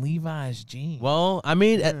American than Levi's jeans? Well, I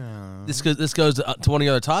mean, Yeah. this goes to one of the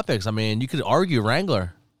other topics. I mean, you could argue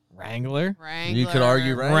Wrangler. Wrangler. You could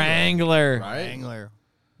argue Wrangler. Wrangler. Right? Wrangler.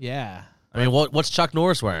 Yeah. I mean, what's Chuck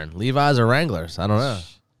Norris wearing? Levi's or Wranglers? I don't know.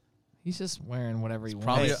 He's just wearing whatever he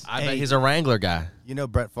Probably, wants. I bet he's a Wrangler guy. You know,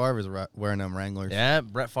 Brett Favre is wearing them Wranglers. Yeah,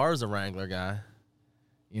 Brett Favre's a Wrangler guy.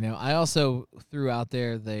 You know, I also threw out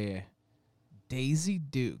there the Daisy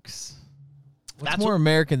Dukes. What's That's more what-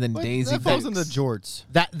 American than But Daisy that falls Dukes? into jorts.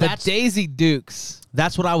 The That's Daisy Dukes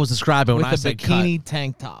that's what I was describing when with I the said bikini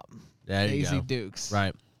tank top. cut. There you Daisy go. Dukes.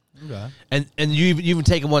 Right. Okay. And you even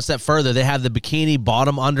take it one step further. They have the bikini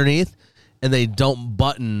bottom underneath, and they don't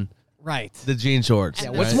button Right. the jean shorts. Yeah,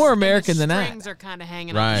 And what's the- more and the American than that? Strings are kind of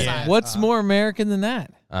hanging Right. on the Yeah. side. What's more American than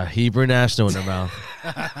that? A Hebrew national in their mouth.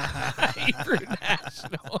 Hebrew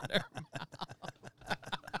national.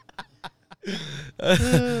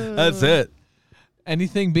 That's it.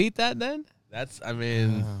 Anything beat that then? That's, I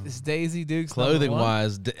mean, Is Daisy Dukes clothing number one?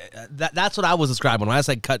 wise, that's what I was describing when I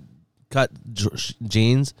said cut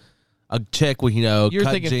jeans. A chick with You're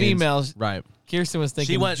cut thinking jeans. females. Right? Kirsten was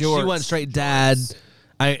thinking She went jorts. straight dad.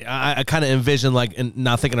 I kind of envisioned like, and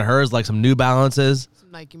now thinking of hers like some New Balances,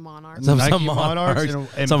 Some Nike Monarchs. Some Nike Monarchs,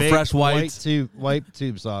 and some big fresh whites. white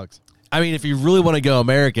tube socks. I mean, if you really want to go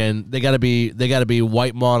American, they gotta be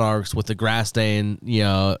white Monarchs with the grass stain,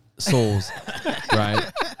 soles,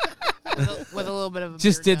 right? with a little bit of a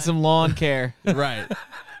Just beard did some lawn care. Right,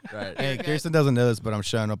 right. Hey, good. Kirsten doesn't know this, but I'm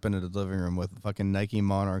showing up into the living room with fucking Nike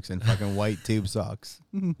Monarchs and fucking white tube socks.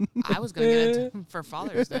 I was gonna get it for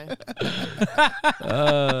Father's Day.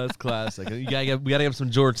 That's classic. We gotta get some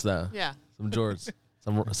jorts though. Yeah. Some jorts,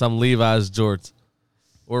 some Levi's jorts,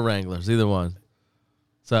 or Wranglers, either one.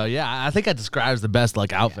 So yeah, I think that describes the best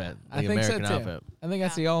like outfit, I the think American so too. outfit. I think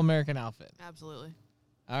that's Yeah. the all American outfit. Absolutely.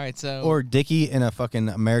 All right, so Or Dickie in a fucking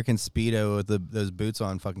American Speedo with those boots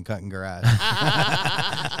on, fucking cutting grass.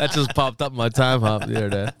 That just popped up in my time hop the other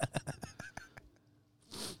day.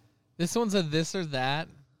 this one's a this or that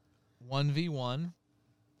 1v1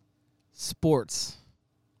 sports,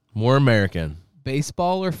 More American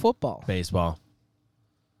baseball or football. baseball.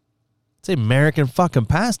 It's American fucking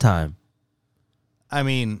pastime. I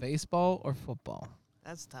mean, Baseball or football.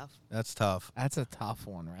 That's tough. that's tough. That's a tough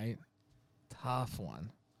one, right? Tough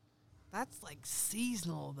one. That's like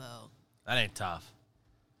seasonal though. That ain't tough.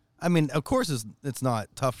 I mean, of course it's not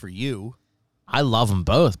tough for you. I love them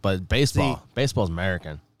both, but baseball's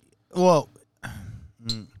American. Well,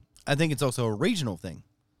 I think it's also a regional thing.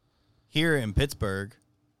 Here in Pittsburgh,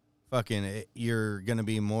 you're going to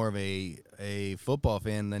be more of a football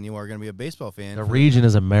fan than you are going to be a baseball fan. The region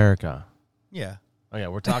is America. Yeah. Okay,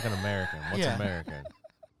 we're talking American. What's Yeah. American?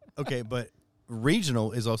 Okay, but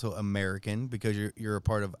regional is also American because you're a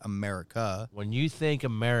part of America. When you think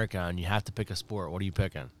America and you have to pick a sport, what are you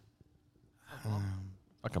picking?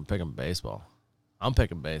 I'm picking baseball. I'm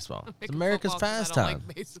picking baseball. It's Picking America's football 'cause I pastime. don't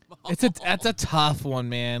like baseball. That's a tough one,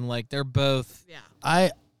 man. Like they're both yeah.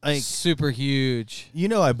 I like super huge.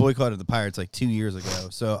 I boycotted the Pirates like 2 years ago,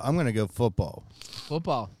 so I'm going to go football.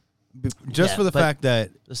 Football. Just Yeah, for the but- fact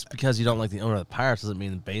that Just because you don't like the owner of the Pirates doesn't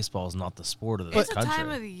mean baseball is not the sport of the It's a country. time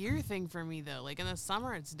of the year thing for me though. Like in the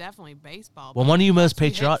summer, it's definitely baseball. Well, but when are you most once we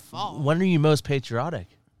hit patriotic? fall, When are you most patriotic?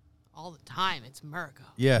 all the time, it's America.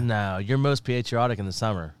 yeah. No, you're most patriotic in the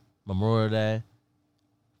summer. Memorial Day,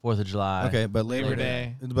 4th of July. Okay, but Labor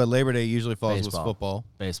Day. But Labor Day usually falls Baseball. with football.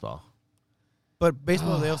 Baseball. But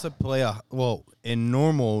baseball, they also play in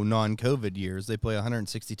normal non-COVID years, they play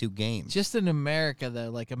 162 games. Just in America though,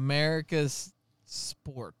 like America's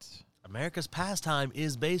sport. America's pastime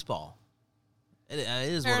is baseball. It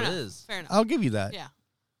is Fair what enough. it is. Fair enough. I'll give you that. Yeah.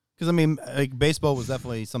 Because I mean, like baseball was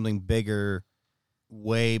definitely something bigger,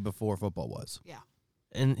 way before football was. Yeah.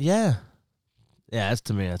 And yeah, that's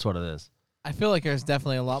to me. That's what it is. I feel like there's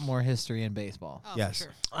definitely a lot more history in baseball. Oh, Yes. for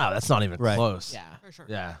sure. Oh, that's not even Right. close. Yeah, For sure.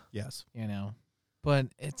 Yeah. Yes. you know, but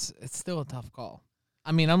it's still a tough call.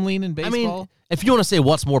 I mean, I'm leaning baseball. I mean, if you want to say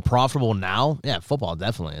what's more profitable now, yeah, football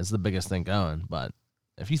definitely is the biggest thing going. But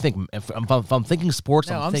if you think, if I'm thinking sports,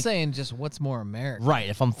 no, I'm thinking, saying just what's more American. right.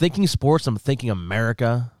 If I'm thinking sports, I'm thinking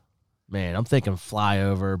America. Man, I'm thinking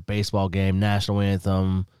flyover, baseball game, national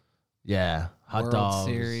anthem. Yeah, hot World dogs.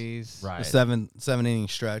 Series, Right. The seven inning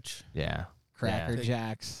stretch. Yeah. Cracker Yeah.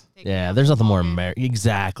 Jacks. Take me Yeah, out there's to the nothing more ball game. American.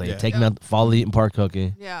 Exactly. Yeah. Taking out, follow the Eaton Park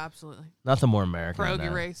cookie. Yeah, absolutely. Nothing more American. than Pierogi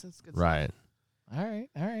that. race. That's good. Right. All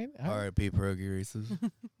right. R.I.P. Pierogi races.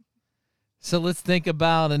 So let's think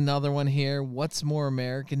about another one here. What's more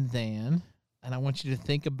American than? And I want you to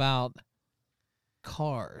think about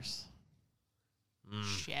cars.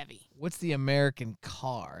 Chevy. What's the American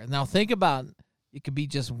car? Now think about, it could be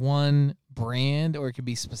just one brand or it could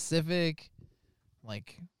be specific,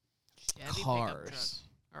 like Chevy pickup cars.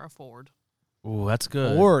 truck. Or a Ford. Ooh, that's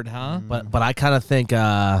good. Ford, huh? But I kind of think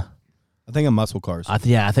I think of muscle cars. I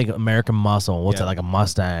think American Muscle. What's Yeah. it, like a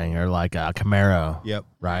Mustang or like a Camaro? Yep.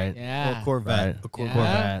 Right. Yeah. Or Corvette. Right. A Corvette.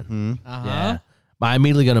 Yeah. Mhm. Uh-huh. Yeah. But I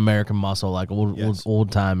immediately go to American Muscle, like Yes.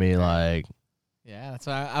 old timey, like Yeah, that's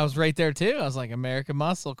why I was right there too. I was like American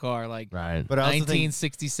muscle car, like right, But I also think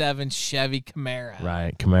 1967 Chevy Camaro.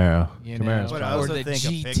 right, Camaro. You Camaro's know, But I or also the think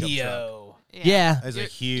a pickup GTO. Yeah. As a Your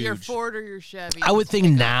huge. Ford or your Chevy. I would think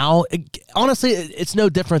now, honestly, it's no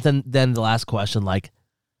different than the last question. Like,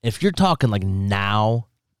 if you're talking like now,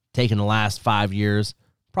 taking the last 5 years,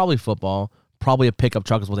 probably football, probably a pickup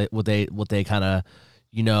truck is what they kind of,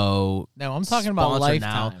 No, I'm talking about sponsor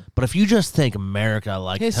now. lifetime. But if you just think America,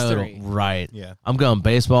 like History. total, right? Yeah. I'm going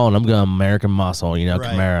baseball and I'm going American Muscle. Right.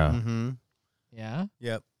 Camaro. Mm-hmm. Yeah.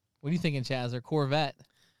 Yep. What are you thinking, Chaz? Or Corvette?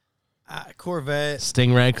 Corvette.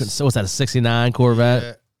 Stingray. So what's that? A '69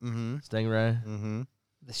 Corvette. Mm-hmm. Stingray. Mm-hmm.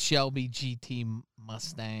 The Shelby GT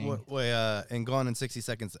Mustang. And Gone in 60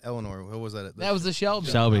 Seconds, Eleanor. What was that? That was the Shelby.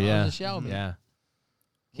 Shelby. That Yeah. was the Shelby. Yeah.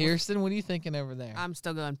 Kirsten, what are you thinking over there? I'm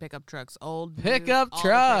still going pickup trucks. Old new, Pickup all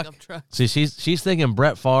truck. Pickup trucks. See, she's thinking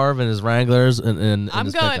Brett Favre and his Wranglers and I'm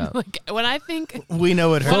his going pickup. like when I think We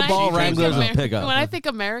know it. when I Football, think Wranglers, and Ameri- pickup. When I think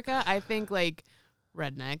America, I think like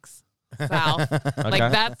rednecks, South. Like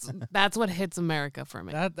Okay. that's what hits America for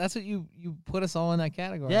me. That's what you put us all in that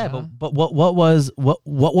category. Yeah, huh? but what was the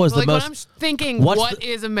like when most I'm thinking, what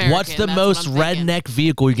is American? what's the that's most what I'm thinking. redneck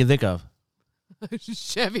vehicle you can think of?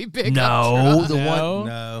 Chevy pickup No, truck. the No. one.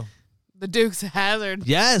 No. The Dukes of Hazzard.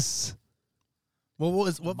 Yes, What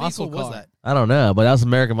Muscle vehicle was car. that? I don't know, but that was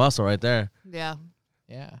American Muscle right there. Yeah.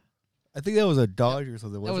 Yeah. I think that was a Dodge or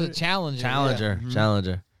something. That was a it? Challenger. Challenger, Mhm.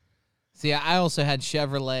 Challenger. See, I also had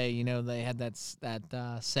Chevrolet. You know, they had that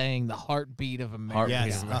saying, "The heartbeat of America."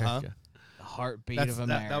 Heartbeat Yes, of uh-huh. America. The heartbeat That's, of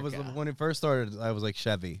America. that was when it first started. I was like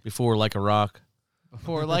Chevy. Before like a rock.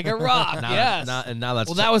 before like a rock. Now, Yes. now that's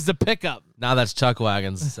Well, that was the pickup. now that's Chuck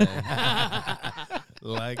Wagons saying.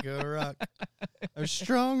 Like a rock. As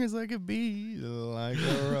strong as I could be. Like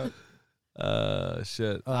a rock.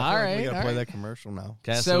 Shit. Oh, I feel All like right, we gotta all play right. that commercial now.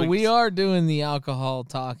 Okay, So we are doing the alcohol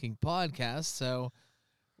talking podcast. So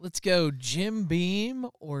let's go, Jim Beam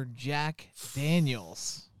or Jack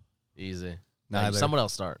Daniels. easy. Neither. Someone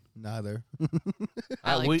else start. Neither.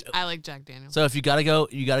 I like, we- I like Jack Daniels. So if you gotta go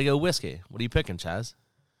whiskey. What are you picking, Chaz?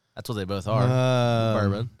 That's what they both are.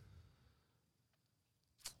 Bourbon.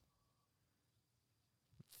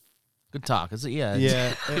 Good talk. Is it? Yeah.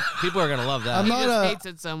 Yeah. People are gonna love that. I'm he not just a- hates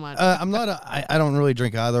it so much. I'm not I don't really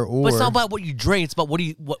drink either or. But it's not about what you drink. It's about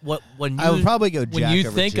what when you. I would probably go Jack When you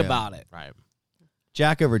over think Jim. about it, right.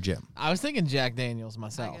 Jack over Jim. I was thinking Jack Daniels I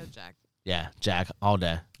myself. go Jack. Yeah, Jack all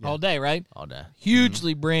day, All day, right? all day.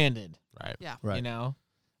 Hugely branded. Right. Yeah. Right. You know,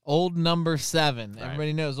 old number 7. Right.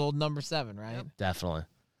 Everybody knows old number 7, right? Yep. Definitely.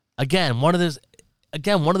 Again, one of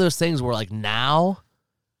those things where like now,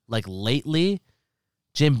 like lately,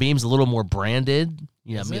 Jim Beam's a little more branded.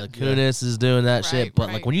 You know, Is Mila it? Kunis is doing that shit. Right, But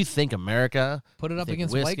like right. when you think America, Put it up Think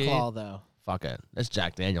against whiskey. White Claw, though. fuck it. That's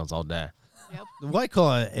Jack Daniels all day. The White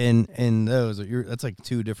Claw and those that's like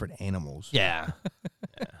two different animals. Yeah.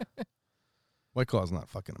 White Claw's not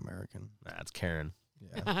fucking American. That's Karen.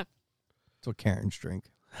 Yeah. That's what Karens drink.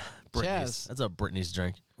 Britney's. Chaz. That's a Britney's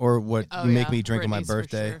drink. Or what Oh, you make yeah. me drink on my Britney's for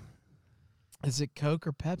birthday. sure. Is it Coke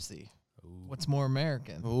or Pepsi? What's more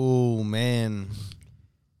American? Oh man.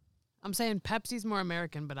 I'm saying Pepsi's more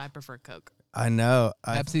American, but I prefer Coke. I know.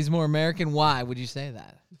 Pepsi's more American. Why would you say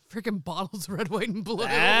that? Freaking bottles, red, white, and blue.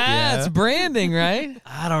 That's branding, right?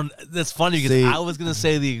 I don't. That's funny because See- I was gonna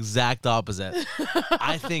say the exact opposite.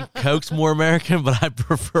 I think Coke's more American, but I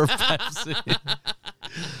prefer Pepsi.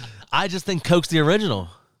 I just think Coke's the original.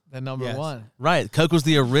 The number Yes. 1. Right. Coke was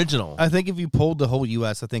the original. I think if you polled the whole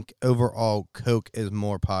U.S., I think overall Coke is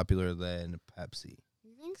more popular than Pepsi.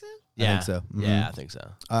 You think so? yeah. I think so. Mhm. Yeah, I think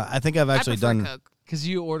so. I think I've actually I prefer done Coke. Because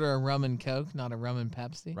you order a rum and Coke, not a rum and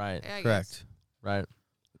Pepsi. Right. Yeah, I guess. correct. Right.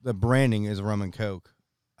 The branding is rum and Coke.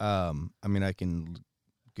 I mean, I can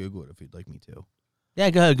Google it if you'd like me to. Yeah,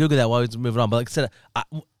 go ahead. Google that while we're moving on. But like I said,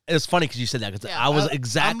 it's funny because you said that because Yeah, I was I'm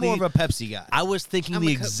exactly. more of a Pepsi guy. I was thinking I'm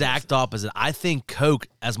the a Coke exact opposite. I think Coke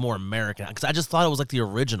as more American because I just thought it was like the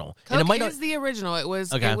original. Coke and it might is the original. It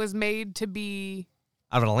was Okay. it was made to be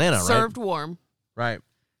out of Atlanta, served warm. right?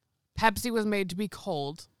 Pepsi was made to be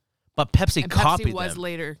cold. But Pepsi And copied Pepsi was them.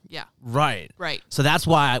 later. Yeah. Right. Right. So that's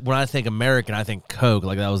why when I think American, I think Coke.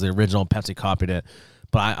 Like that was the original. Pepsi copied it.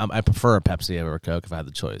 But I prefer a Pepsi over Coke if I had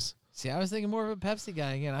the choice. See, I was thinking more of a Pepsi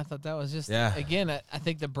guy again. I thought that was just Yeah. again. I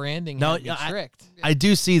think the branding No, had me I- tricked. I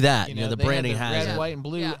do see that. You know, the they had branding the has red, it. white, and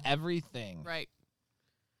blue, Yeah. everything. Right.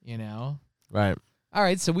 You know. Right. All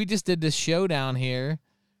right, so we just did this showdown here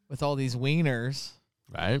with all these wieners.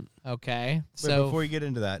 Right. Okay, But so before you get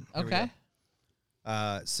into that, here we go.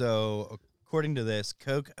 okay, So according to this,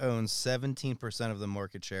 Coke owns 17% of the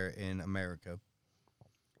market share in America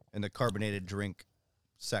in the carbonated drink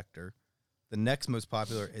sector. The next most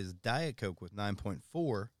popular is Diet Coke with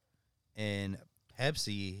 9.4, and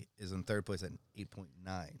Pepsi is in third place at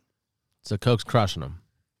 8.9. So Coke's crushing them.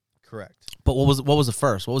 Correct. But what was the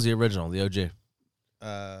first? What was the original? The OG?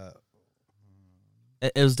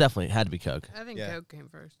 It was definitely had to be Coke. I think Yeah. Coke came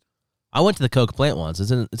first. I went to the Coke plant once.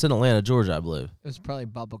 It's in Atlanta, Georgia, I believe. it was probably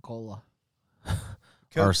Bubba Cola. Coke,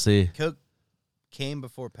 RC. Coke came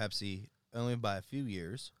before Pepsi only by a few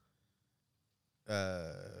years.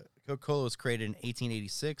 Coca-Cola was created in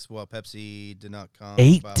 1886, while Pepsi did not come.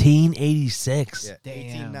 about- 1886. Yeah,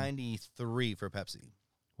 Damn. 1893 for Pepsi.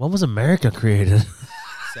 When was America created?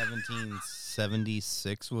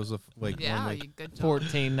 1776 was one, Yeah, like, you good job.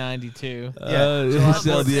 1492. Yeah, you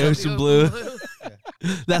saw the ocean blue. Blue.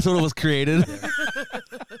 That's when it was created.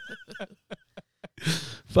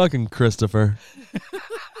 Fucking Christopher.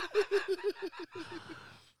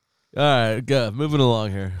 All right, go. Moving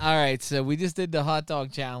along here. All right, so we just did the hot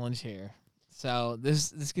dog challenge here. So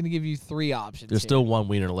this is going to give you three options. There's here. still one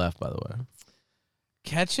wiener left, by the way.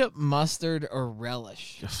 ketchup, mustard, or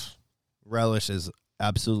relish. Relish is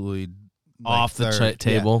absolutely like, Off the third.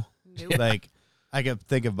 table. Yeah. Nope. Like I could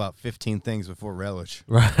think of about 15 things before relish.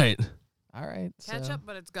 Right. All right, so Ketchup,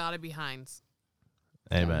 but it's got to be Heinz.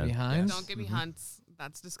 Amen. behind Don't give me Hunt's.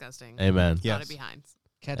 That's disgusting. Amen. Yes. Got to be Heinz.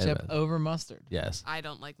 ketchup Amen. over mustard. Yes. I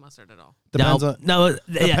don't like mustard at all. Depends on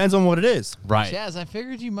yeah, depends on what it is. right. Chaz, I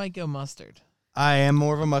figured you might go mustard. I am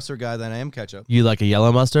more of a mustard guy than I am ketchup. You like a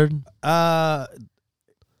yellow mustard?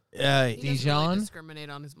 He doesn't Dijon? really discriminate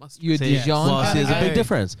on his mustard. You a See, yeah. Dijon? Well, see, kinda there's a guy? big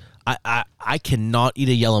difference. I cannot eat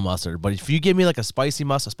a yellow mustard, but if you give me like a spicy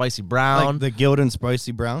mustard, a spicy brown, Like the Gildan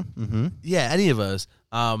spicy brown. Mm-hmm. yeah, any of those,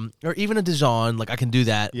 or even a Dijon, like I can do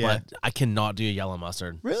that, Yeah. but I cannot do a yellow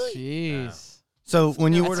mustard. Really? Jeez. So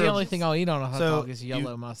when you That's order, the only thing I'll eat on a hot so dog is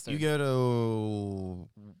yellow mustard. You go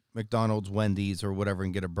to McDonald's, Wendy's, or whatever,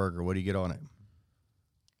 and get a burger. What do you get on it?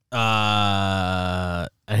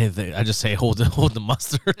 Anything. I just say hold the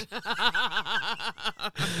mustard.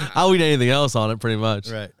 I'll eat anything else on it, pretty much.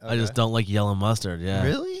 Right, I just okay. don't like yellow mustard. Yeah.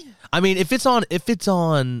 Really? I mean, if it's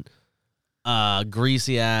on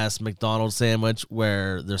greasy ass McDonald's sandwich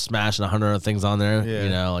where they're smashing 100 other things on there, Yeah. you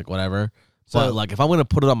know, like whatever. So- But like if I'm gonna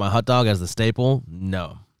put it on my hot dog as the staple,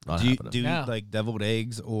 no, not Do you happening. Yeah. like deviled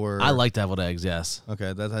eggs or? I like deviled eggs. Yes.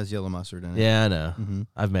 Okay, that has yellow mustard in it. Yeah, I know. Mm-hmm.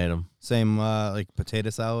 I've made them. Same like potato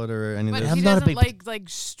salad or any of But those. I'm he not a doesn't big- like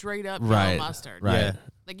straight up Right. yellow mustard. Right. Yeah.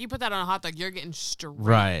 Like you put that on a hot dog, you're getting straight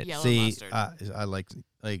Right. yellow See, mustard. I like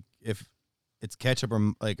if it's ketchup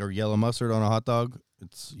or yellow mustard on a hot dog,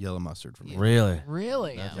 it's yellow mustard for me. Really?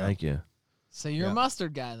 Really? Yeah. Thank you. So you're Yeah. a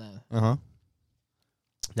mustard guy then? Uh huh.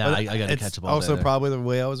 Now I got to it's catch up all also day. probably the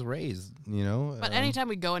way I was raised. You know. but anytime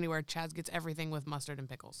we go anywhere, Chaz gets everything with mustard and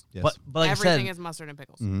pickles. Yes. But like Everything I said, is mustard and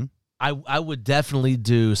pickles. Mm-hmm. I would definitely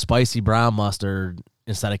do spicy brown mustard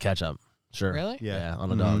instead of ketchup. Sure. Really? Yeah. On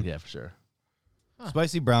a dog. Yeah, for sure.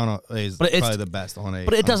 Spicy brown is But it's- probably the best on a.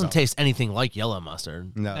 But it on a doesn't dog. taste anything like yellow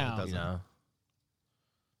mustard. No, No. it doesn't. You know.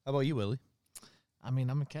 How about you, Willie? I mean,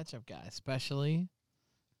 I'm a ketchup guy, especially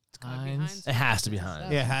gotta be Heinz. Heinz. It has to be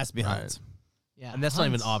Heinz. Yeah, it has to be Right. Heinz. Yeah, And that's not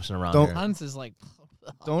even an Heinz- option around Don't- here. Heinz is like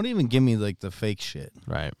Don't even give me like the fake shit.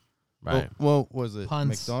 Right. Right. Well, was it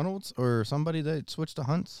Hunt's. McDonald's or somebody that switched to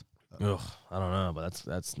Hunt's? Ugh, I don't know, but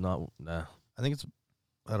that's not. Nah. I think it's.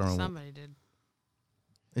 I don't know. Somebody did.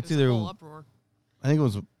 It's It was a either. whole uproar. I think it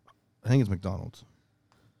was. I think it's McDonald's.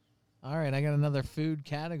 All right, I got another food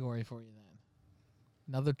category for you then.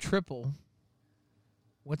 Another triple.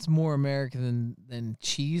 What's more American than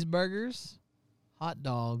cheeseburgers, hot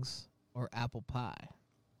dogs, or apple pie?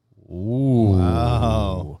 Ooh.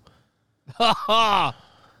 Wow.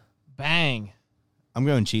 Bang. I'm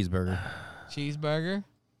going cheeseburger. Cheeseburger?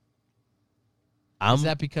 I'm Is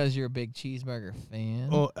that because you're a big cheeseburger fan?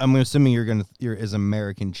 Well, I'm assuming you're is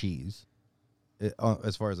American cheese,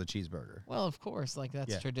 as far as a cheeseburger. Well, of course, like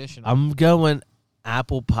that's Yeah. traditional. I'm going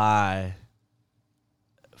apple pie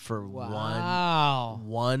for wow.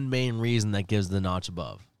 one main reason that gives the notch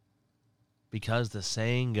above. Because the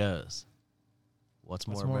saying goes, What's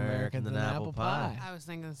more American than apple pie? I was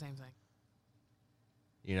thinking the same thing.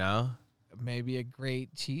 You know? Maybe a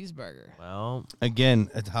great cheeseburger. Well, Again,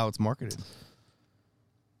 it's how it's marketed.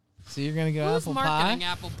 So you're gonna go Who's apple marketing pie?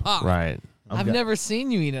 apple pie? right. I've never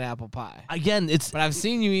seen you eat an apple pie, Again, it's but I've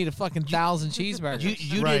seen you eat a fucking 1,000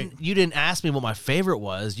 cheeseburgers. you didn't ask me what my favorite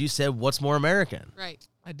was. You said what's more American. Right.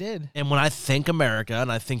 I did. And when I think America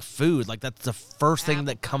and I think food, like that's the first thing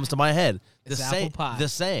that comes to my head. It's apple pie. The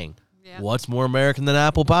saying. Yeah. What's more American than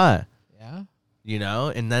apple pie? Yeah. You know,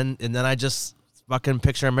 and then I just fucking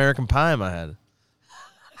picture American Pie in my head.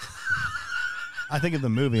 I think of the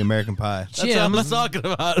movie American Pie. That's what I'm Jim. talking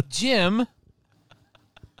about. Jim.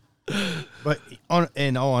 But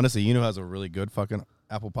in all honesty, you know who has a really good fucking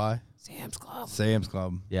apple pie? Sam's Club. Sam's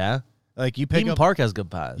Club. Yeah. Like you pick Eden up Park has good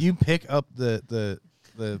pies. you pick up the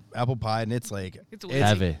apple pie and it's like It's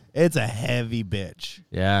heavy. it's a heavy bitch.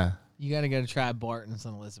 Yeah. You got to go to try Barton's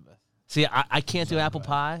on Elizabeth. See, I can't do apple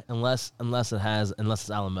pie unless it's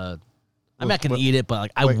a la mode. I mean, I can What- eat it, but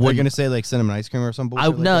like I Wait, are you wouldn't. gonna say like cinnamon ice cream or some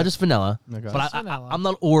bullshit? No, like that? just vanilla. Okay. But Just vanilla. I'm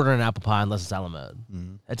not ordering apple pie unless it's a la mode.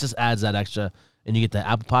 Mhm. It just adds that extra, and you get the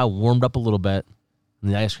apple pie warmed up a little bit,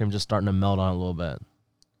 and the ice cream just starting to melt on it a little bit.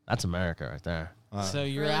 That's America right there. So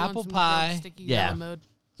your Really want apple some pie, drug sticky Yeah. yellow mode?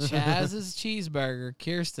 Chaz's cheeseburger.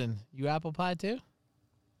 Kirsten, you apple pie too?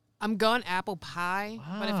 I'm going apple pie,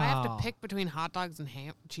 but if I have Wow. to pick between hot dogs and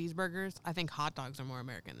cheeseburgers, I think hot dogs are more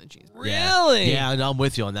American than cheeseburgers. Really? Yeah, no, I'm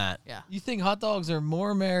with you on that. Yeah. You think hot dogs are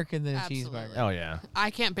more American than a Absolutely. cheeseburger? Oh yeah.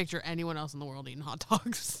 I can't picture anyone else in the world eating hot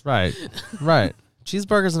dogs. Right. Right.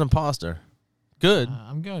 Cheeseburger's an imposter. Good.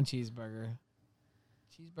 I'm going cheeseburger.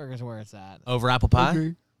 Cheeseburger's where it's at. Over apple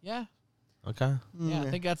pie? Yeah. Okay. Yeah, I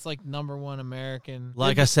think that's like number one American.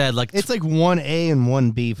 Like I said, like It's like 1A and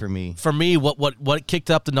 1B for me. for me, what kicked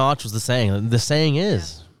up the notch was the saying. The saying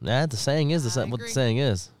is, the saying is I what the agree. saying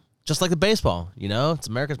is. Just like the baseball, you know, it's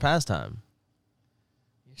America's pastime.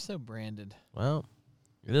 You're so branded. Well,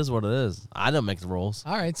 it is what it is. I don't make the rules.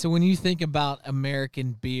 All right, so when you think about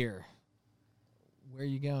American beer, where are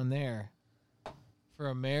you going there? For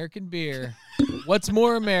American beer, what's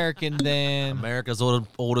more American than America's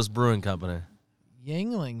oldest brewing company.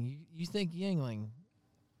 Yingling? You think Yingling?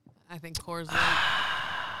 I think Coors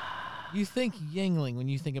Light. You think Yingling when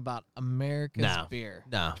you think about America's No. beer?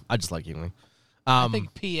 No, I just like Yuengling. I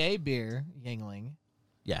think PA beer, Yingling.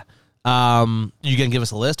 Yeah. You gonna give us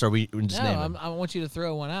a list, or we just No, name them? I want you to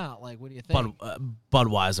throw one out. Like, what do you think?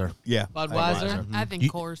 Budweiser. Yeah. Budweiser? I think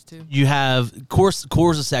You- Coors too. You have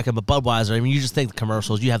Coors a second, but Budweiser. I mean, you just think the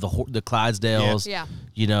commercials. You have the Clydesdales. Yeah.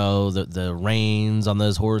 You know the reins on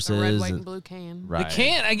those The horses. red, white, and- and blue can. right. The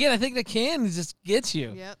can, again, I think the can just gets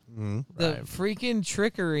you. Yep. Mhm. The Right. freaking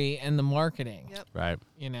trickery and the marketing. Yep. Right.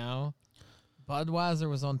 You know, Budweiser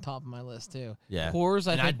was on top of my list too. Yeah. Coors,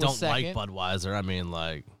 I and think I don't was second. like Budweiser. I mean,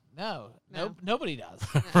 like, No, No. nobody does.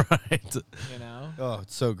 right. You know, Oh,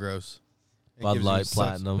 it's so gross. It Bud gives you Light such-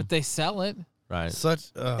 Platinum. but they sell it. Right.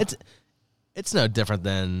 Such. It's no different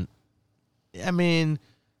than. I mean,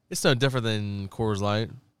 it's no different than Coors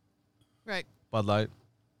Light, Right. Bud Light.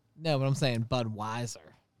 No, but I'm saying Budweiser.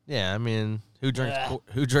 Yeah, I mean, who drinks Ugh.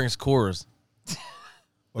 who drinks Coors?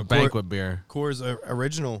 Well, Or banquet beer. Coors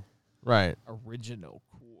original Right. Original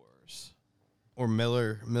Coors. or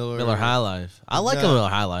Miller. Miller High Life. I like a No. Miller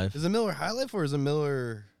High Life. Is it Miller High Life or is it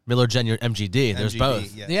Miller Miller Genuine MGD. There's MGD?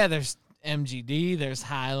 both. Yeah. Yeah, there's MGD. There's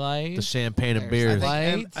Highlight. The champagne of There's beers.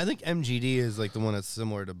 Light. I think MGD is like the one that's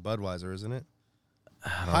similar to Budweiser, isn't it? I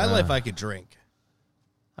don't High know. Life I could drink.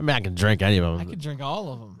 I mean, I can drink any of them. I could drink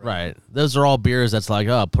all of them. Right. Those are all beers that's like,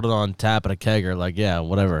 oh, put it on tap at a kegger. Like, yeah,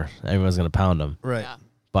 whatever. Everyone's going to pound them. Right. Yeah.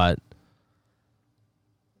 But,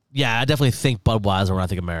 yeah, I definitely think Budweiser when I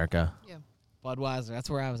think America. Yeah. Budweiser. That's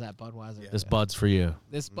where I was at. Budweiser. This Bud's for you.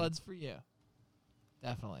 This Bud's for you.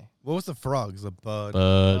 Definitely. What was the frogs? The Bud.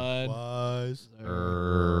 Bud. Was.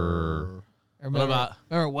 Er. Remember, about-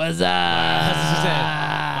 Remember, what's up?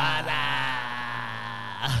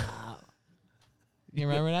 You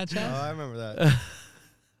remember that, Oh, Chad? I remember that.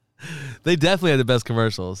 They definitely had the best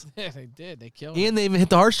commercials. Yeah, they did. They killed it. And they even hit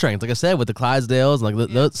the heartstrings, like I said, with the Clydesdales. And like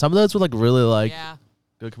those, some of those were like really like Yeah.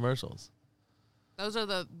 good commercials. Those are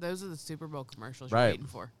the Super Bowl commercials Right. you're waiting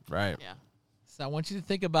for. Right. Yeah. So I want you to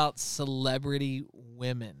think about celebrity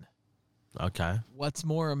women. Okay. What's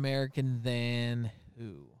more American than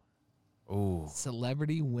who? Ooh,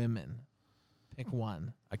 Celebrity women. Pick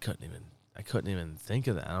one. I couldn't even think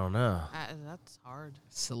of that. I don't know. That's hard.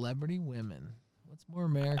 Celebrity women. What's more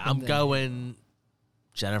American I'm than going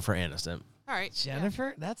Jennifer Aniston. All right. yeah.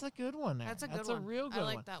 Jennifer? That's a good one there. That's a good That's one. a real good I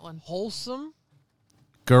like one. that one. Wholesome?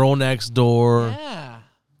 Girl Next Door. Yeah.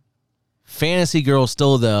 Fantasy Girl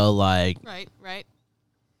still though, like Right. Right.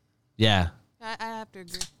 Yeah. I have to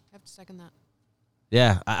agree. I have to second that.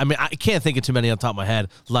 Yeah. I mean, I can't think of too many on top of my head.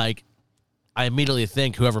 Like, I immediately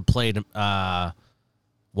think whoever played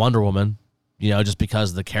Wonder Woman, just because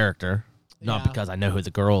of the character, not Yeah. because I know who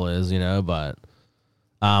the girl is, but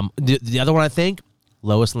the other one I think,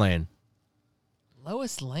 Lois Lane.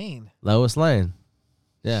 Lois Lane. Lois Lane.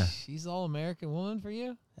 Yeah. She's all American woman for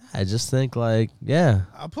you? I just think yeah.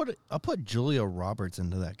 I'll put Julia Roberts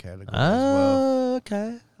into that category as well. Oh,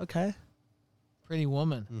 okay. Pretty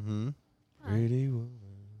woman. Mm-hmm. Pretty woman.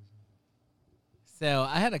 So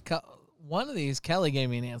I had one of these Kelly gave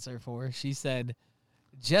me an answer for. She said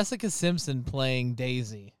Jessica Simpson playing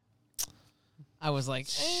Daisy. I was like,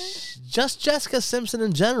 Just Jessica Simpson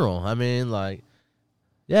in general. I mean,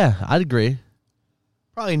 yeah, I'd agree.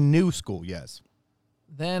 Probably new school, yes.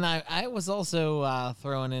 Then I was also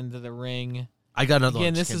thrown into the ring. I got another one.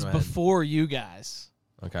 Again, just this came is to my head. before you guys.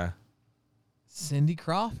 Okay. Cindy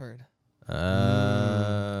Crawford.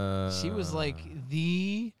 She was like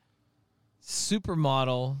the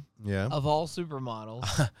supermodel Yeah. of all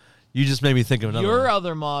supermodels. You just made me think of another Your one.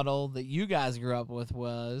 other model that you guys grew up with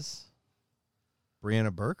was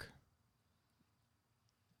Brianna Burke?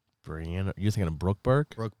 Brianna. You're thinking of Brooke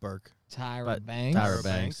Burke? Brooke Burke. Tyra But Banks. Tyra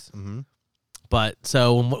Banks. Mm-hmm. But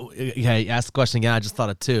so, okay, ask the question again. I just thought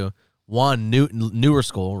of two. One, newer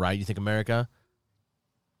school, right? You think America?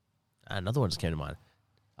 Another one just came to mind.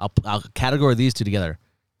 I'll categorize these two together: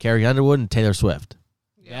 Carrie Underwood and Taylor Swift.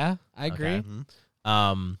 Yeah, I agree. Okay.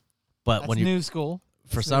 Mm-hmm. But That's when you new school.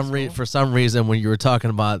 for That's some new school. for some reason when you were talking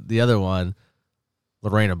about the other one,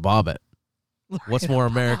 Lorena Bobbitt. What's more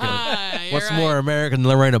American? You're What's right. more American than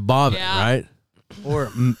Lorena Bobbitt, Yeah. right?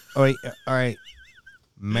 Or, all right.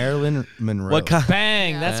 Marilyn Monroe. What kind?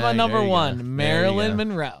 Bang! Yeah. That's my Bang, number there you go. one. There you Marilyn go.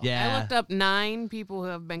 Monroe. Yeah. I looked up 9 people who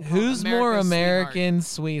have been called Who's more America's American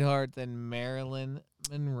sweetheart than Marilyn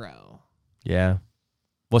Monroe? Yeah.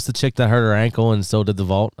 What's the chick that hurt her ankle and still did the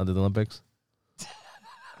vault at the Olympics?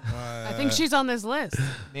 sweetheart? I think she's on this list.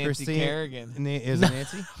 Nancy Christine- Kerrigan. Is it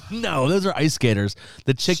Nancy? No, those are ice skaters.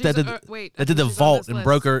 The chick She's- that did wait, I that did think the she's on vault this and list.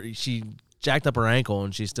 broke her. She jacked up her ankle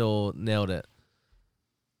and she still nailed it.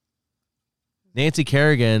 Nancy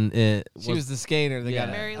Kerrigan She was the skater that Yeah.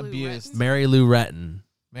 got Mary Lou abused. Retton? Mary Lou Retton.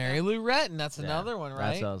 Mary Lou Retton. That's Yeah, another one, That's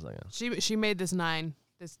right? what I was thinking. She made this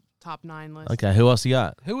top 9 list. Okay, who else you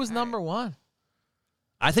got? Who was number one?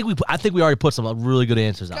 I think we already put some really good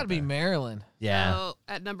answers It's out got to be there. Marilyn. Yeah. So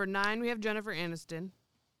at number 9 we have Jennifer Aniston.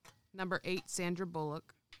 Number 8 Sandra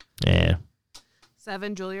Bullock. Yeah.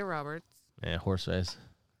 7 Julia Roberts. Yeah, horse face.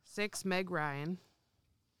 6 Meg Ryan.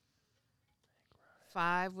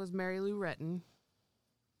 5 was Mary Lou Retton.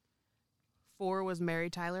 4 was Mary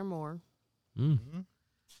Tyler Moore. Mm.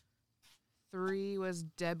 3 was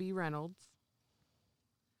Debbie Reynolds.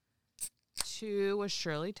 2 was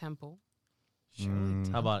Shirley Temple.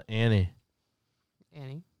 How about Annie?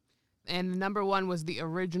 Annie. And number 1 was the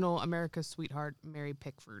original America's Sweetheart, Mary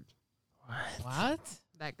Pickford. What?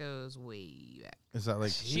 That goes way back. Is that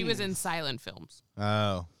like? She was in silent films.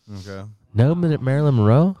 Oh, okay. No minute Marilyn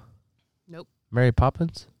Monroe? Nope. Mary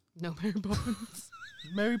Poppins? No Mary Poppins.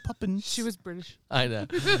 Mary Poppins. She was British. I know.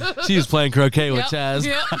 She was playing croquet with Chaz.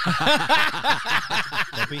 Yep.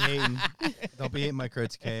 Don't be hating. Don't be hating my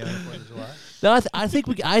croquet on the 4th of July. No, I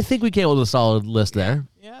think we came up with a solid list there.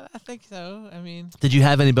 Yeah, I think so. I mean, Did you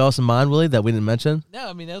have any else in mind, Willie, that we didn't mention? no,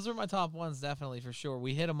 I mean those were my top ones, definitely for sure.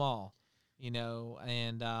 We hit them all, and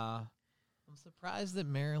I'm surprised that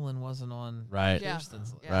Marilyn wasn't on Right. Yeah.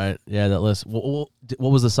 Kirsten's list. Yeah. Right. Yeah, that list. What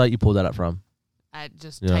was the site you pulled that up from? I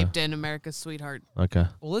just Yeah. typed in America's Sweetheart. Okay.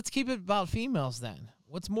 Well, let's keep it about females then.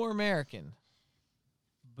 What's more American,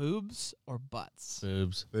 boobs or butts?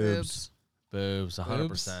 Boobs. Boobs. Boobs.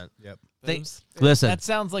 100%. Yep. Think- Boobs. Listen, That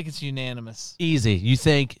sounds like it's unanimous. easy. You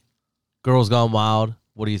think Girls Gone Wild?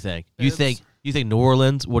 What do you think? Boobs. You think New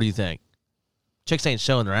Orleans? What do you think? Chicks ain't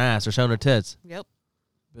showing their ass; they're showing their tits. Yep.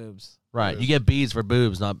 Boobs. Right. Boobs. You get beads for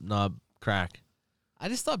boobs, not crack. I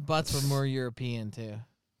just thought butts were more European too.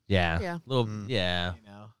 Yeah. Yeah. Little. Mm. Yeah. You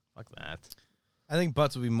know. Fuck that. I think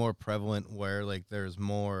butts would be more prevalent where like there's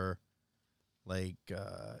more like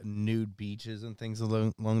nude beaches and things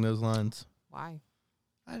along those lines. Why?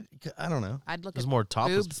 I don't know. I'd look There's at more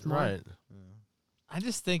topless. boobs more. Right. I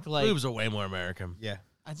just think like Boobs are way more American. Yeah.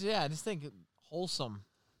 I just think wholesome.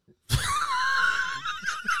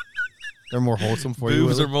 They're more wholesome for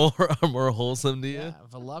Boobs you. are more are more wholesome to you. Yeah,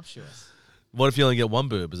 voluptuous. What if you only get one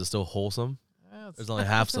boob? Is it still wholesome? Yeah, it's- There's only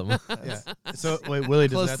half some. Yeah. So wait, Willie,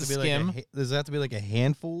 does Close it have to to be skim. like does it have to be like a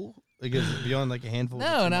handful? Like is it beyond like a handful?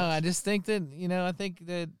 No, I just think that I think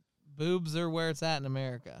that boobs are where it's at in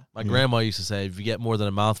America. My grandma used to say, if you get more than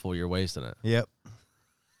a mouthful, you're wasting it. Yep.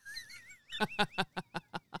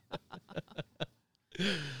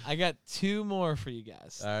 I got two more for you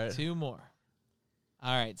guys. All right. Two more.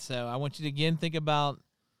 All right, so I want you to again think about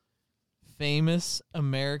famous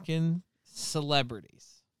American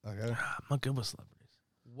celebrities. Okay. I'm not good with celebrities.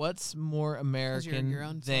 What's more American your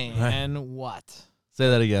own than what? Say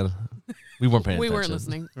that again. We weren't paying We attention.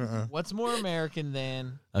 weren't listening. What's more American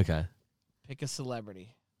than Okay. pick a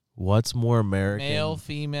celebrity? What's more American? Male,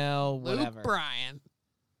 female, whatever. Luke Bryan.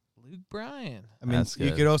 Luke Bryan. I mean, That's you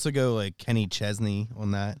good. could also go like Kenny Chesney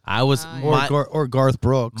on that, I was Yeah. or Garth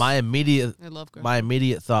Brooks. my immediate I love Garth. my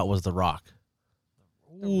immediate thought was The Rock.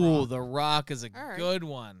 Ooh, The Rock is a All right. good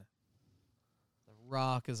one. The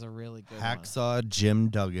Rock is a really good Hacksaw Jim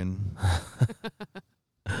Duggan.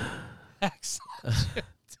 one. Hacksaw.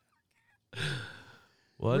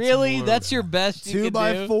 What's Really? more- That's your best you could do?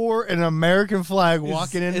 2x4 and an American flag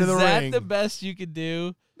walking into the Is that ring. the best you could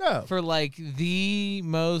do No. for like the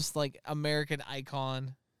most like American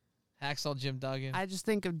icon? Hacksaw Jim Duggan. I just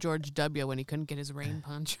think of George W. when he couldn't get his rain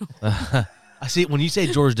punch. I see. When you say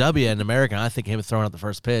George W. and American, I think him throwing out the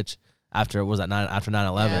first pitch after it was at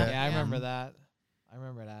 9/11. yeah, I Yeah. remember that. I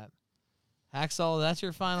remember that. Hacksaw, that's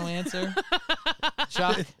your final answer?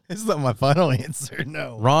 Chuck, This is not my final answer.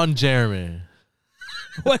 No. Ron Jeremy,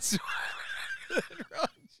 what's wrong,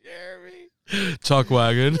 Jeremy? Chuck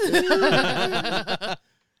Wagon.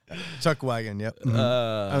 Chuck Wagon. Yep. I'm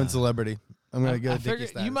a celebrity. I'm gonna go I Dickie figured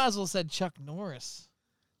status. you might as well said Chuck Norris.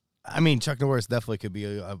 I mean, Chuck Norris definitely could be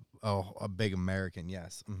a big American.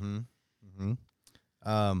 Yes.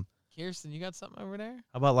 Kirsten, you got something over there?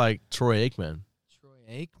 How about like Troy Aikman, Troy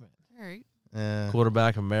Aikman. All right.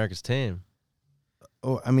 quarterback of America's team?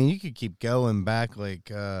 Oh, I mean, you could keep going back like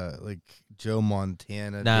Joe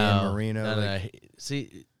Montana, Dan Marino. no, like, no.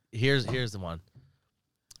 See, here's the one.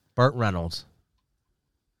 Burt Reynolds,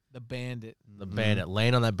 The Bandit. the bandit,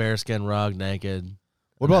 laying on that bearskin rug naked.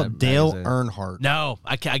 What in about that Dale magazine. Earnhardt? No,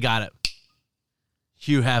 I got it.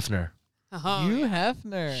 Hugh Hefner. Oh, Hugh yeah.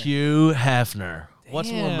 Hefner. Hugh Hefner. What's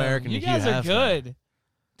more Damn, American You than guys Hugh are Hefner? good.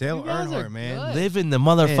 Dale You guys are Earnhardt, man. good. Living the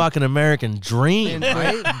motherfucking American dream.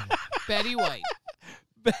 Right? Betty White.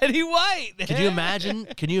 Betty White. Can you imagine?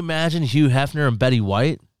 Can you imagine Hugh Hefner and Betty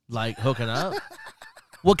White like hooking up?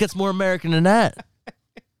 What gets more American than that?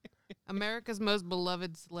 America's most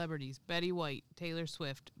beloved celebrities: Betty White, Taylor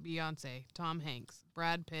Swift, Beyonce, Tom Hanks,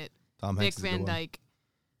 Brad Pitt, Tom Dick Hanks is a good Van one. Dyke.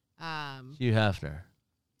 Hugh Hefner.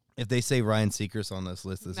 If they say Ryan Seacrest on this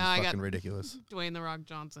list, this No, is I got- fucking ridiculous. Dwayne the Rock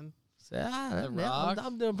Johnson. Yeah, Rock.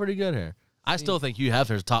 I'm doing pretty good here. I still think Hugh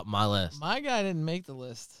Hefner's top of my list. My guy didn't make the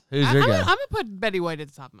list. Who's I'm your gonna guy? put Betty White at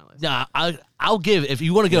the top of my list. Yeah, I'll give. If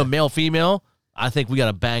you want to go male female, I think we got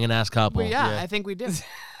a banging ass couple. Well, yeah, Yeah. I think we do.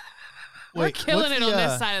 We're Wait, killing what's it the, on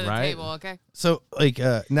this side of the right? table, okay? So, like,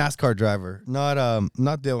 NASCAR driver, not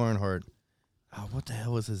Dale Earnhardt. Oh, what the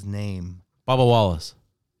hell was his name? Bubba Wallace.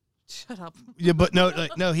 Shut up. Yeah, but no,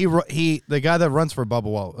 he the guy that runs for Bubba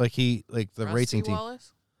Wall, the Rusty racing team.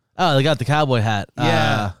 Wallace? Oh, they got the cowboy hat.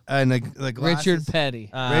 Yeah, and the glasses. Richard Petty.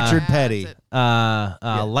 Richard Yeah, Petty.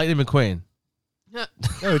 that's Lightning McQueen. it.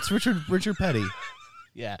 No, it's Richard Petty.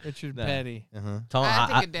 Yeah, Richard No. Petty. Tom. I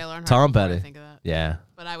think of Dale Earnhardt. Tom before I Petty. think of that. Yeah,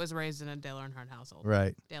 But I was raised in a Dale Earnhardt household.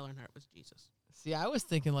 Right. Dale Earnhardt was Jesus. See, I was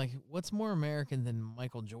thinking like, what's more American than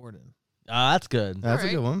Michael Jordan? that's good. That's a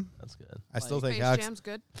Alright. good one. That's good. I still Like, think Space Jam's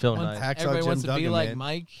good. Phil One- Knight. Hacksaw Everybody Jim wants to be Duggan, like man.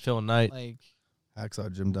 Mike. Phil Knight. Like,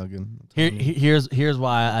 Hacksaw Jim Duggan. Here's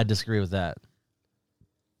why I disagree with that.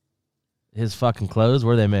 His fucking clothes,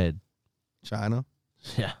 where they made? China.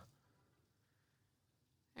 Yeah,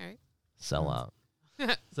 All right. sell out.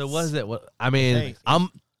 So what is it? What I mean, Hey. I'm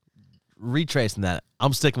retracing that.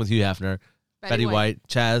 I'm sticking with Hugh Hefner, Betty White,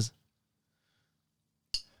 Chaz.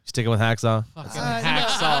 Sticking with Hacksaw. fucking I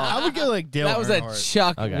Hacksaw. would go like Dale That was a Earnhardt.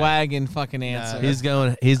 Chuck Okay. Wagon fucking answer. Yeah.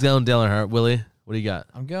 He's going Dylan Hurt. Willie, what do you got?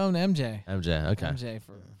 I'm going MJ. MJ. Okay, MJ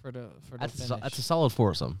for the that's finish. that's a solid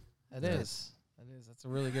foursome. That is. That's a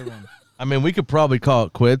really good one. I mean, we could probably call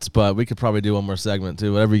it quits, but we could probably do one more segment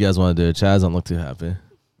too. Whatever you guys want to do. Chaz don't look too happy.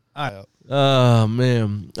 All right. Oh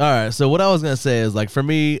man. All right. So what I was gonna say is like for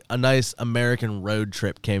me, a nice American road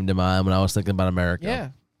trip came to mind when I was thinking about America.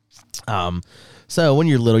 Yeah. So when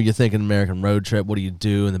you're little, you're thinking American road trip. What do you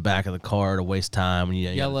do in the back of the car to waste time? When you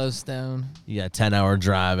got Yellowstone. a 10-hour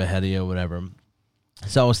drive ahead of you, or whatever.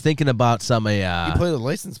 So I was thinking about some You play the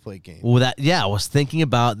license plate game. well, I was thinking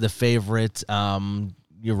about the favorite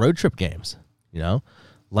your road trip games. You know,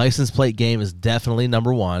 license plate game is definitely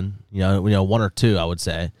number one. You know, one or two, I would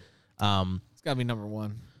say. It's got to be number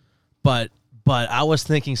one. But I was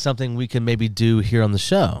thinking something we could maybe do here on the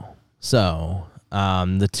show. So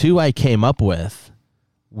the two I came up with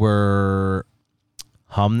were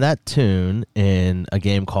hum that tune in a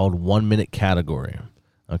game called 1 Minute Category.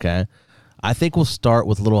 Okay? I think we'll start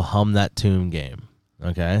with a little hum that tune game.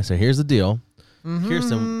 Okay? So here's the deal.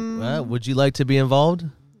 Kirsten, would you like to be involved?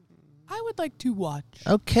 I would like to watch.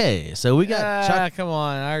 Okay, so we got Chuck. Come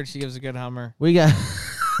on. I heard she gives a good hummer. We got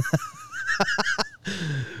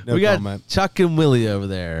No we got comment. Chuck and Willie over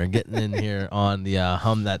there getting in here on the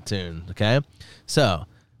hum that tune. Okay, so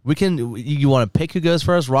we can. You want to pick who goes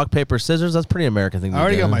first? Rock, paper, scissors. That's a pretty American thing. I to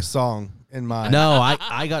already do. got my song in mind. No,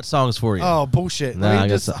 I got songs for you. Oh, bullshit. Nah, I Let me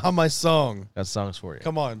guess just so. hum my song. Got songs for you.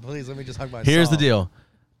 Come on, please. Let me just hum my Here's song. the deal.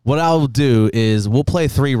 What I'll do is we'll play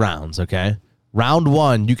 3 rounds. Okay, round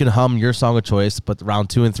 1 you can hum your song of choice, but round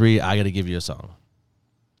 2 and 3 I got to give you a song.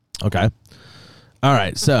 Okay. All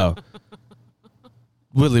right. So,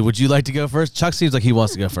 Willie, would you like to go first? Chuck seems like he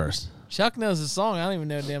wants to go first. Chuck knows the song. I don't even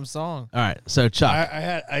know a damn song. All right. So, Chuck.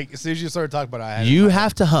 As soon as you started talking about it, I had You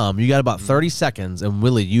have to hum. You got about 30 seconds, and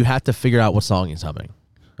Willie, you have to figure out what song he's humming.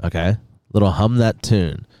 Okay? Little hum that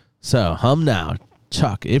tune. So, hum now.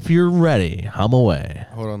 Chuck, if you're ready, hum away.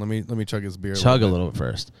 Hold on, let me chug his beer. Chug a little bit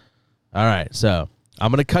first. All right. So,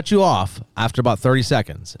 I'm going to cut you off after about 30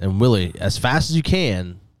 seconds. And, Willie, as fast as you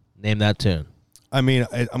can, name that tune. I mean,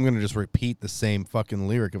 I'm going to just repeat the same fucking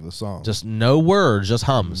lyric of the song. Just no words, just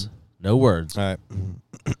hums. No words. All right.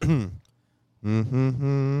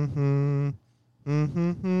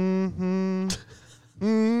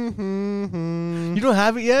 You don't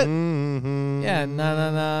have it yet? Yeah,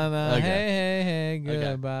 na. Okay. Hey, Okay.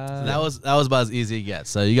 goodbye. So that was about as easy as it gets.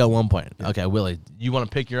 So you got 1 point. Okay, Willie, you want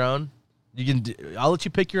to pick your own? You can. I'll let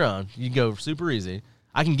you pick your own. You can go super easy.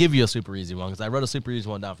 I can give you a super easy one because I wrote a super easy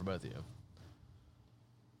one down for both of you.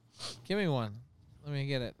 Give me one. Let me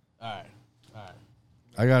get it. All right. All right.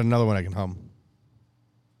 I got another one I can hum.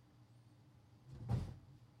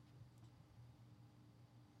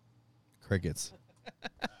 Crickets.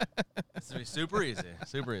 This will be super easy.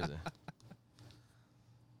 Super easy.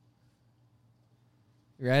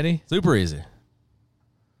 You ready? Super easy.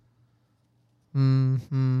 Twinkle,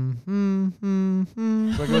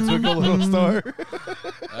 twinkle, little star.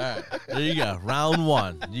 All right. There you go. Round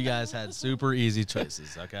 1. You guys had super easy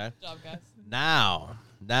choices. Okay. Good job, guys.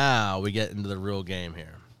 Now we get into the real game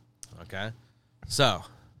here. Okay. So,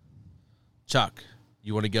 Chuck,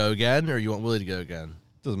 you want to go again or you want Willie to go again?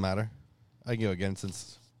 Doesn't matter. I can go again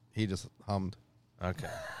since he just hummed. Okay.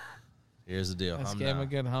 Here's the deal. Let's Hum give him now. a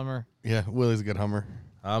good hummer. Yeah, Willie's a good hummer.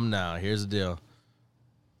 Hum now. Here's the deal.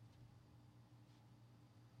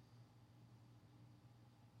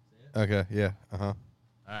 Okay, yeah, uh-huh. All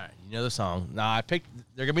right, you know the song. Now I picked.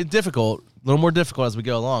 They're gonna be difficult, a little more difficult as we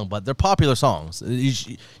go along, but they're popular songs.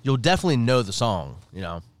 You'll definitely know the song. You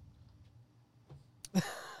know. All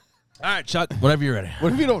right, Chuck. Whenever you're ready.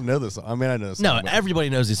 What if you don't know this song? I mean, I know this No, song. but- everybody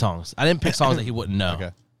knows these songs. I didn't pick songs that he wouldn't know.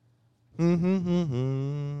 Okay.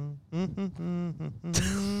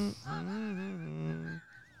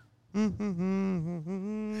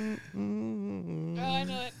 Oh, I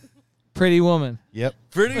know it. Pretty Woman. Yep.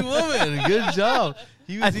 Pretty Woman. Good job.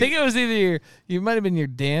 I think it was either you might have been your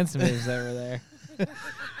dance moves that were there.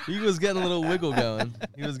 he was getting a little wiggle going.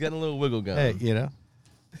 He was getting a little wiggle going. Hey, you know.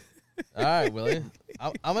 All right, Willie.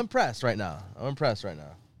 I'm impressed right now. All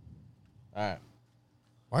right.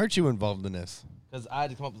 Why aren't you involved in this? Because I had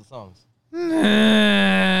to come up with the songs.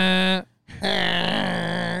 Where?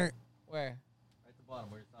 Right at the bottom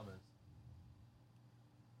where your thumb is.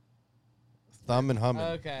 Thumb and humming.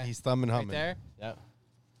 Okay. He's thumb and Right humming. there? Yep.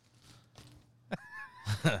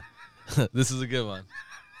 This is a good one.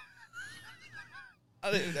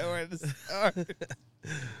 I don't even know where to start.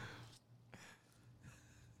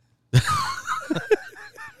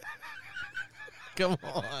 Come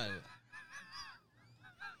on.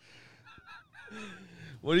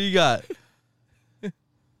 What do you got?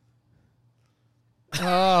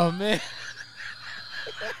 Oh, man.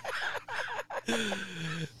 Do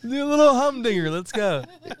a little humdinger. Let's go.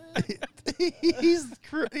 he's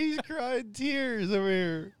crying tears over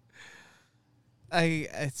here.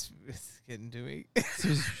 It's getting to me.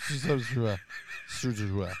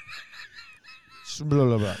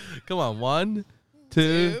 Come on. 1,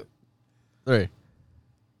 2, 3.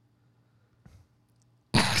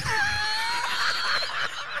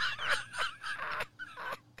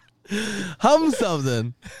 Hum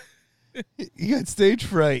something. You got stage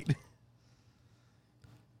fright.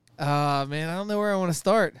 Man, I don't know where I want to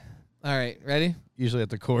start. All right, ready? Usually at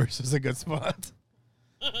the chorus is a good spot.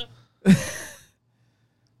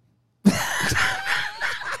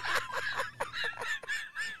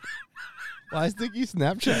 Why is Dickie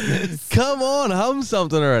Snapchat this? Come on. Hum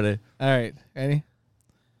something already. All right, ready?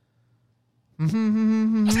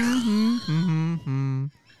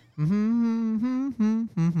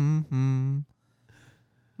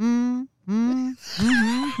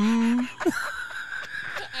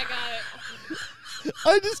 I got it.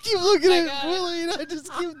 I just keep looking I at got it. Willie and I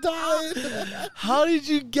just keep dying. How did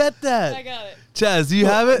you get that? I got it. Chaz, do you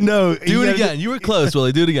have it? No, Do you it gotta again. You were close,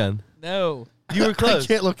 Willie. Do it again. No. You were I close.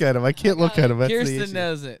 can't look at him. I can't look at him. That's the Kirsten issue.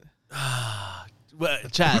 knows it. Well,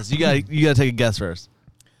 Chaz, you gotta take a guess first.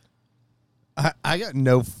 I got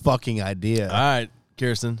no fucking idea. All right,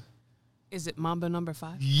 Kirsten. Is it Mambo number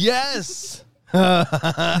 5? Yes. Nailed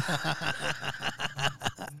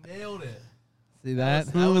it. See that?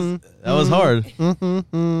 That was hard.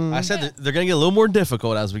 I said that they're gonna get a little more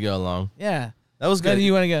difficult as we go along. Yeah. That was Then good.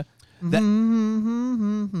 you want to go.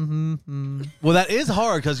 Well, that is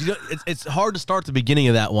hard because it's hard to start the beginning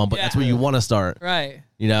of that one, but that's where you want to start. Right.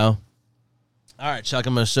 You know. All right, Chuck.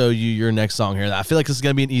 I'm gonna show you your next song here. I feel like this is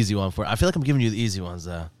gonna be an easy one for. I feel like I'm giving you the easy ones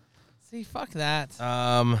though. See, fuck that.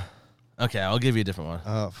 Okay, I'll give you a different one.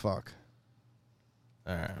 Oh fuck.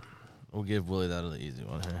 All right, we'll give Willie that other easy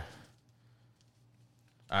one here.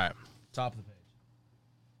 All right, top of the page.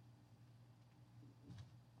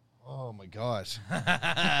 Oh my gosh.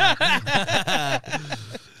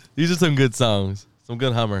 These are some good songs, some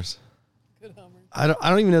good hummers. I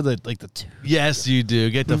don't even know the two. Yes, you do.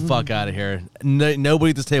 Get the fuck out of here. Nobody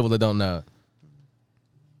at this table that don't know it.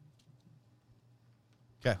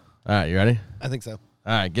 Okay. All right, you ready? I think so. All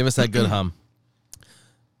right, give us that good hum.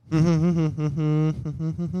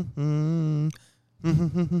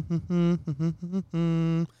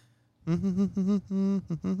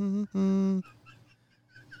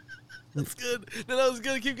 That's good. No, that was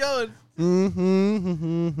good. Keep going.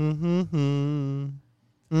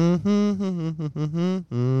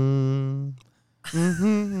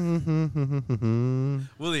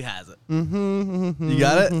 Willie has it. You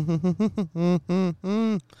got it?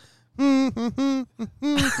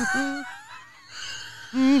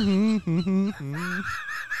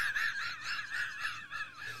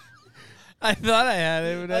 I thought I had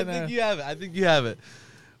it, but I think you have it. I think you have it.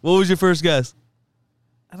 What was your first guess?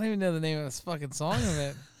 I don't even know the name of this fucking song of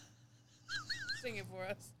it. Sing it for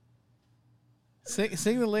us.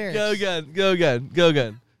 Sing the lyrics. Go again. Go again. Go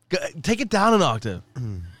again. Take it down an octave.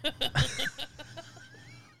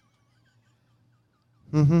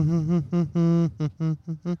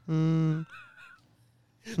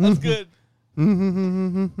 That's good.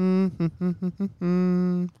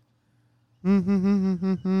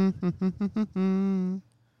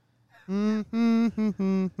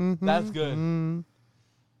 That's good.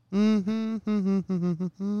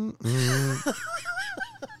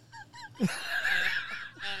 I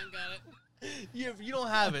don't got it. You don't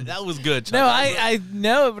have it. That was good, Chuck. No, I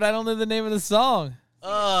know it, but I don't know the name of the song.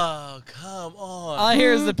 Oh, come on. All I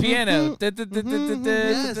hear is the piano. Yes.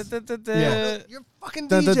 You're fucking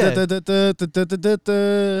Dun, dun, DJ. dun, dun, dun, dun, dun, dun, dun,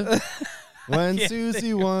 dun. When can't Susie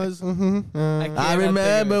think of was. I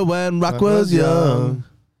remember when Rock was young.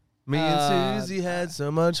 Me and Uh, Susie had so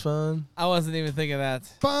much fun. I wasn't even thinking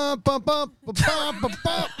that. Bum, bum, bum, bum, bum,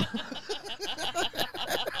 bum.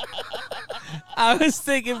 I was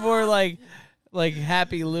thinking more like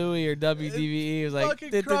Happy Louie or WDVE. It was like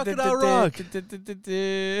Fucking Crocodile Rock.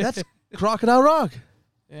 That's Crocodile Rock.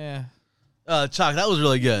 Yeah, Chuck, that was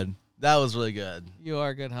really good. That was really good. you are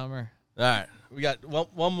a good hummer. All right. We got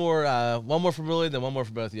one more from Willie, then one more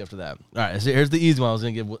for both of you after that. All right, so here's the easy one I was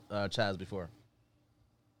going to give Chaz before.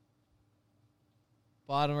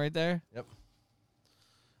 Bottom right there. Yep.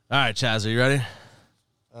 All right, Chaz, are you ready?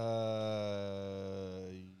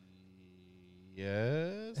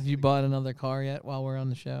 Yes. Have you bought another car yet while we're on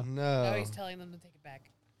the show? No, No. he's telling them to take it back.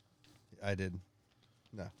 I did.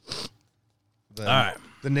 No. All right.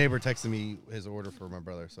 The neighbor texted me his order for my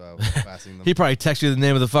brother, so I was passing them. He probably texted you the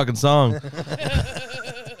name of the fucking song.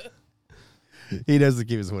 He doesn't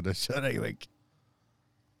keep his window shut. I like.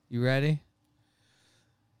 You ready?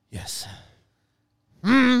 Yes.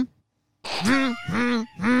 Dun,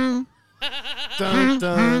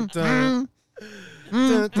 dun, dun.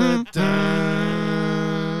 Dun, dun,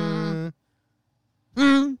 dun.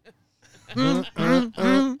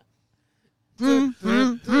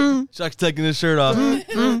 Chuck's taking his shirt off. The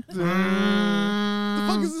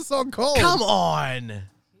fuck is this song called? Come on. You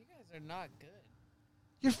guys are not good.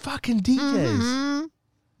 You're fucking DJs.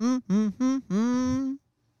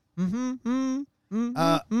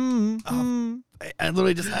 I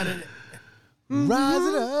literally just had it. Rise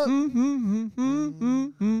it up.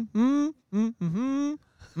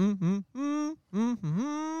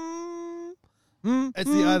 It's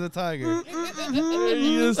the Eye of the Tiger.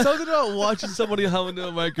 There's something about watching somebody hum into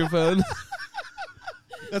a microphone.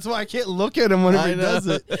 That's why I can't look at him whenever he does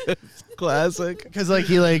it. Classic. Because like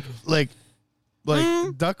he like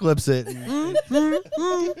duck lips it. All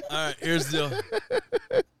right, here's the deal.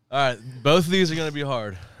 All right, both of these are gonna be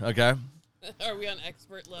hard. Okay, Are we on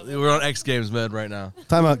expert level? we're on X Games mode right now.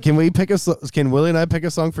 Time out. Can Willie and I pick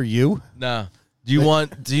a song for you? No, do you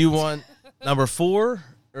want number 4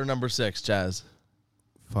 or number 6, Chaz?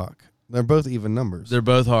 Fuck. They're both even numbers. They're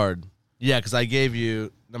both hard. Yeah, because I gave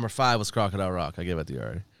you number 5 was Crocodile Rock. I gave it to you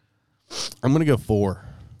already. I'm gonna go 4.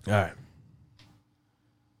 All right.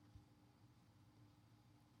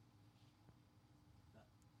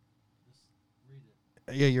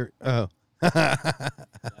 Yeah, you're. Oh.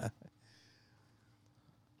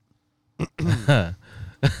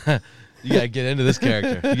 You gotta get into this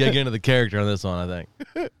character. You gotta get into the character on this one, I think.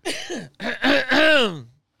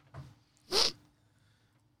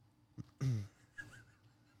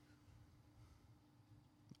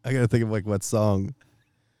 I gotta think of like what song.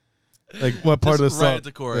 Like what part of the Just song? right at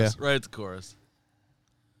the chorus. Yeah. Right at the chorus.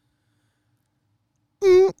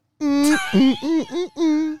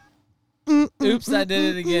 Oops, I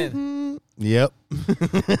did it again. Yep. No,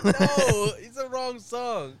 it's the wrong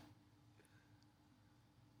song.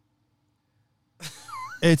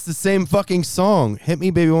 It's the same fucking song. Hit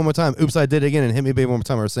Me Baby One More Time. Oops, I Did It Again and Hit Me Baby One More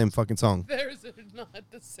Time are the same fucking song. Those are not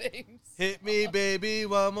the same. Hit me, baby,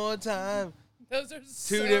 one more time. Those are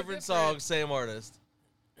Two different songs, same artist.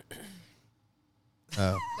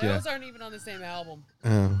 Oh, yeah. Those aren't even on the same album.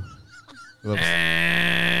 Whoops.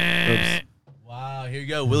 Oops. Wow, here you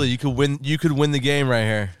go, Willie. You could win. You could win the game right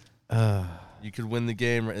here. You could win the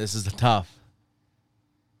game. This is tough.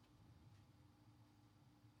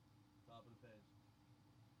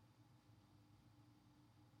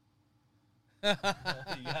 You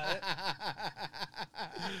got it?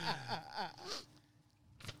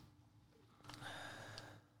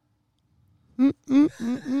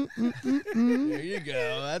 There you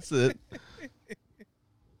go. That's it.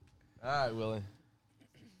 All right, Willie.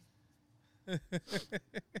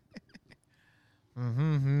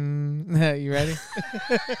 You ready?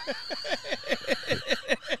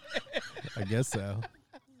 I guess so.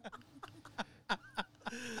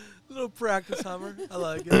 Little practice hummer. I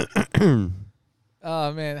like it.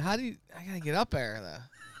 Oh man, how do you? I gotta get up there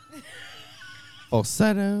though.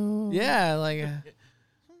 Falsetto. Yeah, like.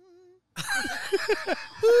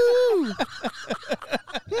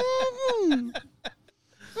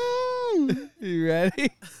 You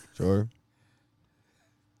ready? Sure.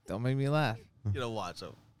 Don't make me laugh. You know, watch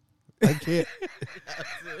them. I can't.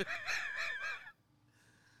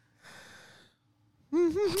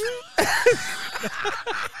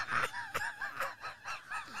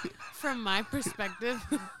 From my perspective,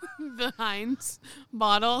 the Heinz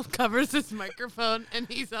bottle covers his microphone and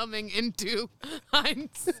he's humming into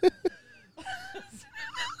Heinz.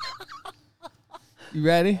 You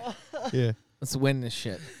ready? Yeah. Let's win this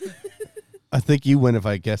shit. I think you win if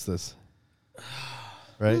I guess this.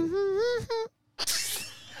 Right?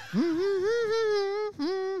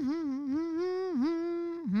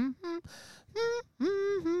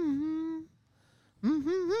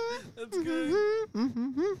 That's good.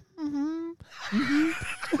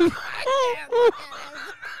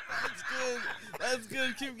 That's good. That's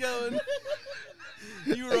good. Keep going.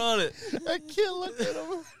 You were on it. I can't look at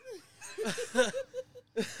him.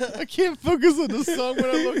 I can't focus on the song when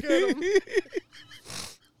I look at him.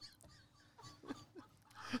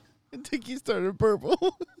 I think he started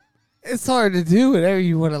purple. It's hard to do whenever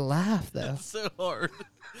you want to laugh, though. It's so hard.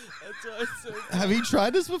 That's why it's so. Have you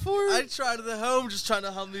tried this before? I tried it at home, just trying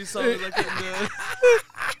to hum these songs. I couldn't do it.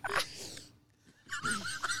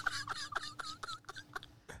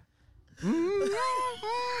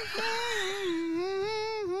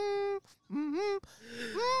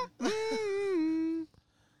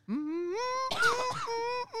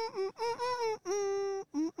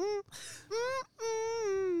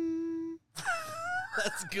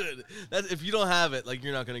 That's good. That's if you don't have it, like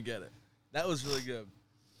you're not gonna get it. That was really good.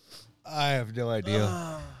 I have no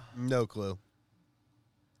idea. No clue.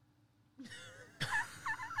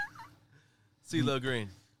 CeeLo Green.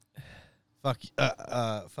 Fuck you.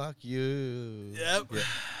 Yep. Yeah.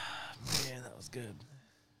 Man, that was good.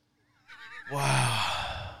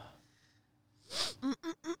 Wow.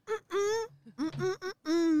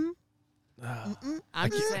 I'm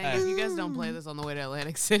just saying, if you guys don't play this on the way to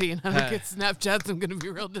Atlantic City and have a good Snapchats, I'm going to be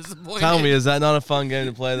real disappointed. Tell me, is that not a fun game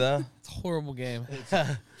to play though? It's a horrible game.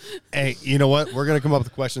 Hey, you know what? We're gonna come up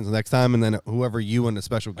with questions next time, and then whoever you and the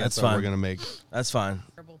special guests That's are, we're fine. gonna make. That's fine.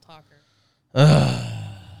 Terrible talker.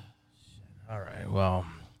 All right. Well,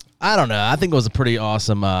 I don't know. I think it was a pretty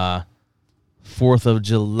awesome 4th of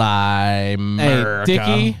July, America. Hey,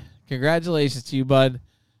 Dickie, congratulations to you, bud.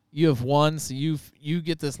 You have won, so you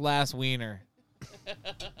get this last wiener.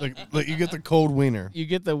 Like you get the cold wiener. You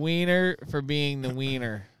get the wiener for being the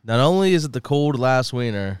wiener. Not only is it the cold last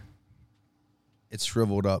wiener, It's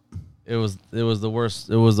shriveled up. it was the worst.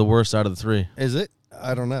 It was the worst out of the 3. Is it?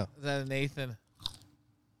 I don't know. Is that a Nathan?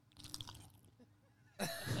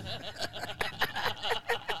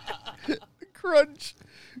 Crunch,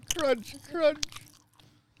 crunch, crunch.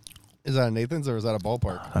 Is that a Nathan's or is that a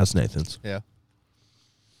ballpark? That's Nathan's. Yeah.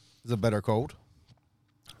 Is it better cold?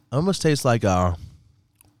 Almost tastes like a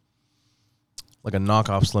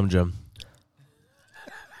knockoff Slim Jim.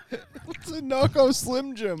 It's a knockoff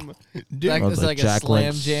Slim Jim. Like- It's like a Jack Slam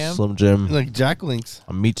Link's Jam? Slim Jim. Like Jack Link's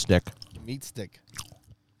A meat stick. meat stick.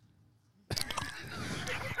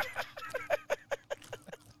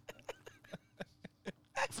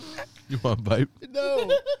 You want a bite?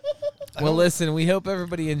 No. Well, listen, we hope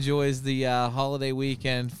everybody enjoys the holiday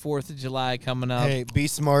weekend, 4th of July coming up. Hey, be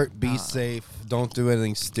smart, be safe. Don't do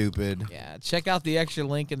anything stupid. Yeah, check out the extra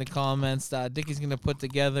link in the comments. Dickie's going to put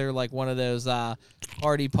together like one of those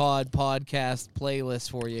Party Pod podcast playlists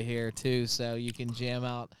for you here, too, so you can jam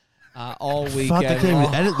out all weekend. Fuck, I can't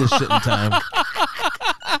even edit this shit in time.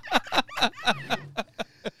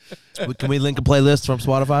 Can we link a playlist from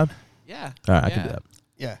Spotify? Yeah. All right, I yeah. can do that.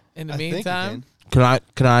 Yeah. In the I think you meantime, Can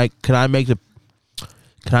I make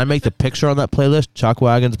the picture on that playlist Chuck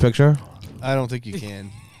Wagon's picture? I don't think you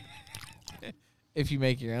can. if you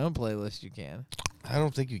make your own playlist, you can. I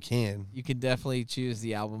don't think you can. You can definitely choose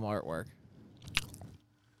the album artwork.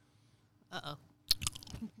 Uh-oh.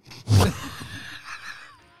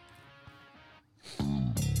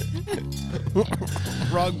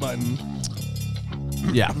 Wrong button.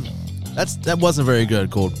 Yeah, that wasn't very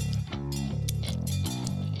good. Cold.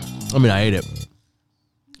 I mean, I ate it.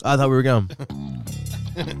 I thought we were going.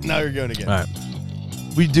 Now you're going again. All right.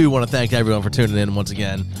 We do want to thank everyone for tuning in once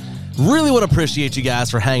again. Really want to appreciate you guys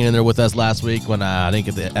for hanging in there with us last week when I didn't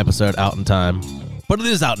get the episode out in time. But it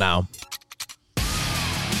is out now.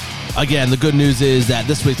 Again, the good news is that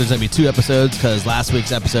this week there's going to be 2 episodes because last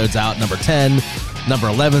week's episode's out, number 10. Number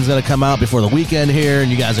 11 is going to come out before the weekend here, and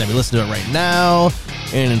you guys are going to be listening to it right now.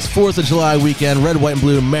 And it's 4th of July weekend, red, white, and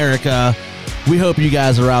blue America. We hope you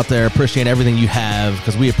guys are out there appreciating everything you have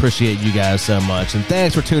because we appreciate you guys so much. And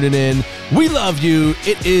thanks for tuning in. We love you.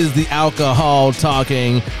 It is the alcohol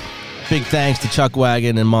talking. Big thanks to Chuck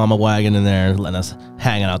Wagon and Mama Wagon in there letting us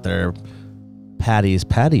hang out there. Patty's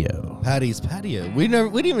Patio. Patty's Patio. We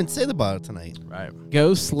didn't even say about it tonight. Right.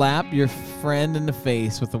 Go slap your friend in the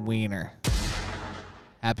face with a wiener.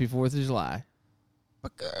 Happy 4th of July.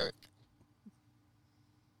 Okay.